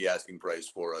pretty hefty asking price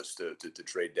for us to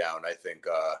trade down. I think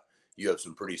you have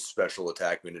some pretty special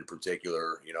attackmen in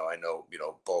particular. I know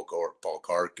Paul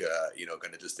Kark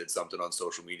kind of just did something on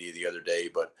social media the other day,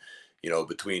 but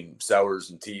between Sowers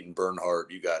and Teat and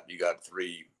Bernhardt, you got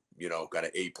 3, kind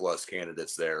of A+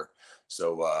 candidates there.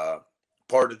 So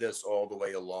part of this all the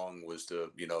way along was to,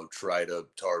 try to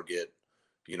target,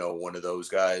 one of those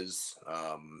guys.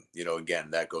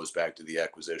 Again, that goes back to the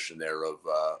acquisition there of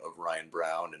Ryan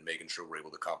Brown and making sure we're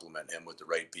able to complement him with the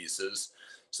right pieces.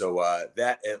 So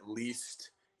that at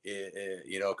least,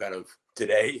 kind of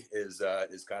today is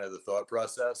kind of the thought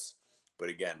process. But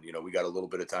again, we got a little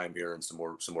bit of time here and some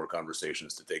more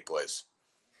conversations to take place.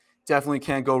 Definitely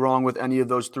can't go wrong with any of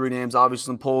those 3 names. Obviously,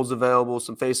 some polls available,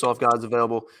 some face-off guys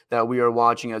available that we are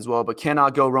watching as well, but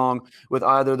cannot go wrong with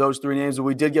either of those 3 names. But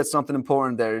we did get something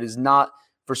important there. It is not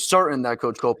for certain that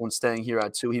Coach Copeland's staying here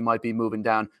at 2. He might be moving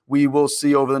down. We will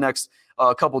see over the next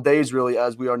couple days, really,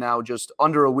 as we are now just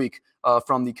under a week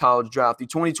from the college draft. The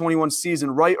 2021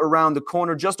 season right around the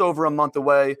corner, just over a month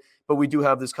away, but we do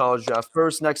have this college draft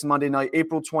first next Monday night,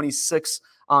 April 26th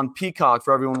on Peacock.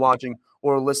 For everyone watching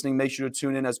or listening, make sure to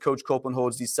tune in as Coach Copeland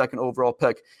holds the second overall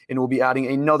pick, and will be adding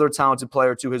another talented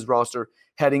player to his roster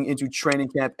heading into training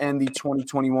camp and the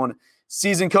 2021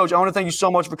 season. Coach, I want to thank you so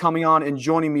much for coming on and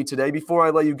joining me today. Before I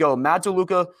let you go, Matt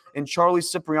DeLuca and Charlie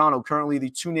Cipriano, currently the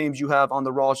 2 names you have on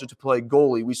the roster to play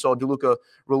goalie. We saw DeLuca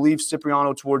relieve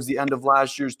Cipriano towards the end of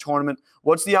last year's tournament.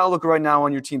 What's the outlook right now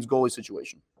on your team's goalie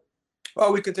situation?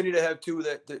 Well, we continue to have two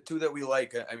that we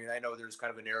like. I mean, I know there's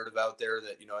kind of a narrative out there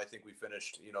that, I think we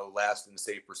finished, last in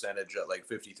save percentage at like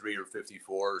 53 or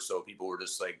 54. So people were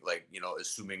just like,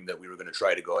 assuming that we were going to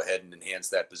try to go ahead and enhance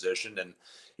that position. And,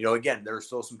 again, there are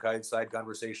still some side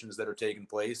conversations that are taking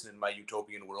place. And in my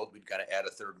utopian world, we'd kind of add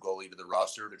a third goalie to the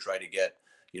roster to try to get,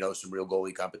 some real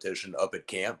goalie competition up at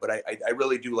camp. But I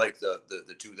really do like the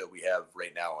two that we have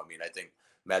right now. I mean, I think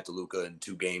Matt DeLuca in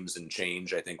 2 games and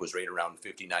change, I think, was right around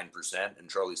 59%. And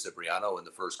Charlie Cipriano in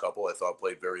the first couple, I thought,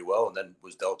 played very well, and then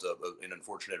was dealt an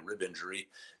unfortunate rib injury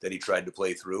that he tried to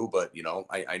play through. But,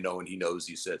 I know, and he knows,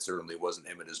 he said certainly wasn't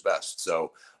him at his best.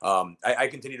 So I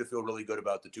continue to feel really good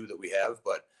about the two that we have.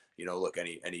 But, look,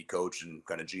 any coach and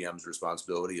kind of GM's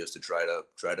responsibility is to try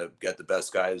to get the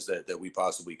best guys that we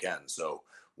possibly can. So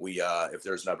we, if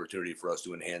there's an opportunity for us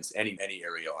to enhance any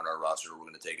area on our roster, we're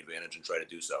going to take advantage and try to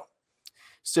do so.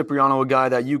 Cipriano, a guy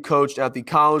that you coached at the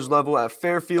college level at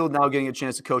Fairfield, now getting a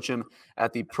chance to coach him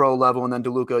at the pro level. And then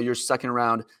DeLuca, your second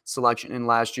round selection in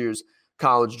last year's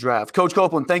college draft. Coach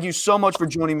Copeland, thank you so much for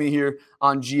joining me here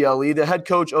on GLE. The head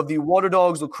coach of the Water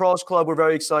Dogs Lacrosse Club. We're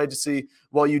very excited to see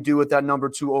what you do with that number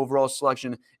 2 overall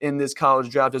selection in this college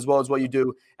draft, as well as what you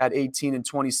do at 18 and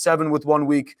 27 with 1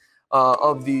 week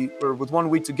with 1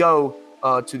 week to go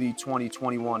to the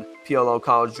 2021 PLO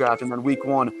college draft, and then week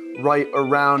 1 right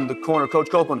around the corner.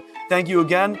 Coach Copeland, thank you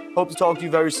again. Hope to talk to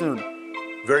you very soon.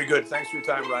 Very good. Thanks for your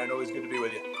time, Ryan. Always good to be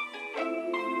with you.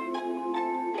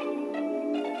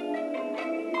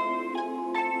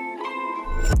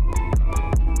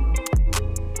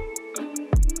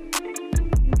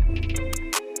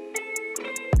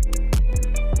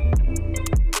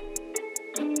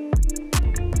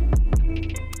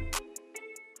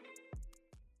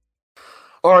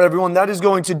 All right, everyone, that is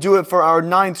going to do it for our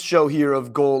 9th show here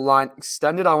of Goal Line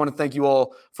Extended. I want to thank you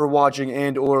all for watching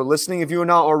and or listening. If you are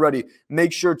not already,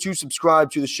 make sure to subscribe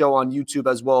to the show on YouTube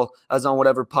as well as on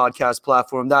whatever podcast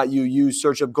platform that you use.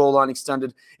 Search up Goal Line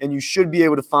Extended, and you should be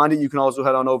able to find it. You can also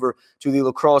head on over to the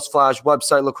Lacrosse Flash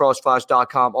website,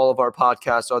 lacrosseflash.com. All of our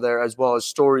podcasts are there, as well as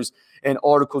stories and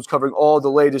articles covering all the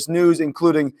latest news,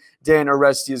 including Dan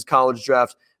Arestia's college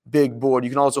draft big board.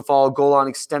 You can also follow Goal Line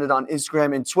Extended on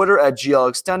Instagram and Twitter at GL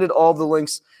Extended. All of the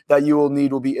links that you will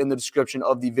need will be in the description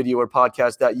of the video or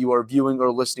podcast that you are viewing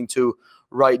or listening to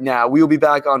right now. We will be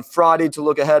back on Friday to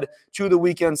look ahead to the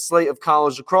weekend slate of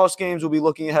college lacrosse games. We'll be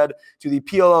looking ahead to the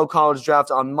PLO college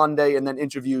draft on Monday, and then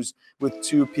interviews with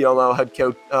 2 PLO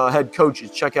head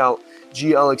coaches. Check out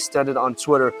GL Extended on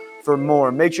Twitter for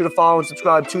more. Make sure to follow and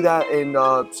subscribe to that, and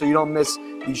so you don't miss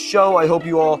the show. I hope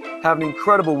you all have an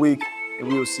incredible week,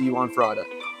 and we will see you on Friday.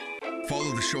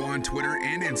 Follow the show on Twitter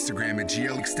and Instagram at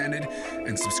GL Extended,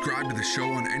 and subscribe to the show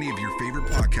on any of your favorite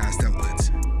podcast outlets.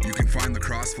 You can find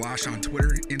Lacrosse Flash on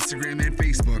Twitter, Instagram, and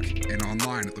Facebook, and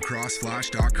online at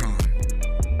lacrosseflash.com.